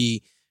is going to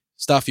be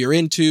stuff you're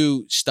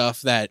into,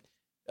 stuff that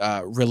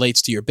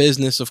relates to your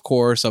business, of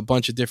course, a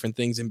bunch of different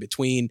things in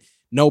between.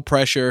 No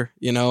pressure,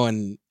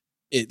 and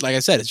it, like I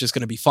said, it's just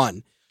going to be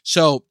fun.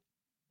 So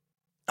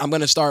I'm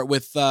going to start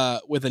with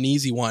an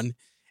easy one,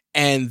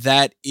 and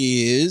that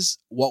is,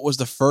 what was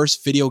the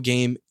first video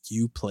game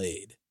you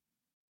played?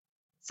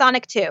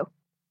 Sonic 2.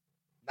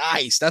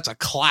 Nice. That's a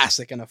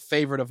classic and a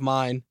favorite of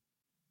mine.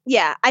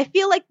 Yeah, I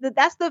feel like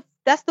that's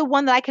the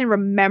one that I can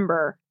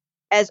remember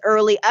as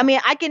early. I mean,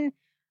 I can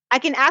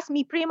ask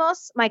mi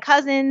primos, my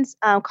cousins,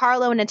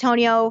 Carlo and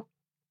Antonio.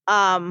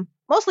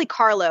 Mostly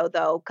Carlo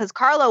though, because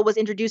Carlo was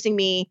introducing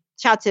me.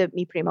 Shout out to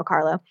mi primo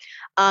Carlo.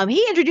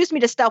 He introduced me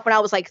to stuff when I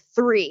was like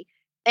 3,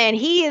 and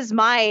he is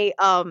my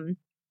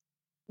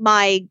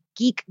my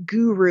geek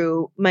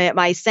guru,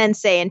 my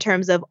sensei in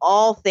terms of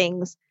all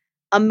things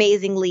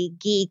amazingly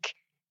geek.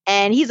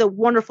 And he's a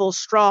wonderful,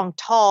 strong,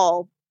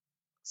 tall,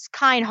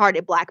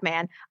 kind-hearted Black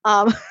man.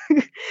 And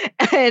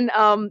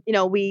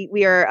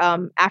we are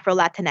Afro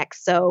Latinx,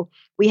 so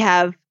we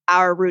have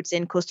our roots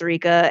in Costa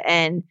Rica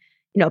and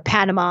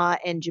Panama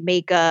and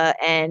Jamaica,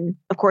 and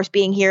of course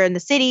being here in the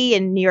city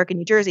in New York and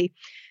New Jersey.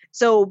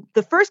 So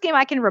the first game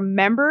I can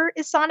remember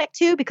is Sonic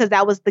 2, because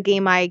that was the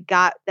game I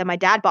got that my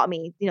dad bought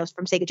me,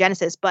 from Sega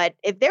Genesis. But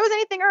if there was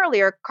anything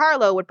earlier,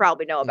 Carlo would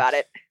probably know about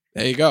it.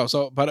 There you go.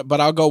 So,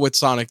 but I'll go with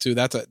Sonic 2.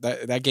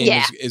 That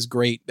game is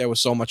great. There was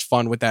so much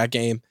fun with that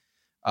game.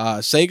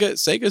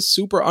 Sega's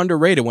super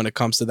underrated when it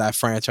comes to that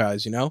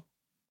franchise,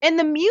 And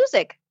the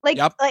music,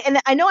 Yep.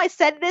 and I know I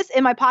said this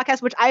in my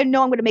podcast, which I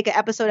know I'm going to make an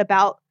episode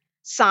about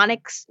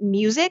Sonic's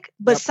music,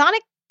 but Yep.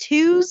 Sonic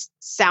 2's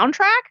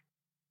soundtrack,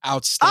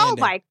 Outstanding.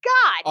 oh my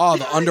God. Oh,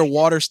 the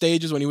underwater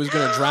stages when he was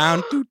going to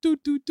drown. Do, do,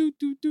 do, do,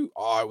 do, do.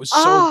 Oh, it was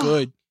so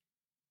good.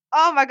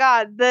 Oh my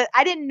God.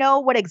 I didn't know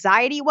what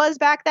anxiety was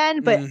back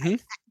then, but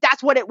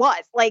that's what it was.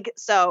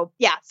 So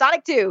yeah,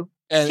 Sonic 2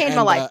 changed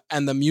my life.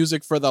 And the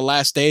music for the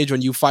last stage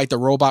when you fight the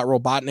robot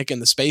Robotnik in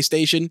the space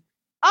station.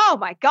 Oh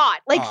my God.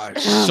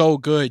 So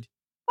good.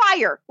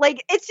 Fire. And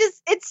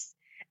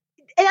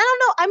I don't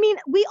know. I mean,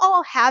 we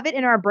all have it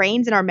in our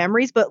brains and our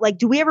memories, but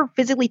do we ever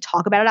physically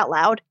talk about it out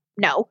loud?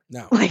 No.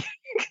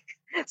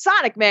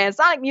 Sonic, man,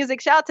 Sonic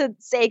music. Shout out to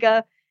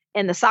Sega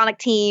and the Sonic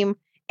team.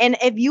 And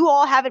if you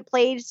all haven't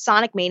played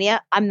Sonic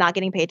Mania, I'm not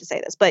getting paid to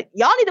say this, but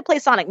y'all need to play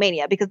Sonic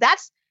Mania, because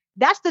that's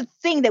the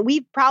thing that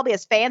we probably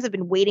as fans have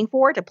been waiting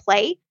for to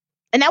play.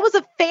 And that was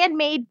a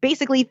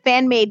basically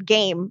fan-made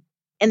game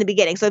in the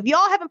beginning. So if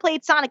y'all haven't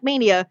played Sonic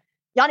Mania,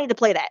 y'all need to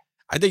play that.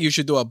 I think you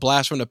should do a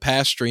Blast from the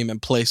Past stream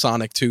and play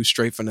Sonic 2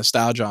 straight for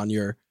nostalgia on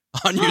your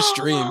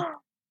stream.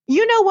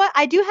 You know what?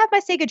 I do have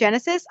my Sega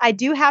Genesis. I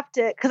do have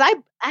to, because I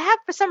have,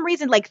 for some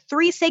reason,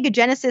 3 Sega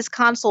Genesis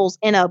consoles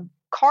in a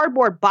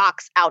cardboard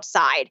box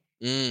outside.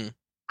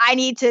 I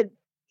need to,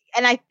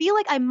 and I feel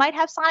like I might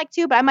have Sonic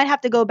 2, but I might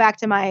have to go back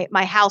to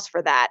my house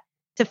for that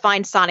to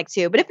find Sonic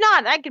 2. But if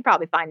not, I could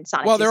probably find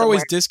Sonic 2 Well, they're somewhere.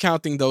 always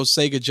discounting those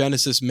Sega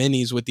Genesis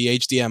minis with the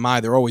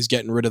HDMI. They're always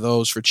getting rid of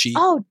those for cheap.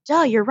 Oh,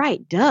 duh, you're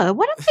right. Duh.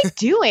 What am I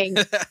doing?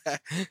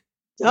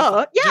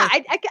 Duh. Yeah,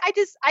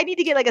 I need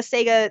to get a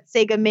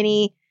Sega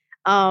mini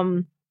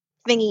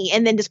thingy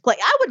and then just play.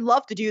 I would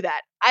love to do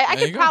that. I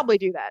could probably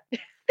do that.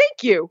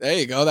 Thank you. There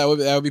you go.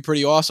 That would be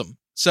pretty awesome.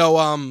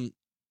 So,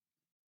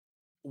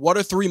 what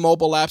are 3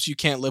 mobile apps you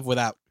can't live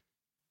without?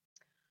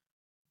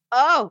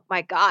 Oh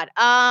my God.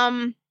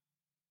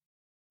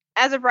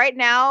 As of right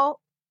now,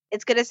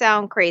 it's gonna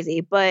sound crazy,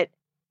 but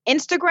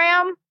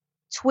Instagram,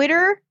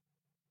 Twitter,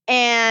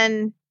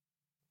 and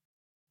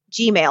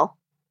Gmail.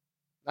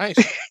 Nice.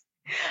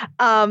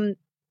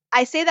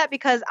 I say that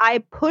because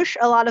I push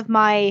a lot of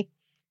my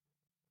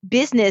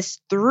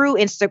business through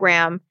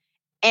Instagram,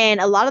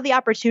 and a lot of the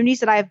opportunities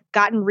that I've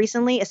gotten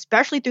recently,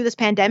 especially through this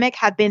pandemic,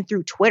 have been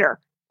through Twitter.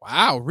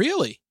 Wow,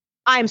 really?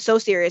 I'm so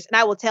serious, and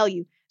I will tell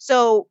you.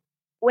 So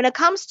when it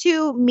comes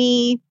to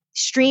me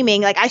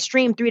streaming, I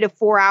stream 3 to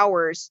 4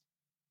 hours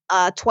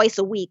twice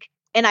a week,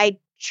 and I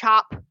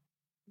chop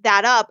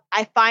that up.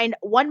 I find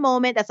one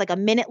moment that's a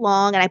minute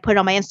long, and I put it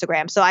on my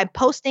Instagram. So I'm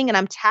posting and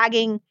I'm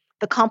tagging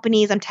the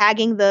companies, I'm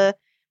tagging the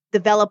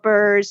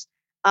developers,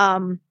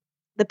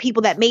 the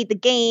people that made the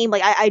game.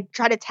 I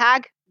try to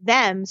tag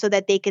them so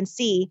that they can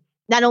see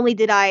not only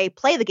did I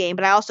play the game,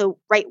 but I also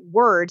write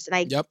words and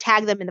I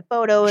tag them in the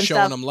photo and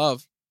showing stuff. them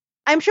love.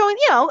 I'm showing,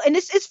 and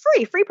it's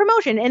free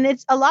promotion. And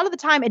it's a lot of the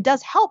time it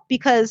does help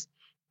because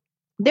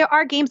there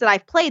are games that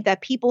I've played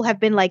that people have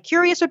been like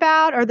curious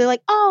about, or they're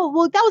like, oh,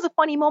 well, that was a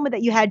funny moment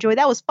that you had, Joy.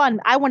 That was fun.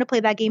 I want to play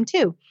that game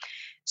too.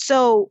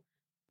 So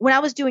when I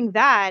was doing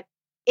that,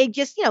 it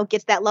just,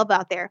 gets that love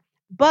out there.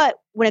 But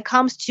when it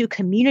comes to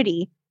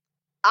community,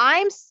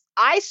 I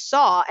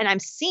saw and I'm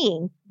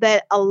seeing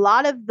that a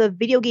lot of the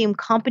video game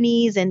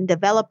companies and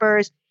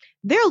developers,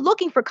 they're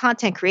looking for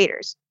content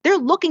creators. They're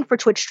looking for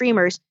Twitch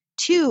streamers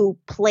to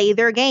play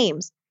their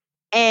games.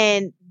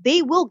 And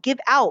they will give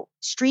out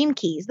stream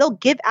keys. They'll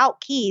give out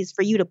keys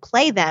for you to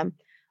play them.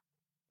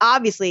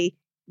 Obviously,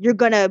 you're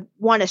going to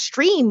want to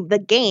stream the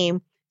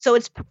game. So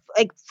it's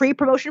like free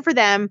promotion for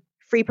them,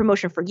 free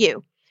promotion for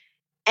you.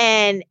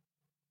 And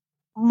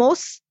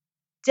most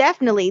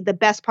definitely the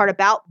best part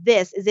about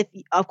this is if,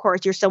 of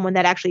course, you're someone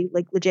that actually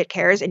like legit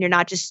cares and you're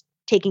not just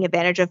taking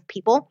advantage of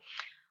people.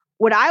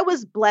 What I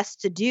was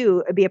blessed to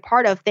do, be a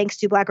part of, thanks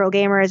to Black Girl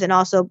Gamers, and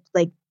also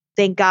like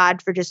thank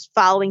God for just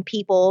following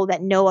people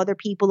that know other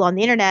people on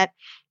the internet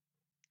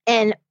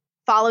and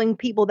following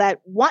people that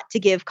want to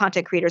give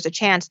content creators a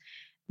chance.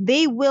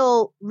 They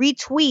will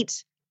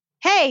retweet,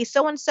 hey,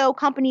 so-and-so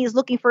company is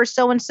looking for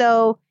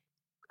so-and-so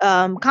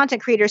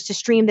content creators to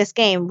stream this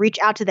game. Reach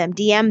out to them,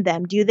 DM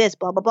them, do this,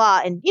 blah, blah,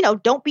 blah. And,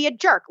 don't be a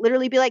jerk.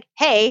 Literally be like,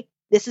 hey,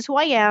 this is who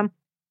I am.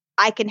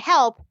 I can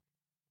help.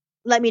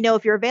 Let me know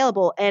if you're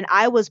available. And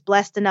I was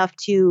blessed enough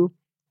to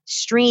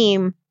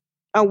stream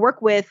or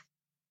work with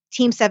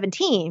Team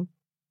 17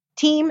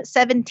 to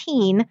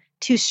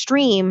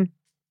stream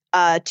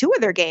 2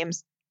 of their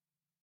games.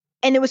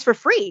 And it was for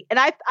free. And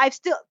I've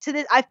still to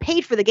this, I've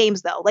paid for the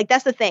games though. Like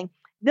that's the thing.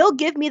 They'll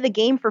give me the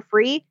game for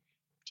free,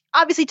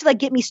 obviously to like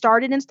get me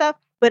started and stuff,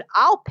 but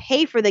I'll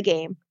pay for the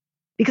game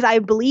because I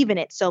believe in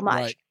it so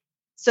much. Right.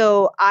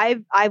 So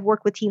I've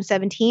worked with Team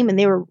 17 and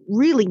they were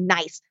really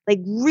nice, like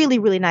really,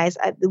 really nice.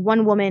 The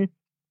one woman,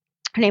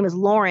 her name is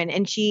Lauren,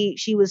 and she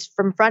was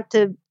from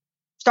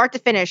start to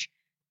finish,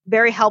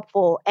 very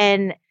helpful.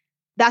 And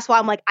that's why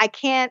I'm like, I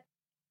can't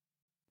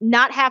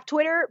not have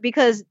Twitter,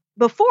 because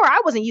before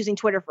I wasn't using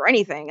Twitter for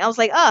anything. I was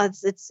like, oh,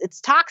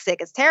 it's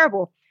toxic. It's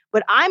terrible.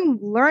 But I'm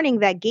learning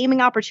that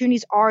gaming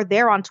opportunities are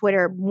there on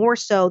Twitter more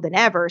so than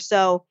ever.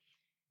 So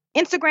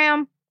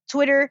Instagram,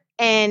 Twitter,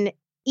 and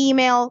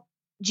email,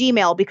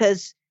 Gmail,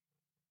 because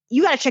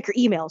you got to check your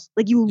emails.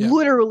 Like you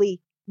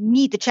literally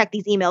need to check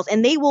these emails,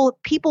 and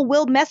people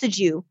will message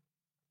you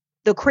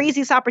the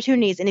craziest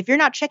opportunities. And if you're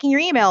not checking your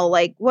email,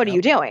 like, what are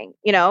you doing?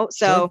 So,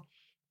 sure.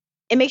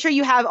 And make sure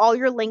you have all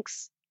your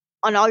links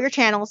on all your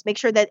channels. Make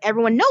sure that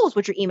everyone knows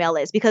what your email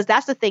is, because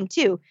that's the thing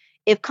too.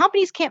 If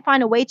companies can't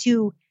find a way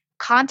to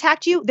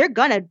contact you, they're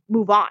gonna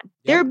move on. Yep.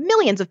 There are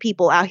millions of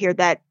people out here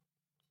that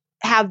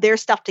have their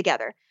stuff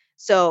together.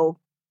 So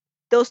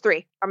those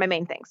 3 are my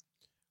main things.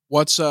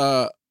 What's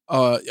one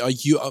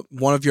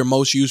of your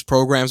most used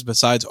programs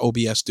besides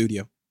OBS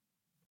Studio?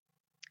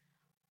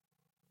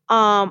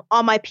 On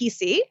my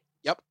PC?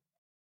 Yep.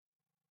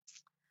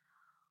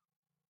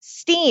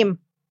 Steam.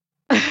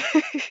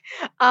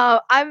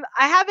 I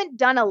haven't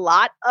done a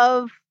lot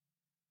of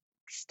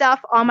stuff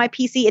on my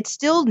PC. It's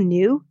still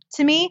new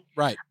to me.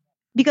 Right.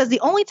 Because the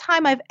only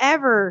time I've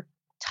ever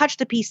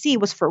touched a PC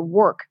was for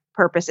work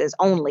purposes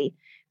only.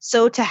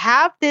 So to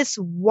have this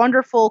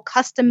wonderful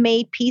custom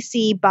made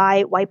PC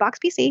by Whitebox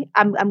PC,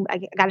 I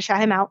got to shout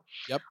him out.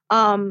 Yep.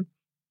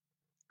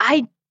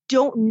 I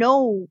don't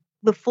know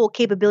the full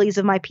capabilities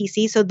of my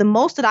PC. So the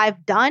most that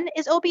I've done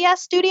is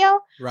OBS Studio.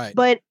 Right.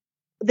 But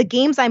the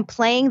games I'm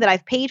playing that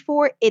I've paid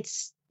for,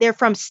 they're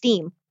from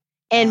Steam.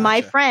 And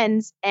my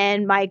friends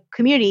and my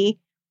community,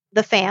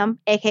 the fam,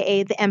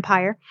 aka the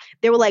Empire,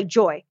 they were like,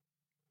 Joy,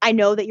 I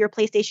know that you're a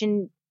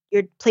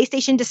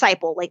PlayStation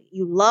disciple. Like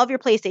you love your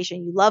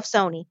PlayStation, you love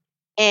Sony.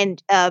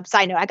 And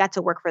side note, I got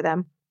to work for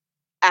them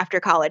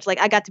after college. Like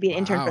I got to be an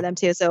intern for them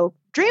too. So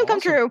dream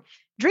come true,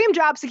 dream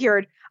job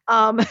secured,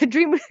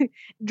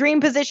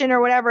 dream position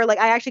or whatever. Like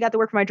I actually got to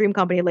work for my dream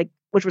company, like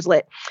which was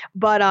lit.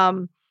 But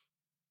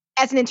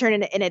as an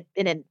intern, and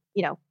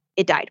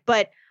it died.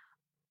 But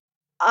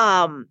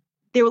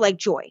they were like,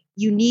 Joy,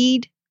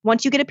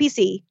 once you get a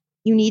PC,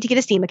 you need to get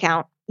a Steam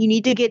account. You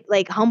need to get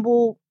like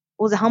Humble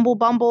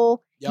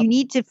Bumble. Yep. You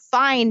need to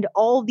find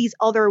all these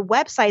other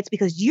websites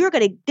because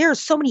there's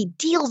so many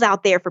deals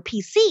out there for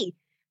PC.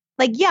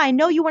 Like, yeah, I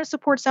know you want to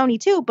support Sony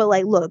too, but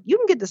like, look, you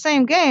can get the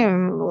same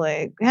game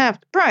like half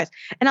the price.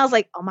 And I was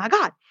like, oh my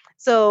God.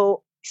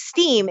 So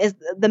Steam is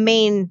the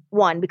main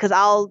one because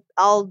I'll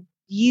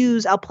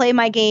play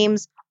my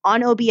games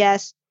on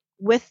OBS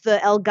with the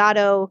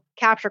Elgato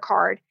capture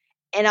card,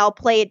 and I'll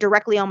play it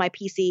directly on my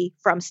PC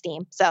from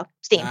Steam. So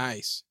Steam.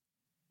 Nice.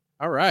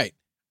 All right.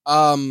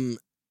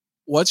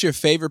 What's your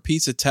favorite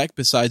piece of tech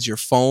besides your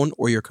phone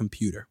or your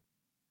computer?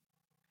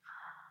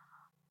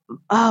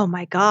 Oh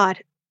my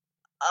God.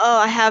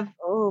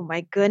 Oh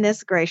my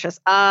goodness gracious.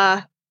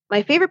 My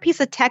favorite piece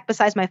of tech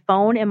besides my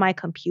phone and my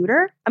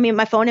computer. I mean,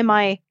 my phone and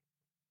my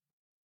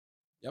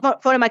phone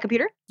and my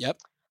computer. Yep.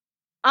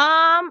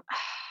 My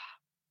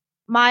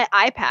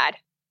iPad.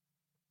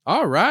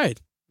 All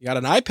right. You got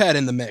an iPad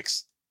in the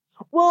mix.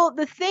 Well,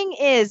 the thing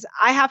is,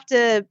 I have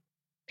to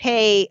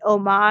pay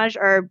homage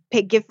or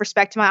give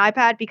respect to my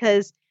iPad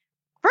because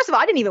first of all,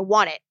 I didn't even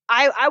want it.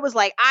 I was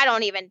like, I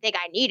don't even think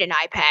I need an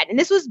iPad. And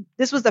this was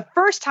the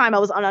first time I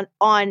was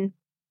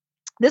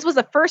this was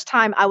the first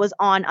time I was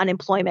on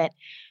unemployment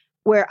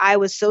where I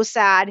was so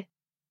sad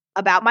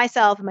about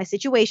myself and my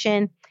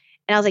situation.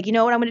 And I was like, you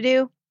know what I'm going to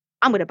do?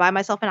 I'm going to buy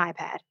myself an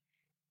iPad.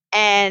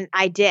 And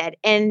I did.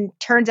 And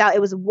turns out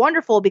it was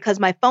wonderful because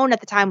my phone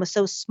at the time was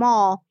so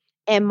small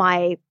and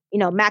my,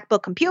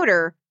 MacBook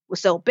computer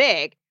was so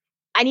big.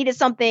 I needed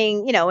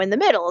something, in the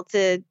middle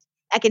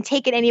I can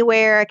take it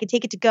anywhere. I can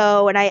take it to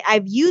go. And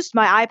I've used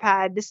my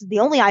iPad. This is the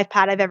only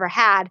iPad I've ever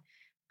had.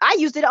 I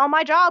used it on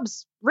my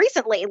jobs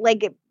recently.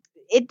 Like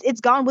it's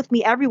gone with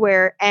me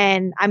everywhere.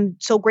 And I'm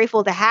so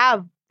grateful to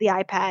have the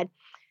iPad.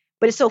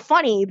 But it's so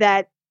funny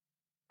that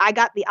I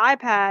got the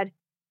iPad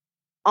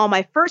on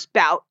my first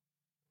bout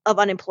of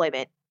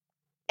unemployment.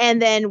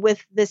 And then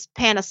with this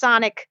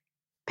Panasonic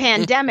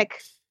pandemic,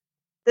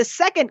 the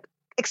second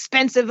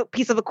expensive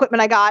piece of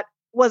equipment I got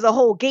was a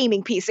whole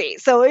gaming PC.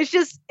 So it's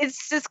just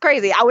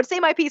crazy. I would say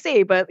my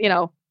PC, but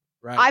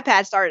right.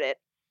 iPad started it.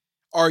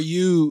 Do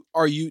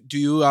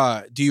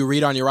you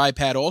read on your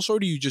iPad also, or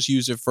do you just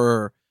use it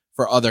for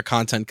other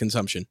content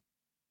consumption?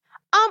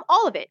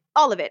 All of it.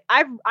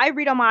 I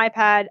read on my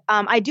iPad.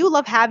 I do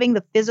love having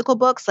the physical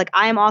books. Like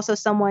I am also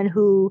someone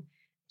who,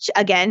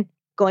 again,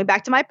 going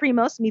back to my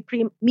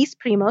mis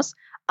primos,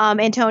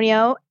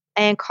 Antonio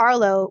and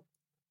Carlo,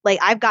 like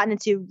I've gotten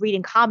into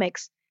reading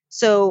comics.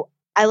 So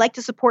I like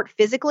to support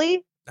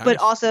physically, Nice. but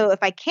also if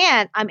I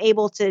can't, I'm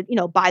able to,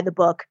 buy the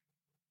book,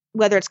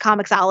 whether it's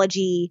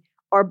Comixology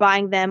or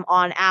buying them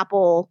on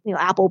Apple,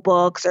 Apple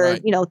Books or,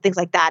 Right. Things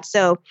like that.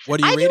 So What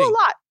are you I reading? do a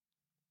lot.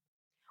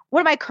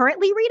 What am I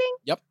currently reading?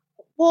 Yep.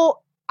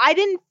 Well, I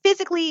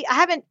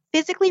haven't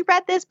physically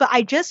read this, but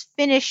I just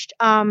finished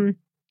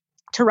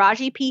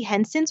Taraji P.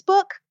 Henson's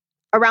book,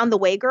 Around the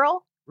Way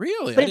Girl.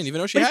 Really? I But didn't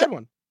even know she had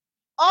one.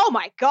 Oh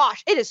my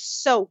gosh, it is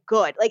so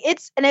good. Like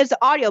it's an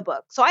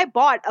audiobook. So I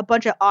bought a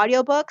bunch of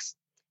audiobooks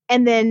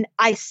and then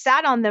I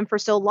sat on them for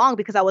so long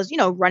because I was,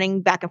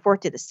 running back and forth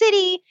to the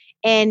city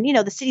and,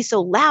 the city's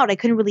so loud. I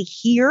couldn't really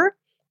hear,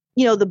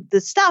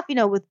 the stuff,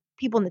 with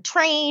people in the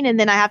train. And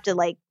then I have to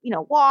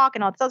walk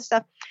and all this other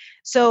stuff.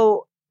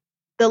 So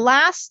the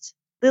last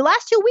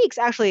 2 weeks,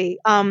 actually,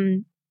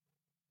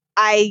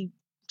 I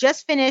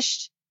just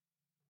finished.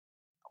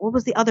 What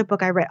was the other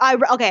book I read?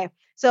 Okay.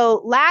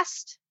 So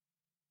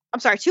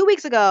 2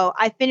 weeks ago,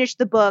 I finished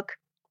the book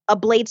A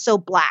Blade So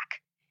Black.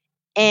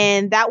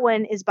 And that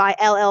one is by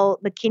L.L.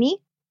 McKinley.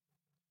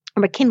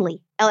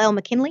 L.L.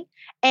 McKinley.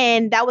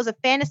 And that was a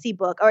fantasy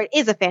book, or it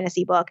is a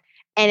fantasy book.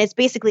 And it's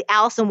basically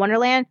Alice in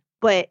Wonderland,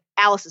 but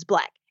Alice is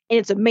black. And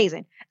it's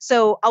amazing.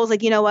 So I was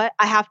like, you know what?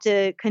 I have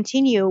to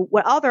continue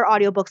what other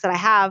audiobooks that I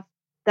have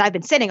that I've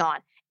been sitting on.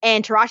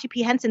 And Taraji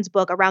P. Henson's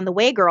book, Around the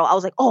Way Girl, I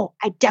was like, oh,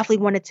 I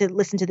definitely wanted to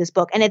listen to this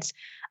book. And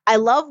I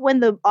love when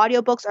the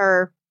audiobooks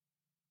are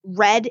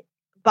read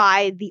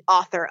by the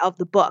author of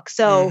the book.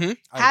 So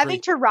having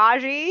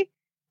Taraji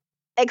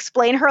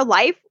explain her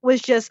life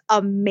was just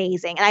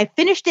amazing. And I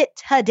finished it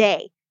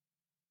today.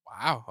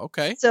 Wow.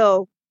 Okay.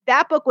 So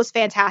that book was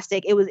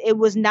fantastic. It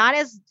was not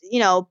as,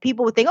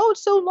 people would think, oh,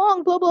 it's so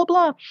long, blah, blah,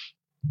 blah.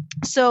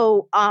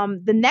 So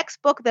the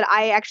next book that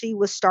I actually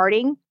was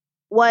starting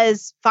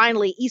was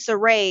finally Issa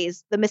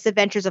Rae's The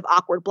Misadventures of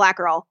Awkward Black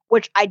Girl,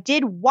 which I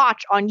did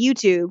watch on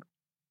YouTube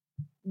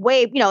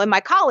way, in my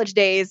college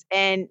days.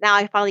 And now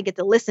I finally get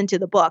to listen to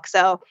the book.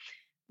 So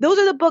those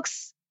are the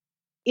books,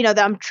 that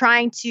I'm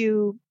trying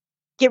to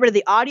get rid of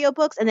the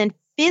audiobooks. And then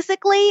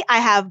physically I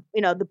have,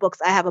 the books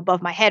I have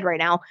above my head right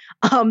now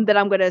that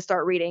I'm going to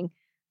start reading.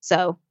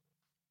 So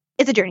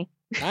it's a journey.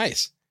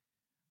 Nice.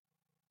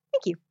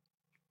 Thank you.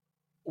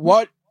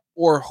 What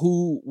or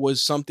who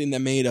was something that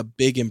made a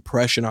big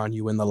impression on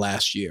you in the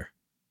last year?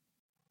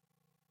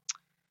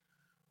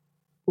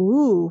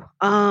 Ooh,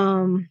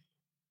 oh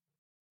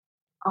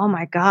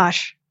my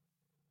gosh.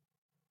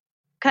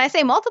 Can I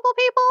say multiple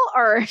people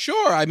or?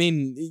 Sure. I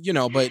mean,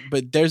 but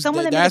there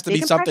has to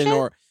be something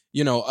or,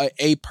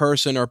 a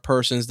person or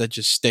persons that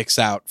just sticks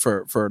out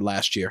for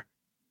last year.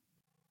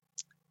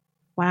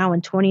 Wow.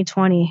 In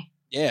 2020.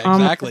 Yeah,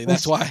 exactly.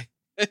 That's why.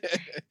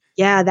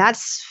 Yeah,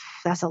 that's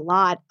a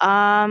lot.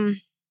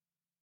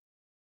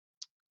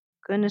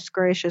 Goodness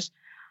gracious.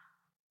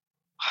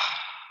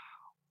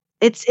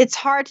 It's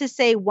hard to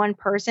say one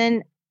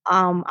person.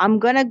 I'm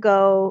going to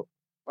go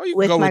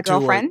with my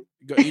girlfriend.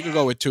 You could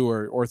go with two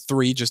or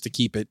three just to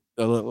keep it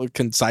a little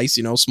concise,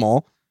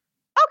 small.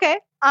 Okay.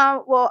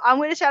 Well, I'm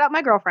going to shout out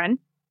my girlfriend,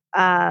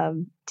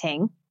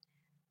 Ting.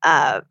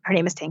 Her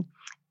name is Ting.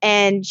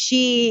 And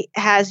she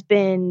has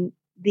been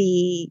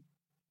the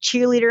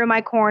cheerleader in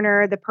my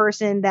corner, the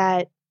person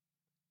that,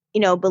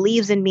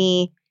 believes in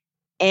me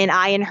and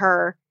I in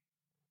her.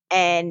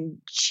 And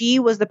she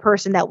was the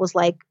person that was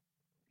like,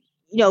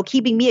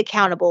 keeping me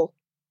accountable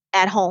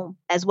at home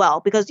as well.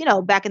 Because,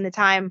 back in the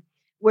time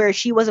where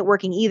she wasn't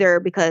working either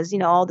because,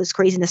 all this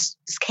craziness,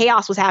 this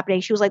chaos was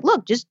happening. She was like,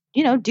 look, just,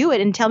 do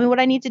it and tell me what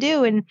I need to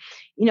do. And,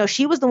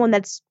 she was the one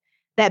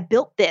that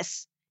built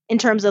this in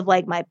terms of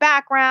like my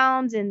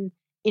backgrounds and,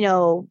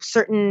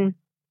 certain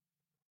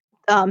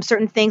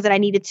things that I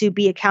needed to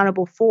be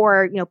accountable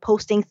for,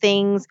 posting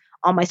things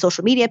on my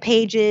social media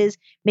pages,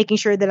 making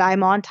sure that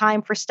I'm on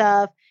time for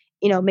stuff,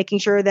 making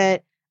sure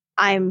that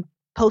I'm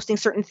posting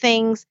certain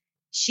things.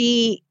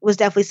 She was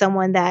definitely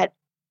someone that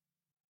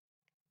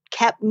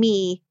kept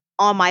me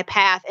on my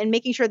path and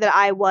making sure that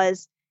I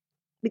was,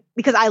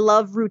 because I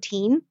love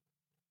routine.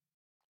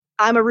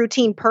 I'm a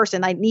routine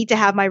person. I need to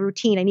have my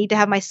routine. I need to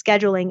have my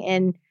scheduling.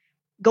 And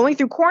going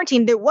through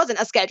quarantine, there wasn't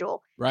a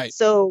schedule. Right.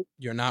 So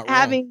you're not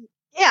wrong.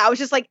 I was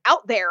just like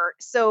out there.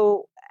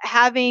 So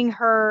having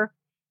her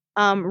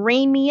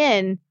rein me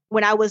in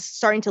when I was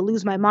starting to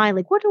lose my mind,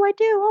 like, what do I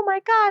do? Oh my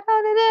God,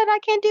 I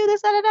can't do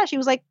this. She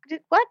was like,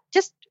 what?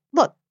 Just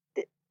look,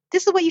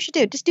 this is what you should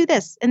do. Just do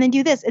this and then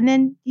do this. And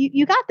then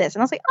you got this.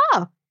 And I was like,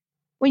 oh,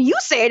 when you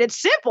say it,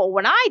 it's simple.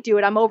 When I do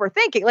it, I'm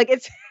overthinking. Like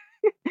it's,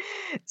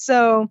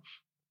 so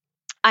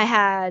I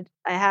have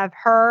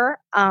her,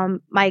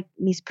 my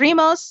mis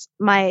primos,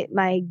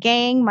 my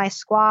gang, my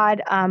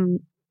squad.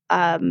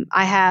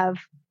 I have,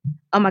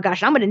 oh my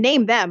gosh, I'm going to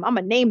name them.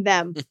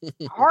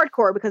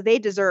 Hardcore because they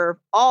deserve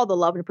all the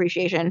love and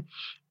appreciation.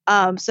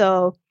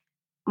 So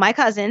my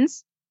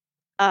cousins,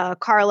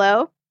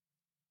 Carlo,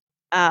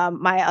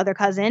 my other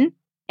cousin,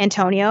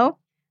 Antonio,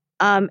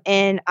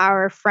 and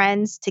our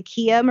friends,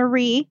 Takia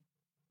Marie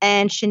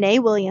and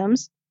Shanae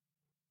Williams,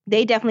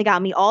 they definitely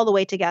got me all the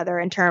way together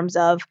in terms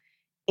of,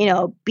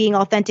 being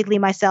authentically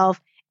myself.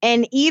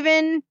 And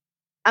even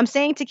I'm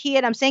saying Takia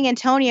and I'm saying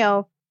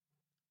Antonio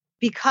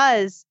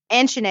because,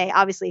 and Shanae,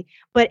 obviously,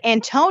 but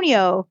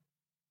Antonio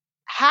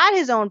had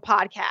his own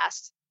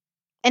podcast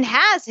and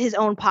has his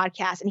own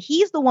podcast. And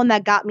he's the one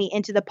that got me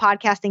into the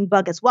podcasting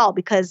bug as well,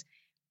 because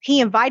he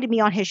invited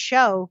me on his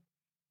show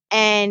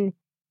and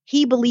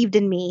he believed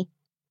in me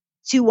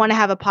to want to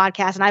have a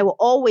podcast. And I will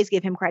always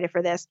give him credit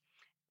for this.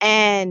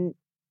 And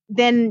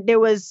then there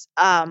was,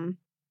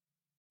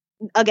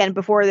 again,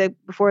 before the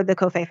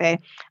Kofefe,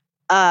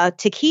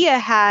 Takia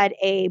had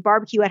a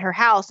barbecue at her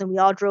house and we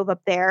all drove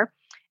up there.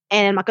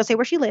 And I'm not going to say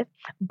where she lived,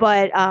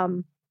 but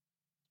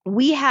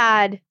we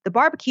had the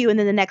barbecue. And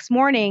then the next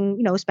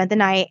morning, spent the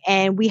night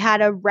and we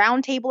had a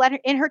round table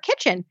in her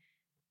kitchen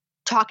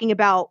talking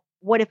about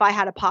what if I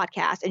had a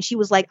podcast. And she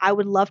was like, I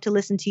would love to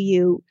listen to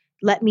you.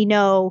 Let me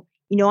know,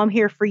 I'm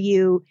here for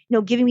you,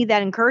 giving me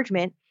that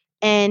encouragement.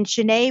 And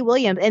Shanae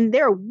Williams, and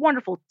they're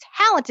wonderful,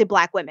 talented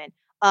Black women.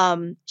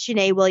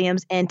 Shanae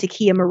Williams and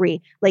Takia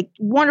Marie, like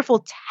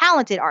wonderful,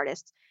 talented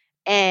artists.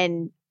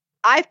 And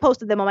I've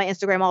posted them on my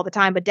Instagram all the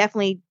time, but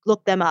definitely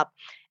look them up.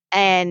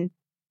 And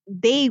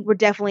they were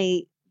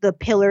definitely the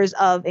pillars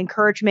of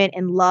encouragement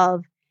and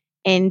love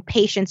and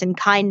patience and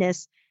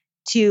kindness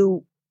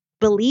to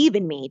believe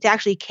in me, to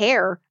actually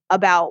care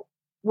about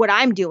what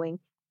I'm doing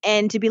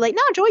and to be like,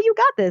 no, Joy, you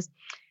got this.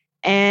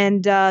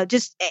 And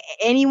just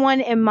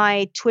anyone in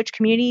my Twitch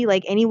community,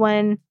 like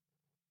anyone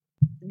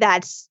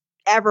that's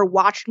ever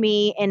watched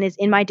me and is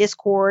in my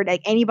Discord,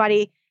 like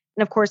anybody,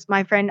 and of course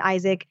my friend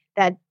Isaac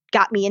that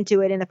got me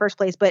into it in the first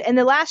place. But in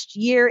the last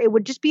year, it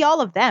would just be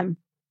all of them,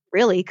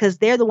 really, because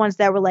they're the ones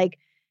that were like,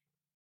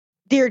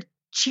 they're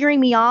cheering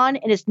me on,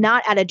 and it's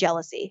not out of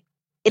jealousy.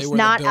 It's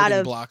not out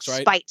of blocks,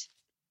 right? Spite.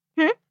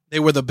 They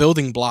were the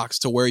building blocks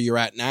to where you're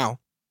at now.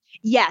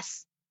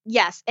 Yes.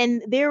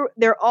 And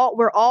we're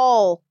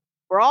all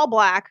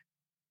Black.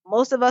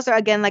 Most of us are,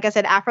 again, like I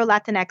said, Afro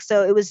Latinx.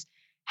 So it was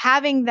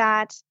having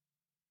that,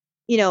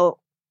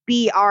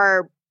 be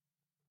our,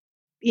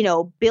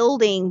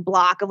 building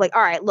block of like,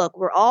 all right, look,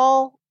 we're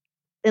all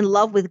in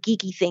love with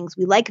geeky things.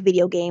 We like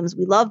video games.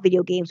 We love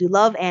video games. We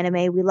love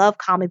anime. We love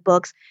comic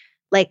books.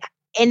 Like,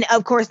 and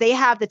of course they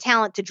have the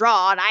talent to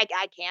draw and I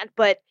can't,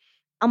 but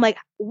I'm like,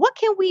 what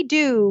can we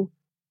do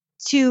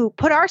to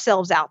put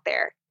ourselves out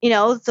there?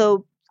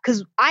 So,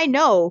 cause I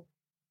know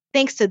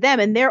thanks to them,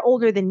 and they're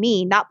older than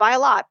me, not by a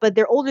lot, but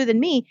they're older than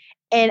me.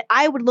 And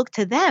I would look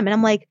to them and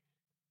I'm like,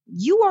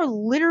 you are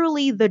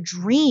literally the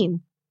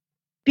dream,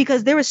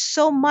 because there was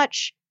so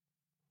much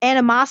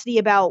animosity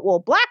about, well,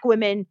 Black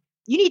women,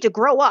 you need to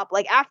grow up.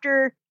 Like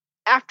after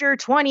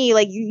 20,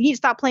 like you need to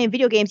stop playing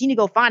video games. You need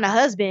to go find a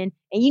husband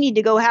and you need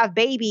to go have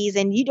babies,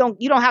 and you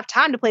don't have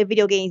time to play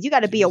video games. You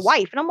got to be a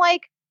wife. And I'm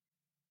like,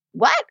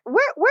 what?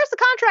 Where's the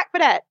contract for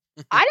that?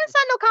 I didn't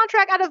sign no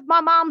contract out of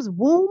my mom's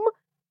womb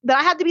that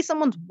I had to be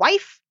someone's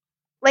wife.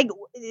 Like,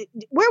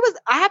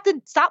 I have to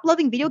stop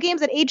loving video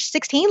games at age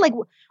 16? Like,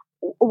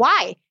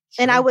 why?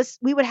 Sure. And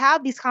we would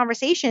have these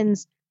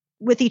conversations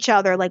with each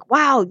other, like,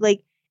 wow,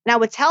 like, and I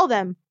would tell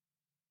them,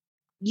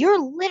 you're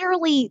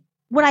literally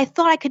what I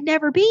thought I could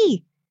never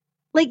be.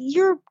 Like,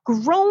 you're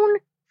grown,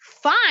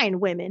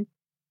 fine women,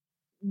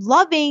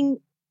 loving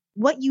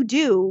what you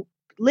do,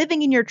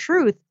 living in your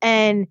truth.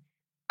 And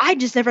I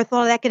just never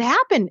thought that could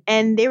happen.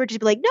 And they would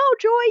just be like, no,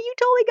 Joy, you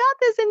totally got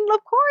this. And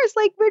of course,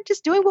 like, we're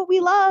just doing what we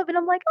love. And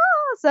I'm like,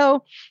 oh,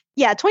 so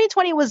yeah,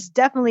 2020 was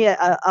definitely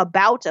a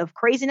bout of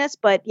craziness.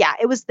 But yeah,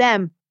 it was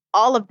them,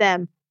 all of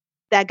them,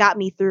 that got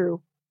me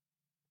through.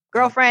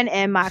 Girlfriend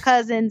and my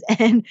cousins,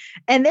 and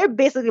they're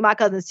basically my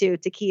cousins too,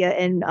 Takia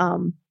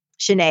and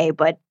Shanae.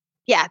 But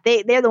yeah,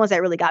 they're the ones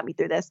that really got me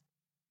through this.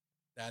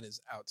 That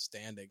is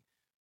outstanding.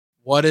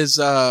 What is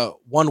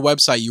one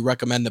website you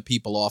recommend to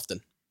people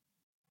often?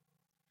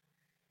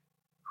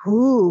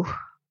 Ooh.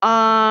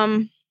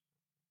 I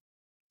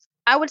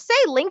would say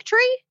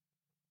Linktree,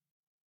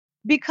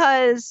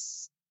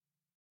 because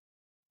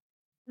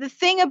the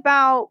thing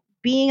about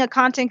being a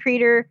content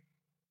creator,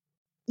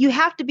 you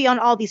have to be on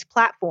all these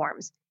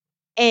platforms.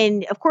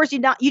 And of course,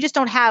 you just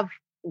don't have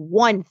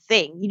one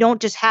thing. You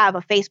don't just have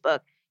a Facebook.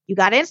 You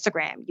got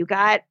Instagram, you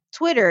got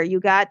Twitter, you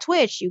got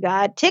Twitch, you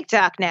got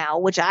TikTok now,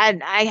 which I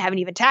haven't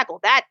even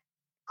tackled that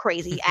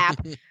crazy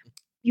app.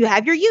 You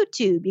have your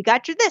YouTube, you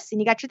got your this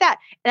and you got your that.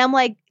 And I'm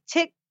like,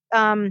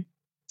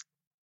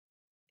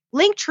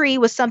 Linktree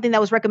was something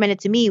that was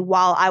recommended to me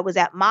while I was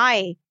at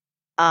my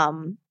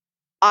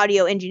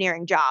audio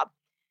engineering job,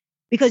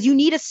 because you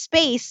need a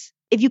space.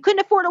 If you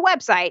couldn't afford a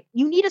website,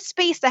 you need a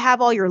space to have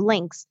all your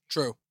links.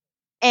 True.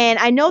 And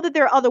I know that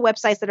there are other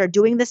websites that are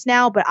doing this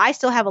now, but I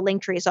still have a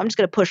Linktree, so I'm just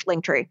going to push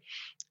Linktree.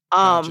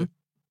 Gotcha.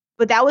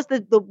 But that was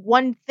the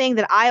one thing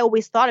that I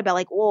always thought about,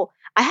 like, well,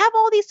 I have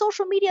all these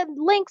social media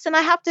links and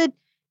I have to,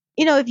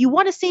 if you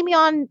want to see me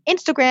on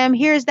Instagram,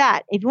 here's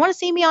that. If you want to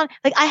see me on,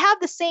 like, I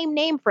have the same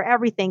name for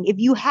everything. If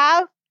you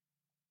have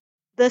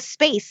the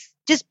space,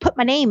 just put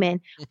my name in.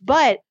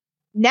 But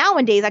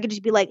nowadays I could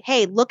just be like,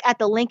 hey, look at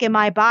the link in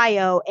my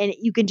bio, and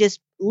you can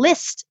just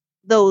list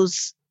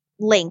those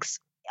links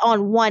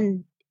on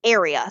one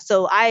area.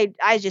 So I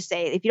just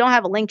say, if you don't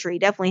have a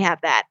Linktree, definitely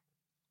have that.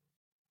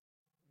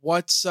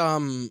 What's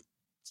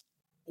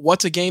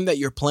a game that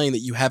you're playing that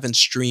you haven't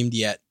streamed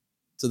yet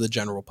to the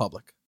general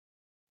public?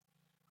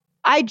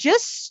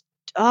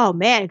 Oh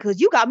man, because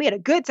you got me at a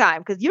good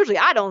time, because usually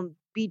I don't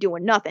be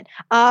doing nothing.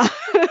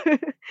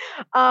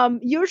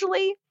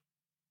 Usually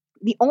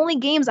the only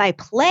games I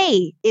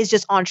play is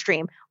just on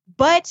stream.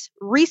 But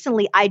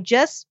recently I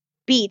just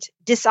beat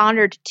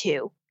Dishonored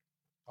 2.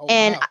 Oh,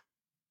 and wow.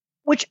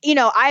 Which,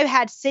 I've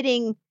had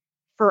sitting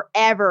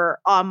forever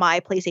on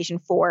my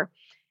PlayStation 4.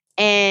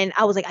 And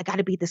I was like, I got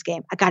to beat this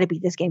game. I got to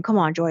beat this game. Come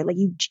on, Joy. Like,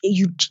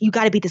 you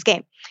got to beat this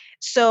game.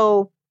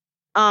 So,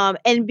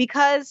 and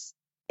because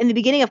in the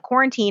beginning of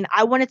quarantine,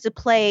 I wanted to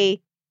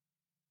play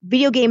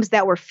video games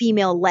that were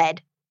female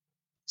led.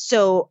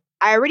 So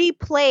I already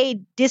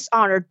played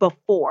Dishonored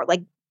before,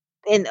 like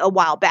in a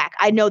while back.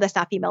 I know that's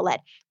not female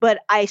led, but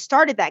I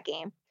started that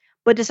game.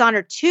 But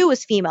Dishonored 2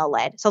 is female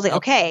led. So I was like,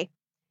 okay,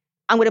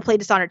 I'm going to play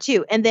Dishonored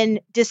 2. And then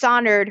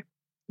Dishonored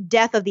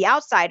Death of the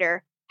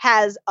Outsider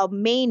has a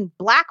main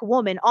black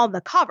woman on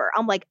the cover.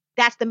 I'm like,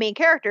 that's the main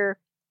character.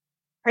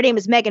 Her name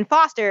is Megan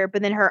Foster,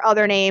 but then her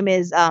other name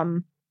is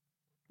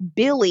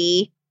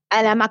Billy.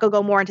 And I'm not going to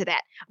go more into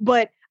that.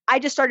 But I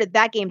just started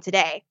that game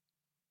today.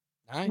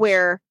 Nice.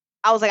 Where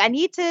I was like,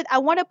 I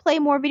want to play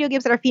more video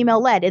games that are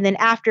female led. And then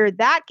after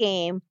that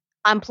game,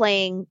 I'm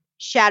playing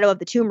Shadow of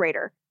the Tomb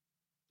Raider.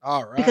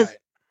 All right. Because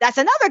that's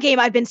another game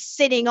I've been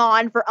sitting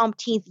on for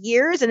umpteenth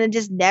years and then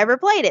just never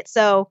played it.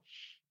 So,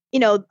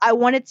 I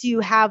wanted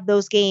to have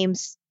those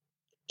games,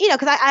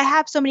 because I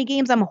have so many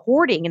games I'm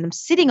hoarding and I'm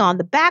sitting on.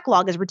 The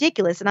backlog is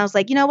ridiculous. And I was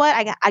like, you know what?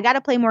 I got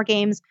to play more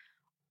games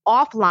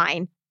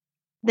offline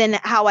than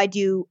how I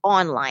do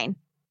online.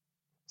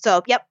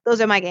 So, yep, those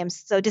are my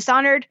games. So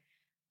Dishonored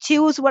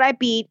 2 is what I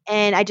beat.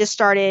 And I just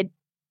started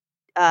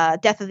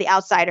Death of the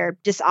Outsider,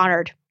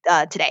 Dishonored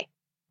today.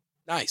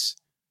 Nice.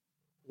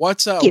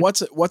 What's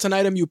an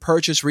item you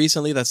purchased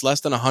recently that's less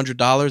than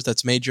 $100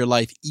 that's made your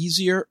life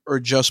easier or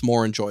just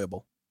more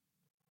enjoyable?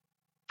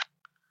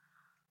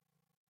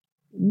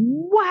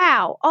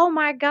 Wow. Oh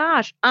my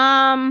gosh.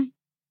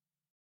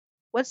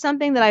 What's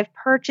something that I've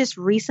purchased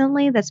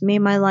recently that's made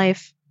my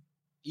life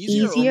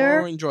easier? Or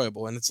more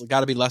enjoyable? And it's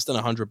got to be less than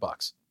 $100.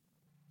 It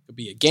could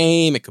be a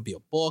game. It could be a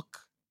book.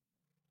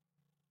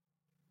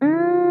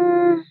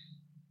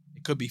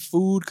 It could be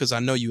food, because I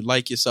know you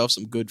like yourself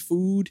some good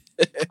food.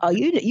 Oh,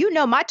 you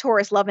know my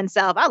tourist loving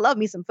self. I love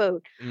me some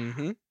food.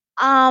 Mm-hmm.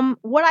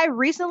 What I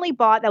recently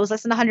bought that was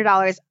less than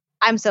 $100.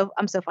 I'm so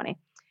funny.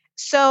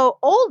 So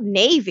Old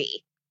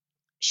Navy.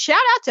 Shout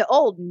out to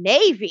Old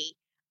Navy,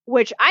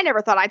 which I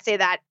never thought I'd say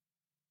that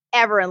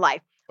ever in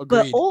life. Agreed.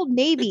 But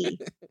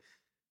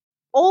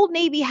Old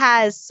Navy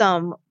has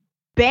some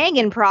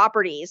banging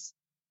properties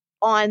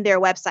on their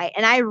website.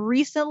 And I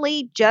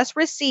recently just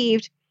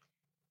received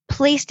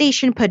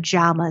PlayStation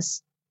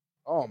pajamas.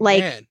 Oh,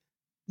 like, man.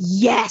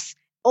 Yes.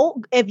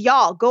 Oh, if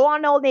y'all go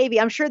on Old Navy,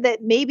 I'm sure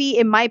that maybe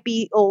it might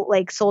be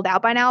sold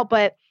out by now,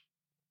 but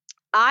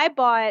I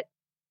bought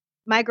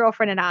my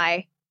girlfriend and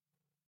I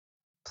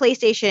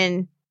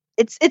PlayStation.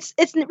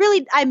 It's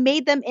really, I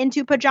made them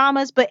into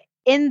pajamas, but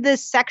in the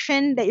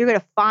section that you're going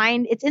to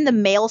find, it's in the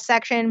male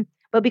section,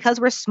 but because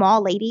we're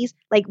small ladies,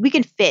 like, we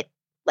can fit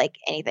like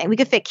anything. We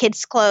could fit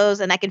kids'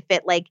 clothes, and I can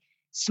fit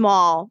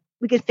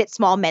we can fit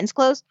small men's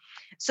clothes.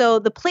 So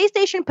the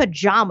PlayStation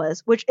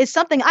pajamas, which is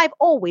something I've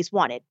always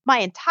wanted my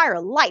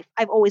entire life.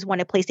 I've always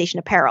wanted PlayStation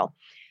apparel.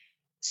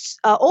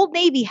 Old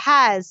Navy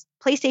has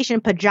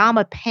PlayStation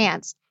pajama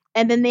pants,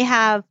 and then they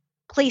have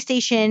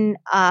PlayStation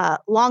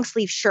long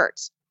sleeve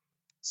shirts.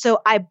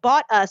 So I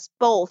bought us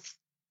both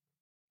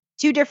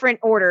 2 different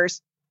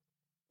orders,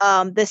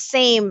 the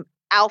same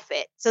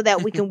outfit so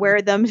that we can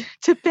wear them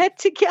to bed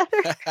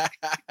together.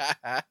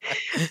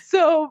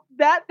 So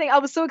that thing, I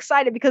was so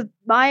excited because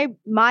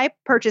my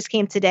purchase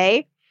came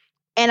today,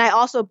 and I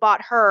also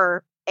bought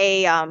her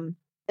a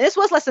this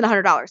was less than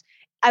 $100.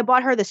 I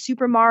bought her the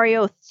Super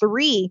Mario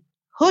 3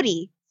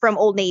 hoodie from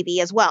Old Navy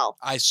as well.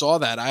 I saw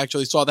that. I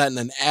actually saw that in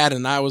an ad,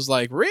 and I was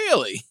like,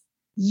 really?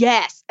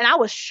 Yes. And I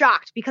was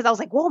shocked because I was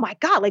like, oh my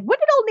God, like when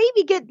did Old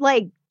Navy get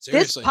like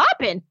Seriously. this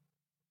popping?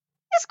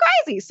 It's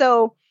crazy.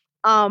 So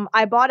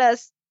I bought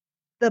us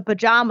the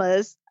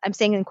pajamas. I'm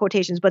saying in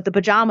quotations, but the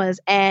pajamas,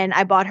 and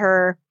I bought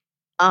her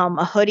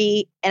a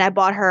hoodie, and I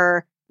bought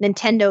her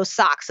Nintendo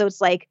socks. So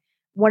it's like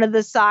one of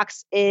the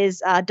socks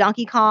is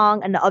Donkey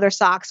Kong, and the other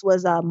socks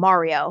was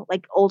Mario,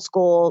 like old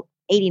school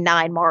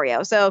 89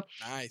 Mario. So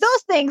Nice.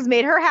 those things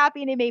made her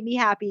happy, and it made me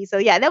happy. So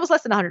yeah, that was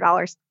less than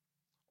 $100.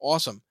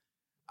 Awesome.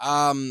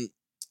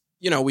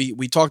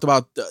 We talked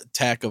about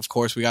tech. Of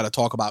course, we got to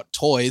talk about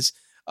toys.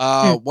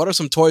 What are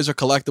some toys or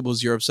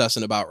collectibles you're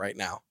obsessing about right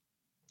now?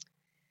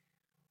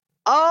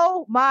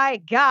 Oh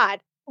my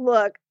God.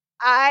 Look,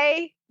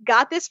 I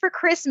got this for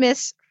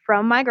Christmas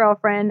from my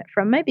girlfriend,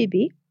 from my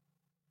baby.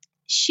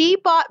 She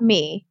bought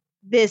me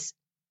this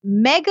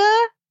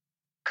Mega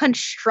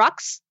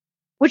Constructs,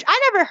 which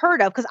I never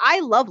heard of because I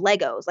love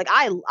Legos. Like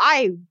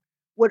I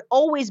would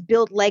always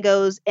build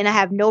Legos, and I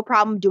have no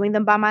problem doing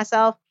them by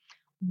myself.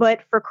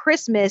 But for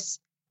Christmas,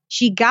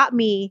 she got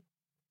me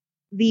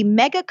the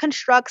Mega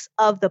Constructs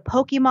of the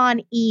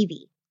Pokemon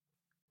Eevee.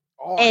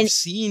 Oh, and I've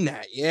seen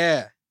that.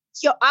 Yeah.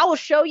 So I will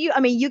show you. I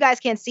mean, you guys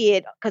can't see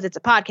it because it's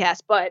a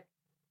podcast, but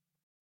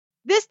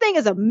this thing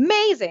is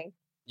amazing.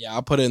 Yeah,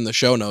 I'll put it in the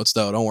show notes,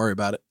 though. Don't worry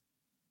about it.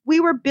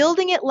 We were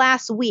building it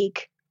last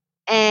week,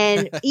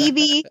 and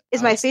Eevee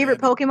is my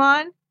favorite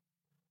Pokemon.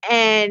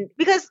 And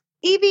because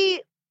Eevee,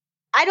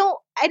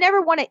 I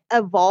never want to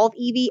evolve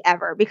Eevee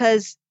ever,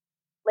 because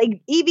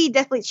like Eevee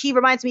definitely, she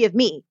reminds me of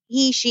me.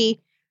 He,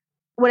 she,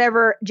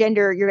 whatever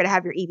gender you're going to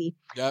have your Eevee.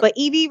 Yep. But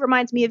Eevee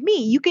reminds me of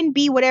me. You can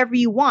be whatever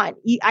you want.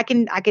 I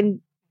can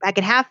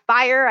have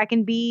fire. I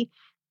can be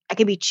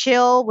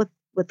chill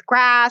with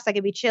grass. I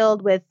can be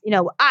chilled with,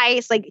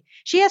 ice. Like,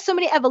 she has so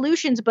many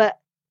evolutions, but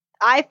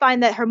I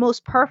find that her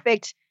most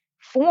perfect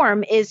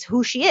form is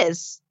who she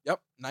is. Yep.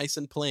 Nice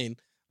and plain.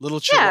 Little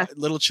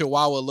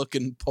Chihuahua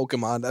looking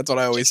Pokemon. That's what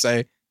I always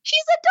say.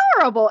 She's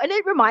adorable. And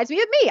it reminds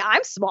me of me.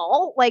 I'm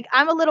small. Like,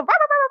 I'm a little,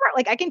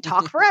 like, I can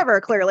talk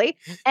forever, clearly.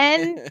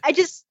 And I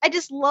just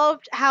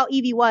loved how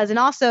Eevee was. And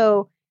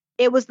also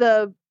it was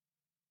the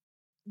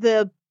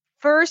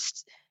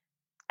first,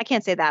 I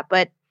can't say that,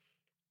 but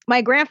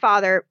my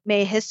grandfather,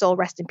 may his soul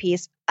rest in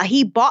peace,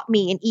 he bought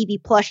me an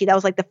Eevee plushie. That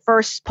was like the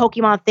first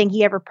Pokemon thing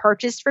he ever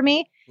purchased for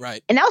me.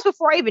 Right. And that was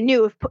before I even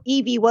knew if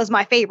Eevee was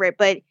my favorite,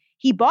 but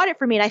he bought it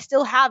for me, and I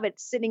still have it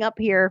sitting up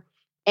here.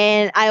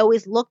 And I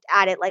always looked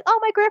at it like, oh,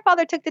 my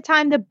grandfather took the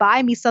time to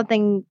buy me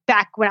something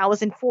back when I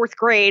was in 4th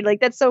grade. Like,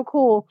 that's so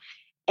cool.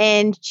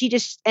 And she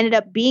just ended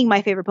up being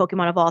my favorite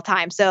Pokemon of all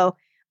time. So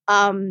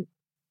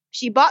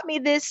she bought me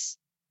this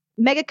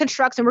Mega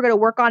Constructs, and we're going to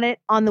work on it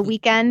on the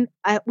weekend.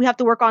 We have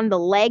to work on the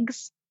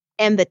legs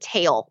and the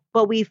tail,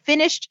 but we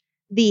finished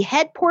the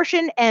head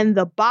portion and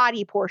the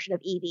body portion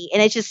of Eevee.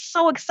 And it's just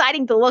so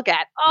exciting to look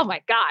at. Oh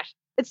my gosh.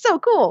 It's so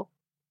cool.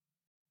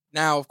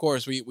 Now, of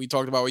course, we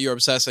talked about what you're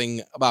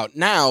obsessing about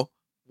now.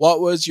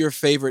 What was your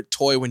favorite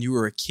toy when you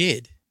were a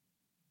kid?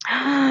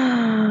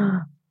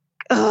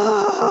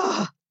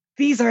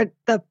 These are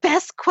the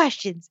best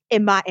questions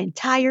in my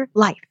entire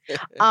life.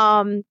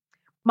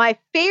 My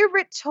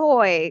favorite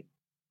toy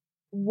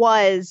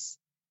was,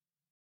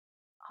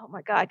 oh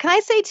my God, can I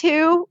say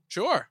 2?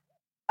 Sure.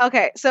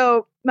 Okay,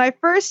 so my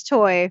first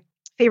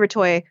favorite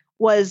toy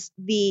was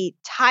the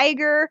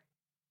Tiger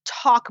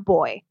Talk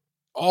Boy.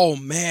 Oh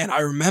man, I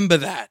remember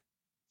that.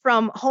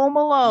 From Home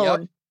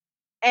Alone.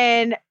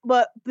 Yep.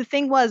 But the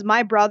thing was,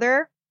 my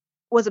brother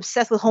was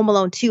obsessed with Home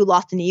Alone 2,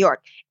 Lost in New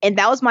York. And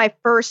that was my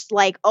first,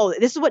 like, oh,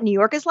 this is what New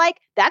York is like?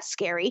 That's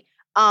scary.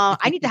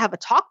 I need to have a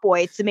talk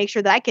boy to make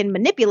sure that I can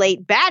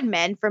manipulate bad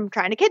men from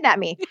trying to kidnap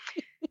me.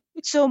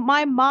 So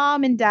my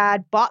mom and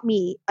dad bought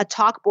me a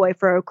talk boy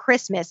for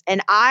Christmas,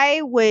 and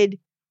I would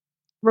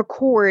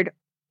record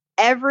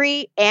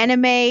every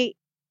anime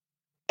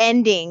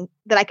ending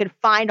that I could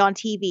find on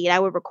TV, and I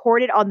would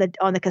record it on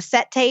the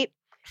cassette tape,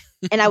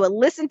 and I would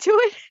listen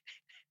to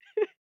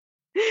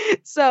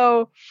it.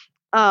 So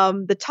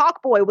the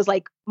talk boy was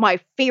like my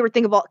favorite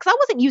thing of all, because I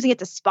wasn't using it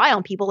to spy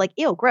on people, like,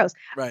 ew, gross.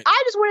 Right.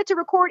 I just wanted to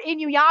record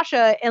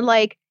Inuyasha and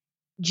like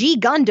G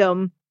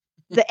Gundam,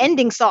 the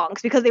ending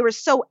songs, because they were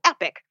so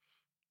epic.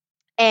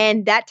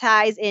 And that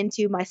ties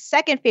into my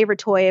second favorite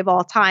toy of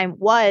all time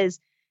was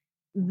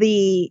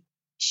the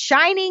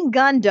Shining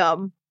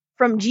Gundam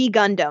from G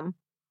Gundam.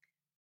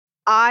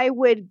 I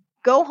would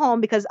go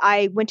home because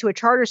I went to a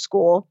charter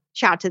school.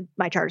 Shout out to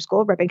my charter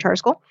school, Red Bank Charter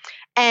School.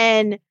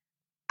 And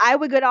I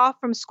would get off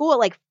from school at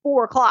like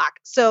 4:00.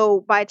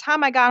 So by the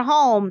time I got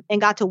home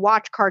and got to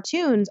watch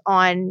cartoons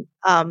on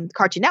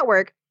Cartoon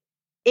Network,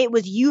 it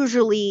was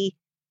usually,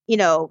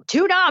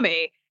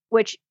 Toonami,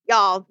 which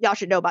y'all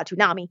should know about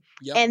Toonami.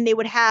 Yep. And they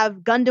would have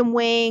Gundam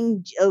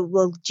Wing,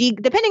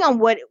 depending on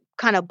what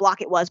kind of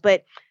block it was.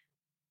 But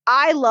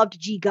I loved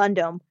G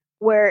Gundam,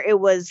 where it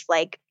was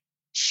like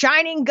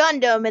Shining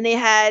Gundam, and they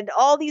had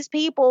all these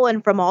people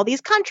and from all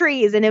these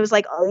countries, and it was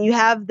like, oh, you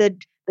have the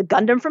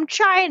Gundam from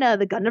China,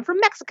 the Gundam from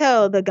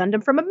Mexico, the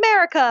Gundam from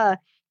America,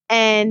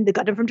 and the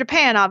Gundam from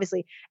Japan,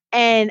 obviously.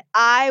 And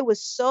I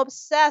was so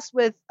obsessed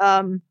with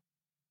Domon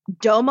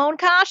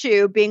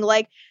Kashu being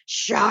like,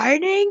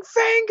 shining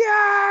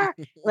finger,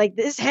 like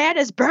this hand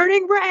is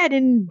burning red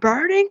and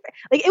burning.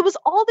 Like it was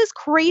all this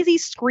crazy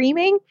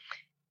screaming.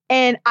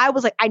 And I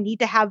was like, I need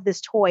to have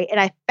this toy. And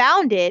I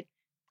found it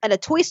at a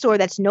toy store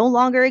that's no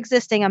longer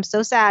existing. I'm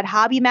so sad.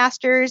 Hobby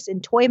Masters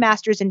and Toy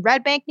Masters in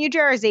Red Bank, New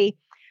Jersey.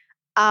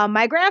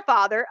 My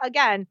grandfather,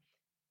 again,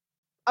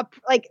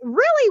 like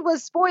really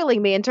was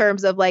spoiling me in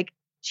terms of like,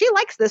 she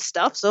likes this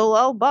stuff, so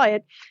I'll buy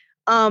it.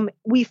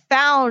 We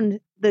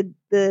found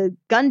the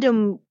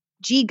Gundam,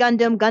 G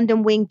Gundam,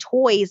 Gundam Wing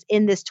toys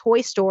in this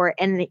toy store,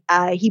 and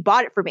he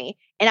bought it for me.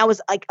 And I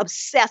was like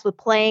obsessed with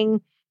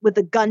playing with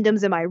the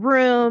Gundams in my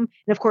room.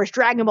 And of course,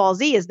 Dragon Ball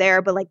Z is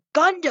there, but like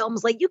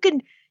Gundams, like you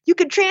can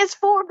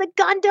transform the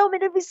Gundam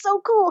and it'd be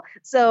so cool.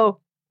 So,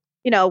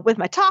 with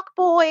my Talk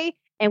Boy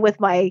and with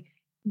my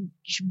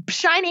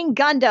Shining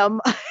Gundam,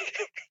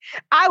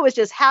 I was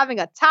just having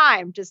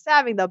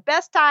the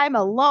best time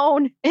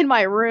alone in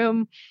my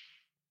room.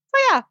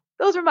 So yeah,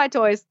 those are my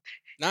toys.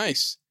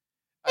 Nice.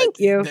 Thank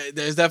you.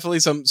 There's definitely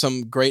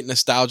some great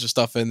nostalgia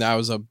stuff in there. I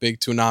was a big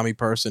Toonami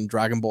person.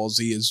 Dragon Ball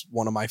Z is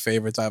one of my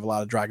favorites. I have a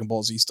lot of Dragon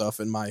Ball Z stuff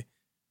in my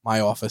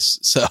office.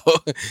 So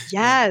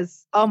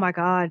yes. Oh my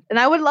God. And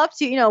I would love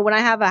to, when I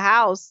have a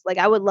house, like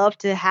I would love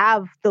to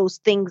have those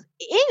things,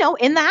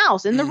 in the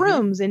house, in the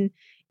rooms, and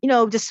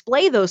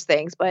display those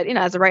things. But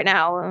as of right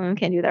now, I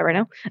can't do that right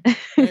now.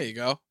 There you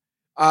go.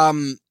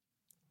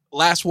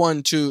 Last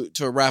one to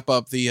wrap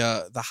up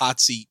the hot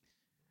seat.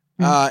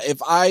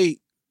 If I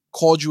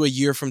called you a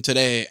year from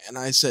today and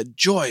I said,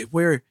 Joy,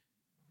 where's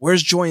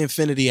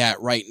JOYNFINITY at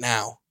right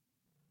now?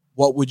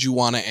 What would you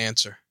want to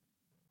answer?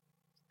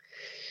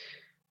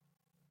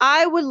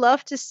 I would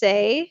love to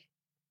say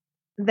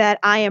that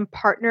I am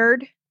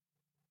partnering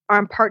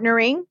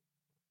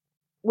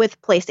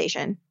with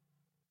PlayStation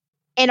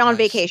and on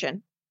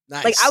vacation.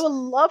 Nice. Like I would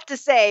love to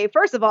say,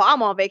 first of all,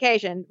 I'm on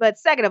vacation, but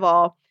second of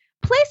all,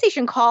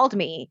 PlayStation called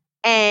me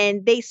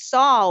and they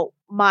saw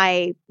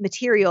my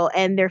material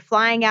and they're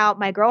flying out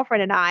my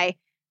girlfriend and I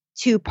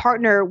to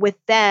partner with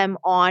them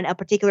on a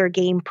particular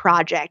game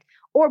project.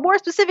 Or more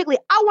specifically,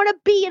 I want to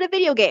be in a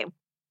video game.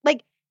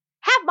 Like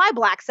have my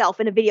black self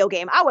in a video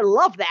game. I would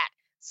love that.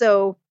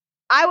 So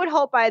I would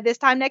hope by this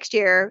time next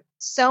year,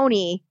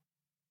 Sony,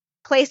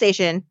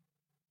 PlayStation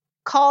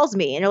calls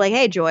me and they're like,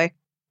 hey, Joy,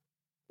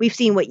 we've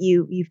seen what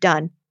you've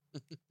done.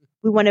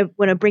 We want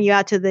to bring you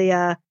out to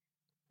the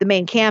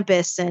main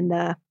campus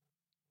and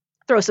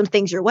throw some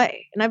things your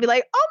way. And I'd be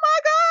like, oh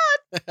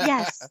my God,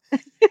 yes.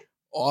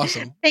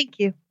 Awesome. Thank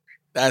you.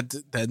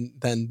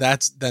 Then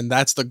that's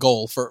the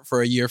goal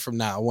for a year from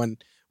now when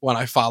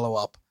I follow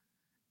up.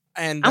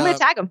 And I'm going to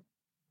tag them.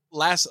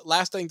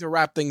 Last thing to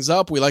wrap things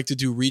up, we like to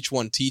do reach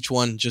one, teach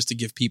one, just to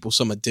give people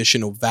some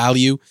additional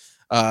value.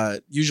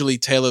 Usually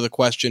tailor the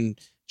question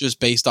just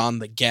based on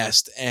the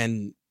guest.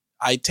 And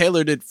I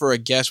tailored it for a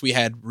guest we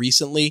had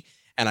recently.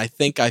 And I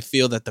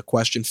feel that the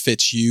question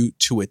fits you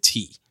to a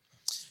T.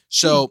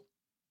 So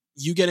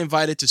you get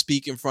invited to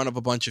speak in front of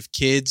a bunch of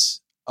kids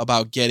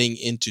about getting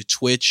into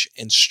Twitch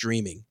and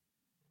streaming.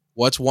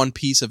 What's one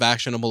piece of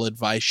actionable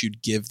advice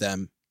you'd give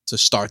them to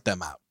start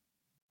them out?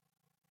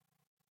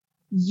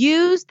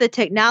 Use the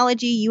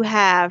technology you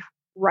have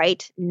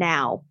right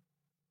now.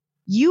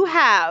 You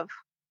have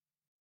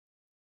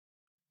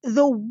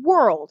the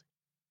world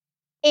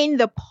in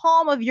the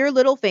palm of your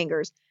little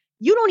fingers.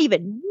 You don't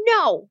even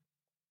know.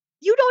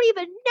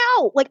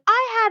 Like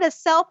I had a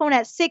cell phone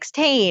at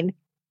 16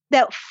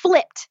 that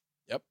flipped.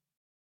 Yep.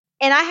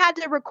 And I had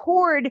to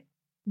record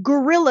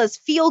Gorilla's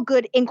Feel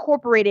Good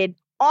Incorporated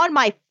on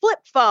my flip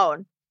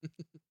phone.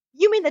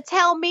 You mean to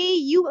tell me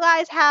you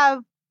guys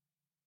have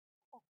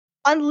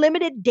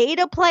unlimited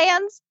data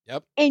plans?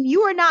 Yep. And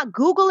you are not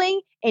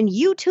Googling and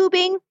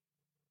YouTubing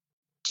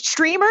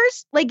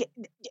streamers? Like,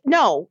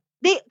 no.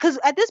 Because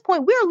at this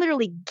point, we're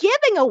literally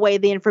giving away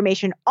the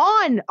information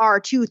on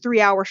our 2-3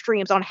 hour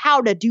streams on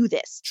how to do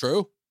this.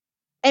 True.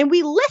 And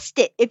we list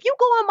it. If you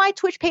go on my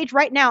Twitch page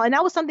right now, and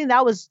that was something that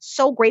I was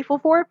so grateful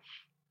for,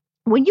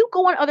 when you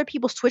go on other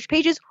people's Twitch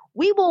pages,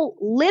 we will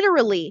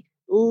literally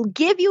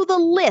give you the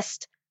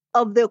list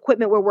of the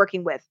equipment we're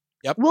working with.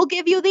 Yep. We'll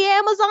give you the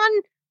Amazon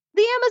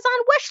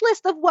wish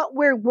list of what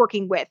we're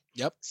working with.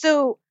 Yep.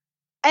 So,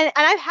 and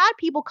I've had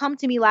people come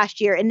to me last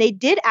year and they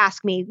did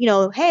ask me,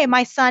 hey,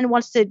 my son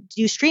wants to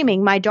do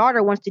streaming. My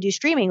daughter wants to do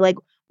streaming. Like,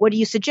 what do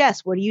you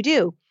suggest? What do you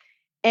do?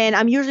 And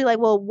I'm usually like,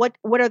 well,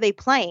 what are they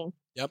playing?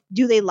 Yep.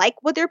 Do they like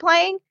what they're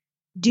playing?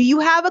 Do you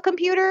have a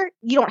computer?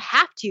 You don't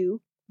have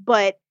to,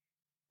 but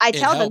I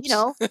tell them,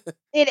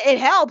 it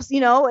helps,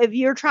 if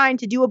you're trying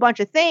to do a bunch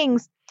of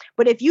things,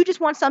 but if you just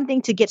want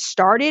something to get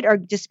started or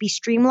just be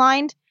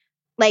streamlined,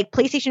 like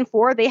PlayStation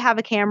 4, they have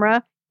a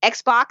camera.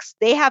 Xbox,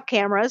 they have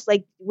cameras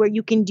like where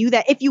you can do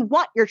that if you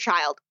want your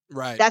child.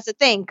 Right. That's the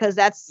thing, because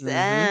that's.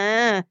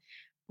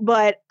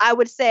 But I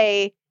would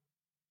say,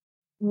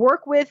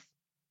 work with,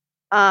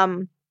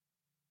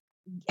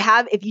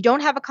 if you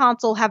don't have a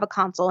console, have a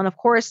console, and of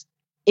course,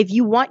 if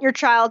your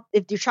child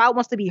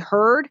wants to be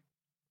heard,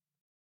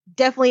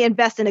 definitely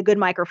invest in a good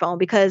microphone,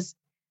 because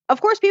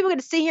of course people are going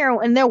to sit here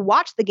and they'll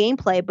watch the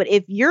gameplay, but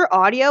if your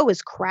audio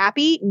is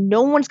crappy,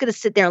 no one's going to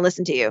sit there and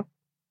listen to you.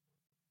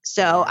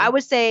 So I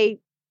would say,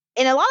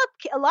 and a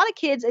lot of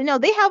kids,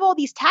 they have all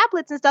these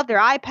tablets and stuff, their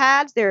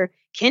iPads, their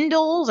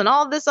Kindles, and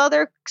all this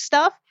other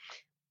stuff.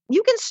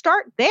 You can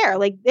start there.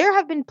 Like, there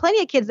have been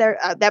plenty of kids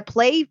that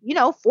play,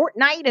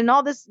 Fortnite and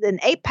all this and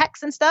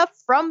Apex and stuff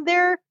from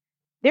their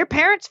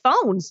parents'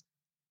 phones.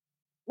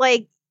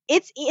 Like,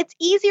 it's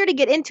easier to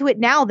get into it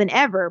now than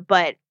ever.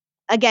 But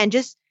again,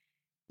 just,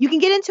 you can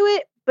get into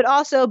it, but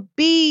also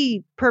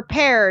be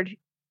prepared.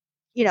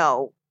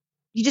 You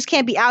just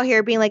can't be out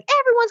here being like,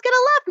 everyone's going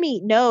to love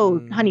me.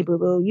 No, honey boo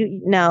boo.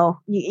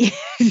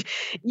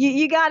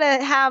 You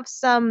gotta have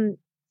some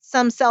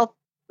self,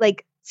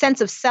 like,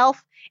 sense of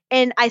self.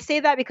 And I say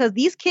that because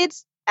these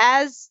kids,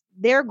 as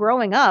they're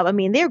growing up,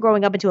 they're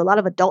growing up into a lot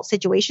of adult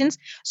situations.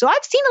 So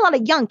I've seen a lot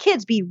of young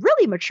kids be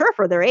really mature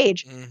for their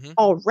age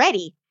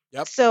already.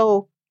 Yep.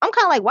 So I'm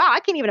kind of like, wow, I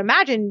can't even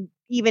imagine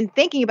even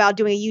thinking about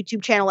doing a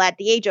YouTube channel at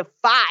the age of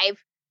 5.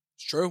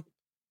 It's true.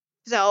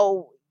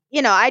 So,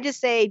 I just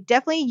say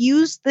definitely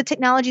use the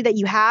technology that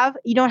you have.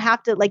 You don't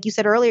have to, like you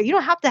said earlier, you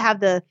don't have to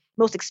have the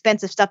most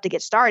expensive stuff to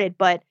get started,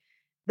 but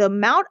the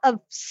amount of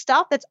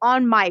stuff that's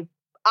on my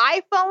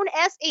iPhone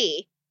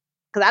SE,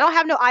 because I don't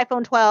have no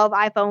iPhone 12,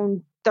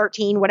 iPhone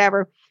 13,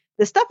 whatever.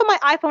 The stuff on my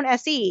iPhone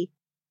SE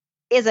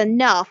is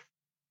enough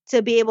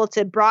to be able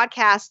to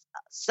broadcast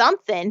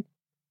something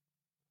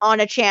on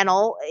a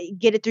channel,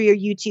 get it through your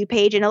YouTube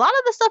page. And a lot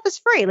of the stuff is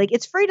free. Like,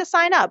 it's free to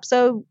sign up.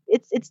 So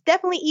it's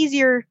definitely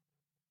easier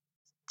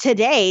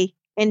today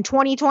in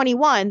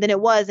 2021 than it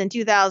was in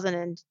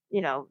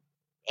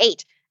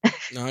 2008.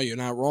 No, you're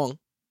not wrong.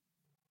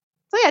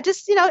 So yeah,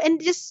 just,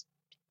 and just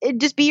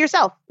be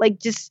yourself. Like,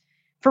 just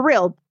for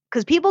real.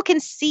 Because people can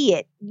see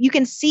it. You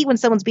can see when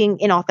someone's being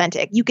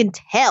inauthentic. You can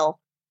tell.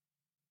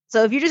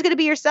 So if you're just going to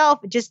be yourself,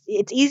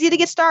 it's easy to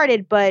get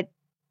started, but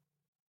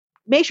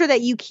make sure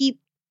that you keep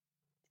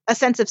a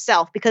sense of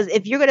self. Because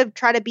if you're going to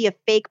try to be a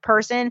fake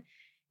person,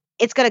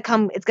 it's going to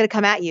come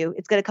at you.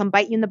 It's going to come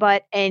bite you in the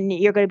butt, and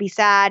you're going to be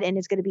sad, and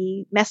it's going to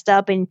be messed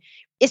up. And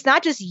it's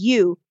not just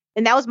you.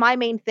 And that was my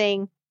main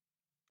thing.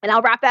 And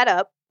I'll wrap that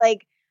up.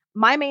 Like,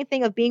 my main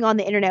thing of being on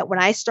the internet when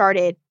I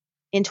started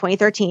in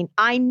 2013,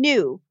 I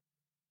knew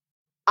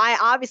I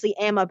obviously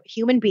am a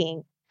human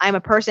being. I'm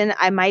a person.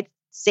 I might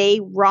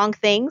say wrong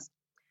things,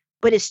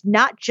 but it's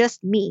not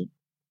just me.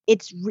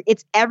 It's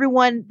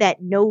everyone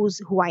that knows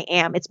who I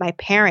am. It's my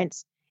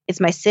parents. It's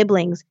my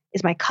siblings.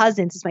 It's my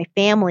cousins. It's my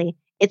family.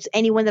 It's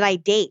anyone that I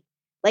date.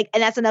 Like,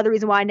 and that's another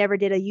reason why I never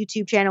did a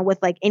YouTube channel with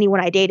like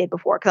anyone I dated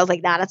before. Cause I was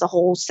like, nah, that's a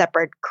whole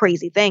separate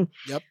crazy thing.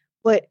 Yep.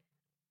 But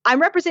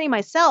I'm representing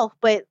myself,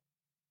 but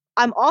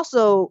I'm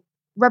also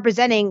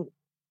representing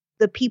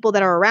the people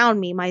that are around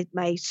me,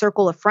 my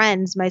circle of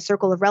friends, my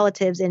circle of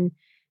relatives. And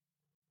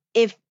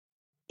if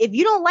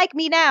you don't like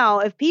me now,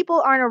 if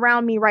people aren't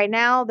around me right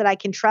now that I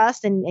can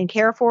trust and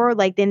care for,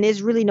 like, then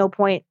there's really no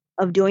point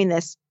of doing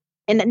this.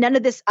 And none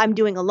of this I'm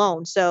doing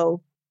alone.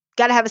 So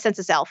got to have a sense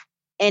of self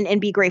and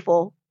be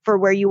grateful for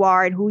where you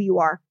are and who you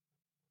are.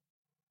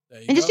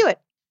 And just do it.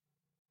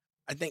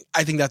 I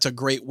think that's a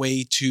great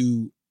way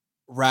to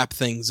wrap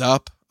things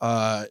up.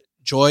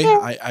 Joy,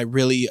 Yeah. I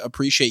really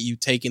appreciate you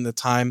taking the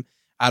time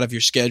out of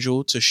your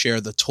schedule to share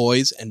the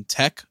toys and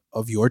tech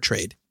of your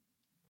trade.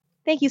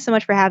 Thank you so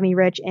much for having me,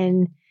 Rich.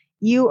 And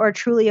you are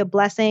truly a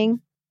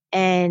blessing.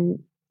 And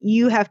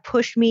you have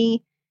pushed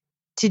me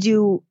to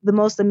do the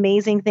most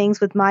amazing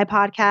things with my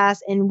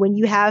podcast. And when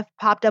you have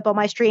popped up on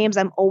my streams,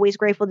 I'm always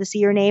grateful to see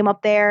your name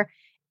up there.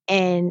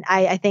 And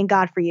I thank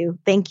God for you.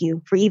 Thank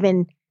you for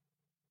even,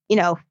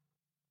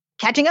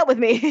 catching up with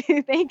me.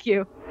 Thank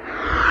you.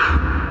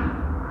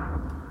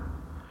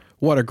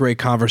 What a great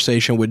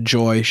conversation with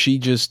Joy. She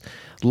just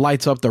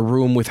lights up the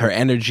room with her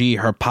energy,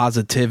 her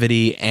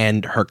positivity,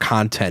 and her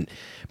content.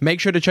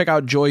 Make sure to check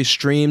out Joy's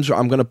streams.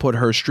 I'm going to put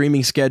her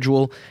streaming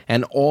schedule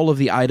and all of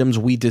the items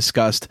we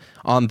discussed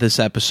on this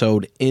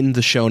episode in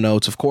the show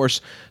notes. Of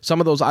course,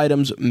 some of those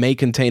items may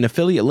contain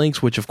affiliate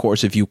links, which, of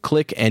course, if you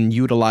click and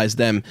utilize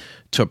them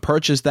to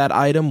purchase that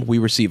item, we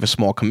receive a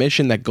small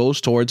commission that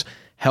goes towards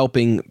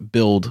helping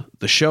build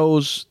the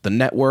shows, the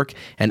network,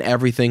 and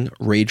everything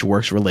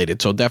RageWorks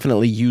related. So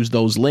definitely use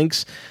those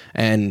links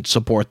and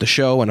support the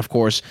show. And of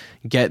course,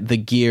 get the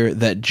gear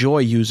that Joy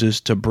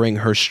uses to bring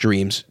her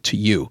streams to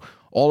you.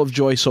 All of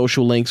Joy's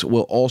social links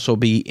will also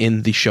be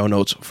in the show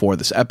notes for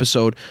this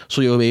episode,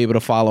 so you'll be able to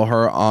follow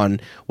her on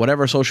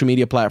whatever social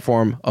media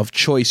platform of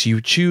choice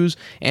you choose.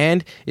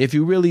 And if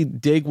you really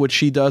dig what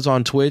she does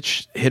on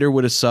Twitch, hit her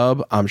with a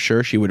sub. I'm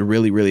sure she would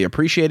really, really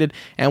appreciate it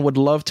and would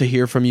love to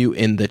hear from you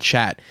in the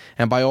chat.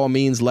 And by all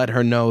means, let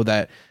her know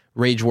that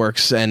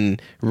Rageworks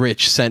and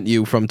Rich sent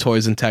you from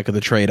Toys and Tech of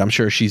the Trade. I'm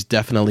sure she's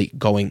definitely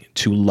going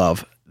to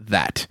love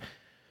that.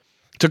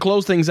 To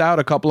close things out,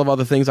 a couple of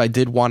other things I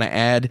did want to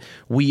add.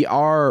 We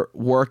are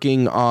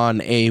working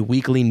on a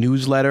weekly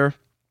newsletter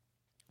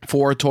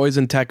for Toys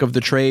and Tech of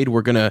the Trade.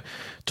 We're going to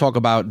talk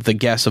about the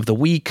guests of the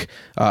week,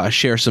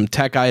 share some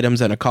tech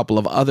items, and a couple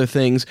of other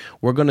things.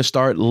 We're going to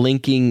start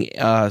linking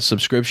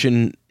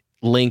subscription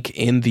link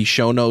in the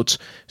show notes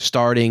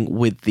starting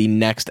with the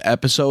next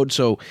episode.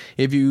 So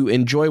if you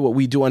enjoy what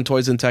we do on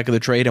Toys and Tech of the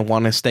Trade and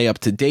want to stay up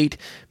to date,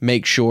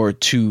 make sure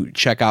to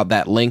check out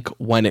that link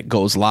when it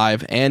goes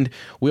live. And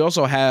we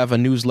also have a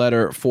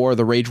newsletter for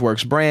the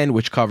Rageworks brand,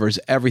 which covers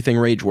everything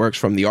Rageworks,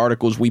 from the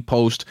articles we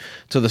post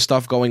to the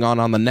stuff going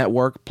on the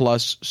network,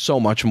 plus so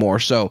much more.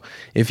 So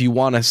if you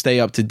want to stay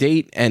up to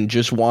date and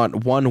just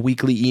want one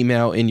weekly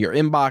email in your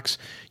inbox,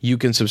 you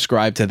can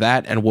subscribe to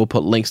that, and we'll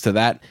put links to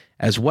that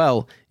as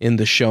well in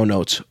the show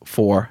notes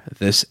for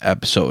this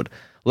episode.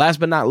 Last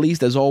but not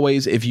least, as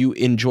always, if you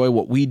enjoy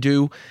what we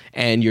do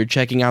and you're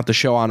checking out the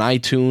show on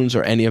iTunes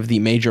or any of the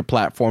major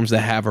platforms that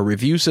have a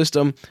review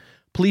system,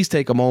 please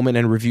take a moment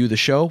and review the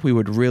show. We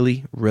would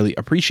really, really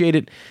appreciate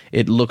it.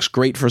 It looks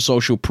great for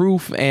social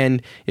proof,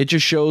 and it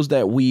just shows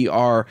that we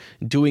are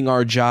doing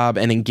our job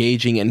and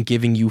engaging and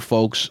giving you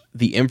folks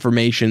the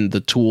information,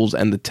 the tools,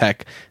 and the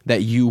tech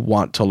that you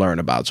want to learn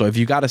about. So if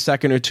you got a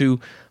second or two,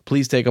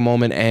 please take a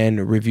moment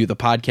and review the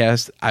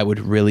podcast. I would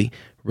really,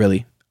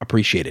 really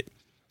appreciate it.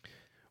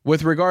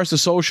 With regards to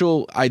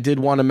social, I did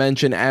want to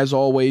mention, as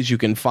always, you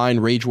can find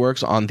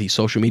Rageworks on the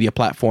social media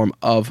platform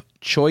of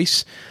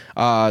choice.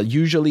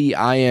 Usually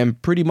I am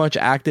pretty much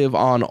active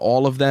on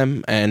all of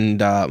them,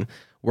 and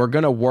we're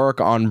going to work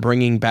on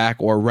bringing back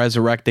or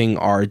resurrecting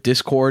our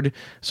Discord.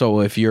 So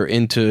if you're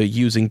into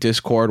using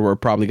Discord, we're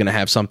probably going to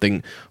have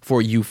something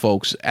for you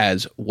folks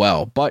as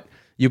well. But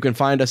you can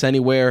find us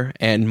anywhere,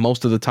 and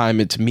most of the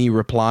time it's me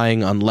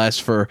replying, unless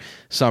for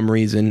some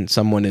reason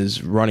someone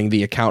is running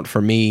the account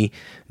for me,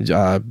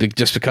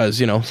 just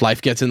because,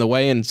 life gets in the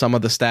way, and some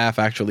of the staff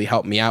actually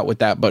help me out with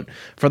that. But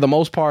for the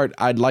most part,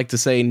 I'd like to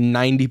say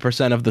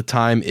 90% of the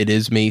time it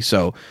is me.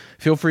 So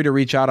feel free to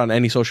reach out on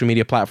any social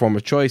media platform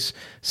of choice,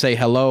 say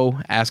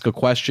hello, ask a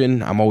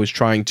question. I'm always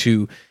trying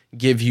to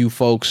give you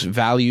folks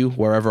value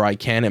wherever I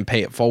can and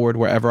pay it forward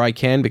wherever I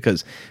can,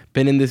 because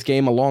been in this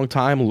game a long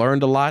time,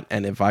 learned a lot,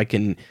 and if I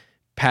can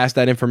pass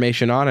that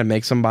information on and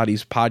make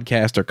somebody's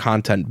podcast or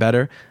content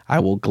better, I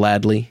will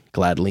gladly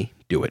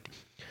do it.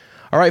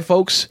 All right,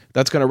 folks,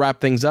 that's going to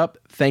wrap things up.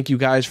 Thank you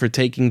guys for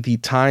taking the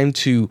time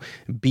to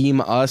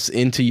beam us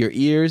into your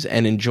ears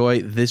and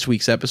enjoy this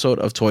week's episode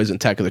of Toys and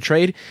Tech of the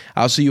Trade.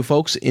 I'll see you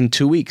folks in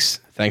 2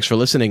 weeks. Thanks for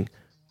listening.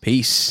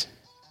 Peace.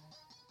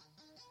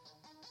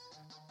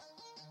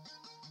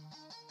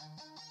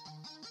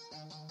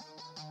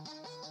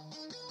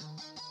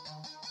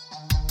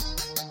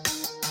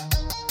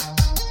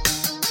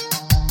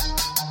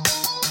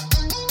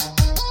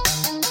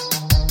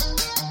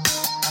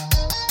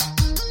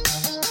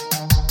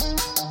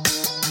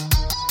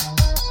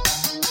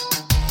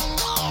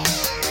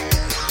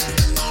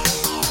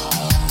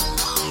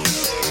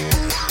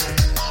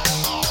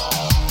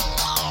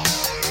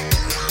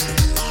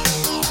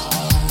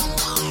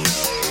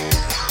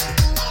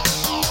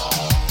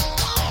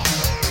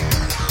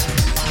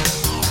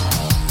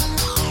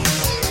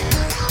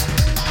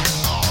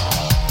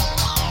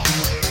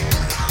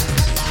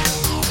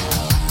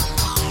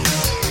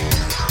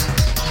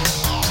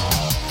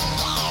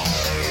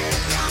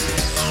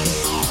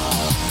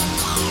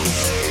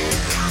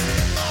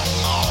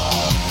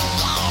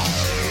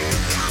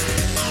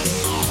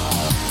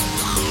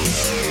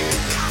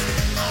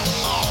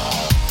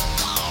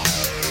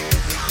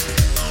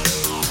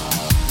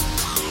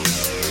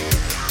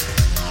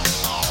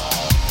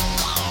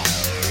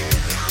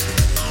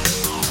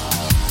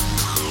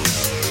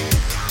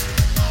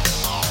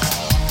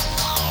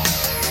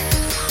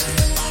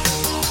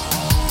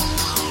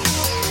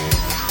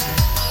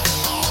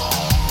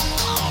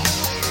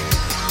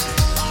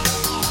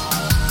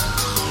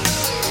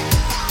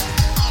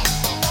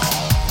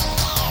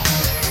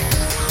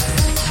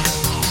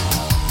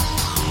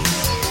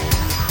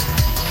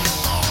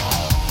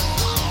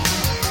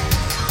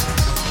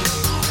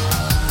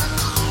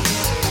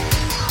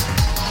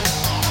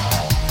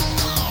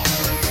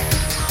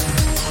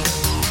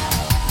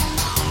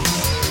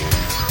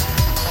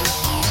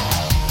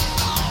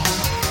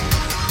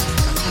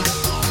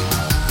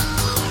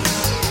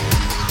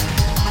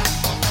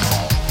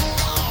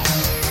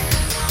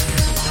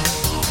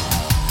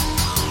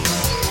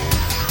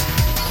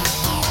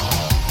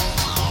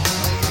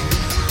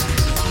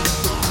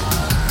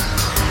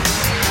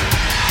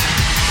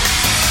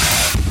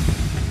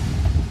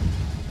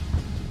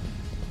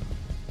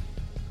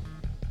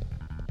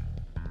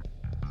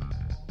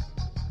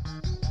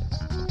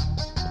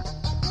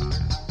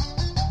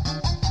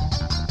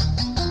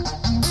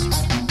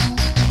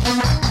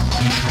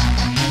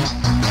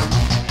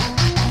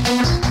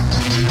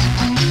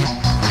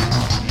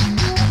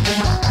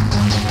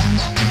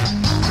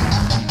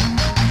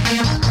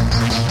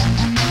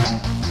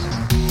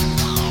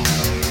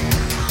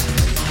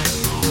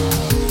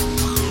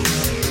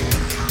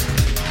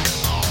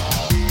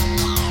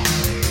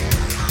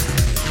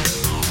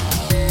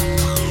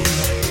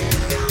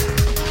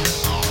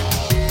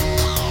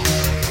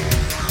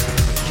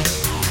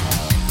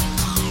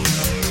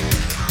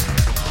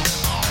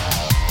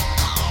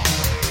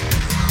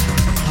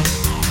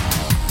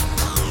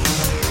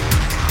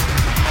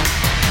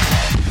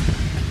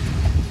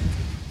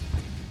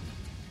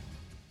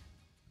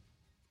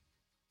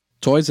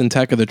 Toys and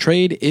Tech of the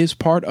Trade is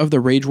part of the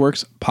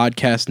Rageworks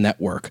podcast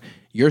network,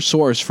 your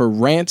source for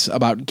rants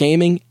about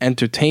gaming,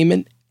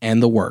 entertainment,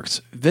 and the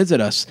works. Visit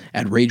us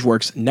at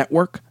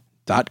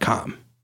rageworksnetwork.com.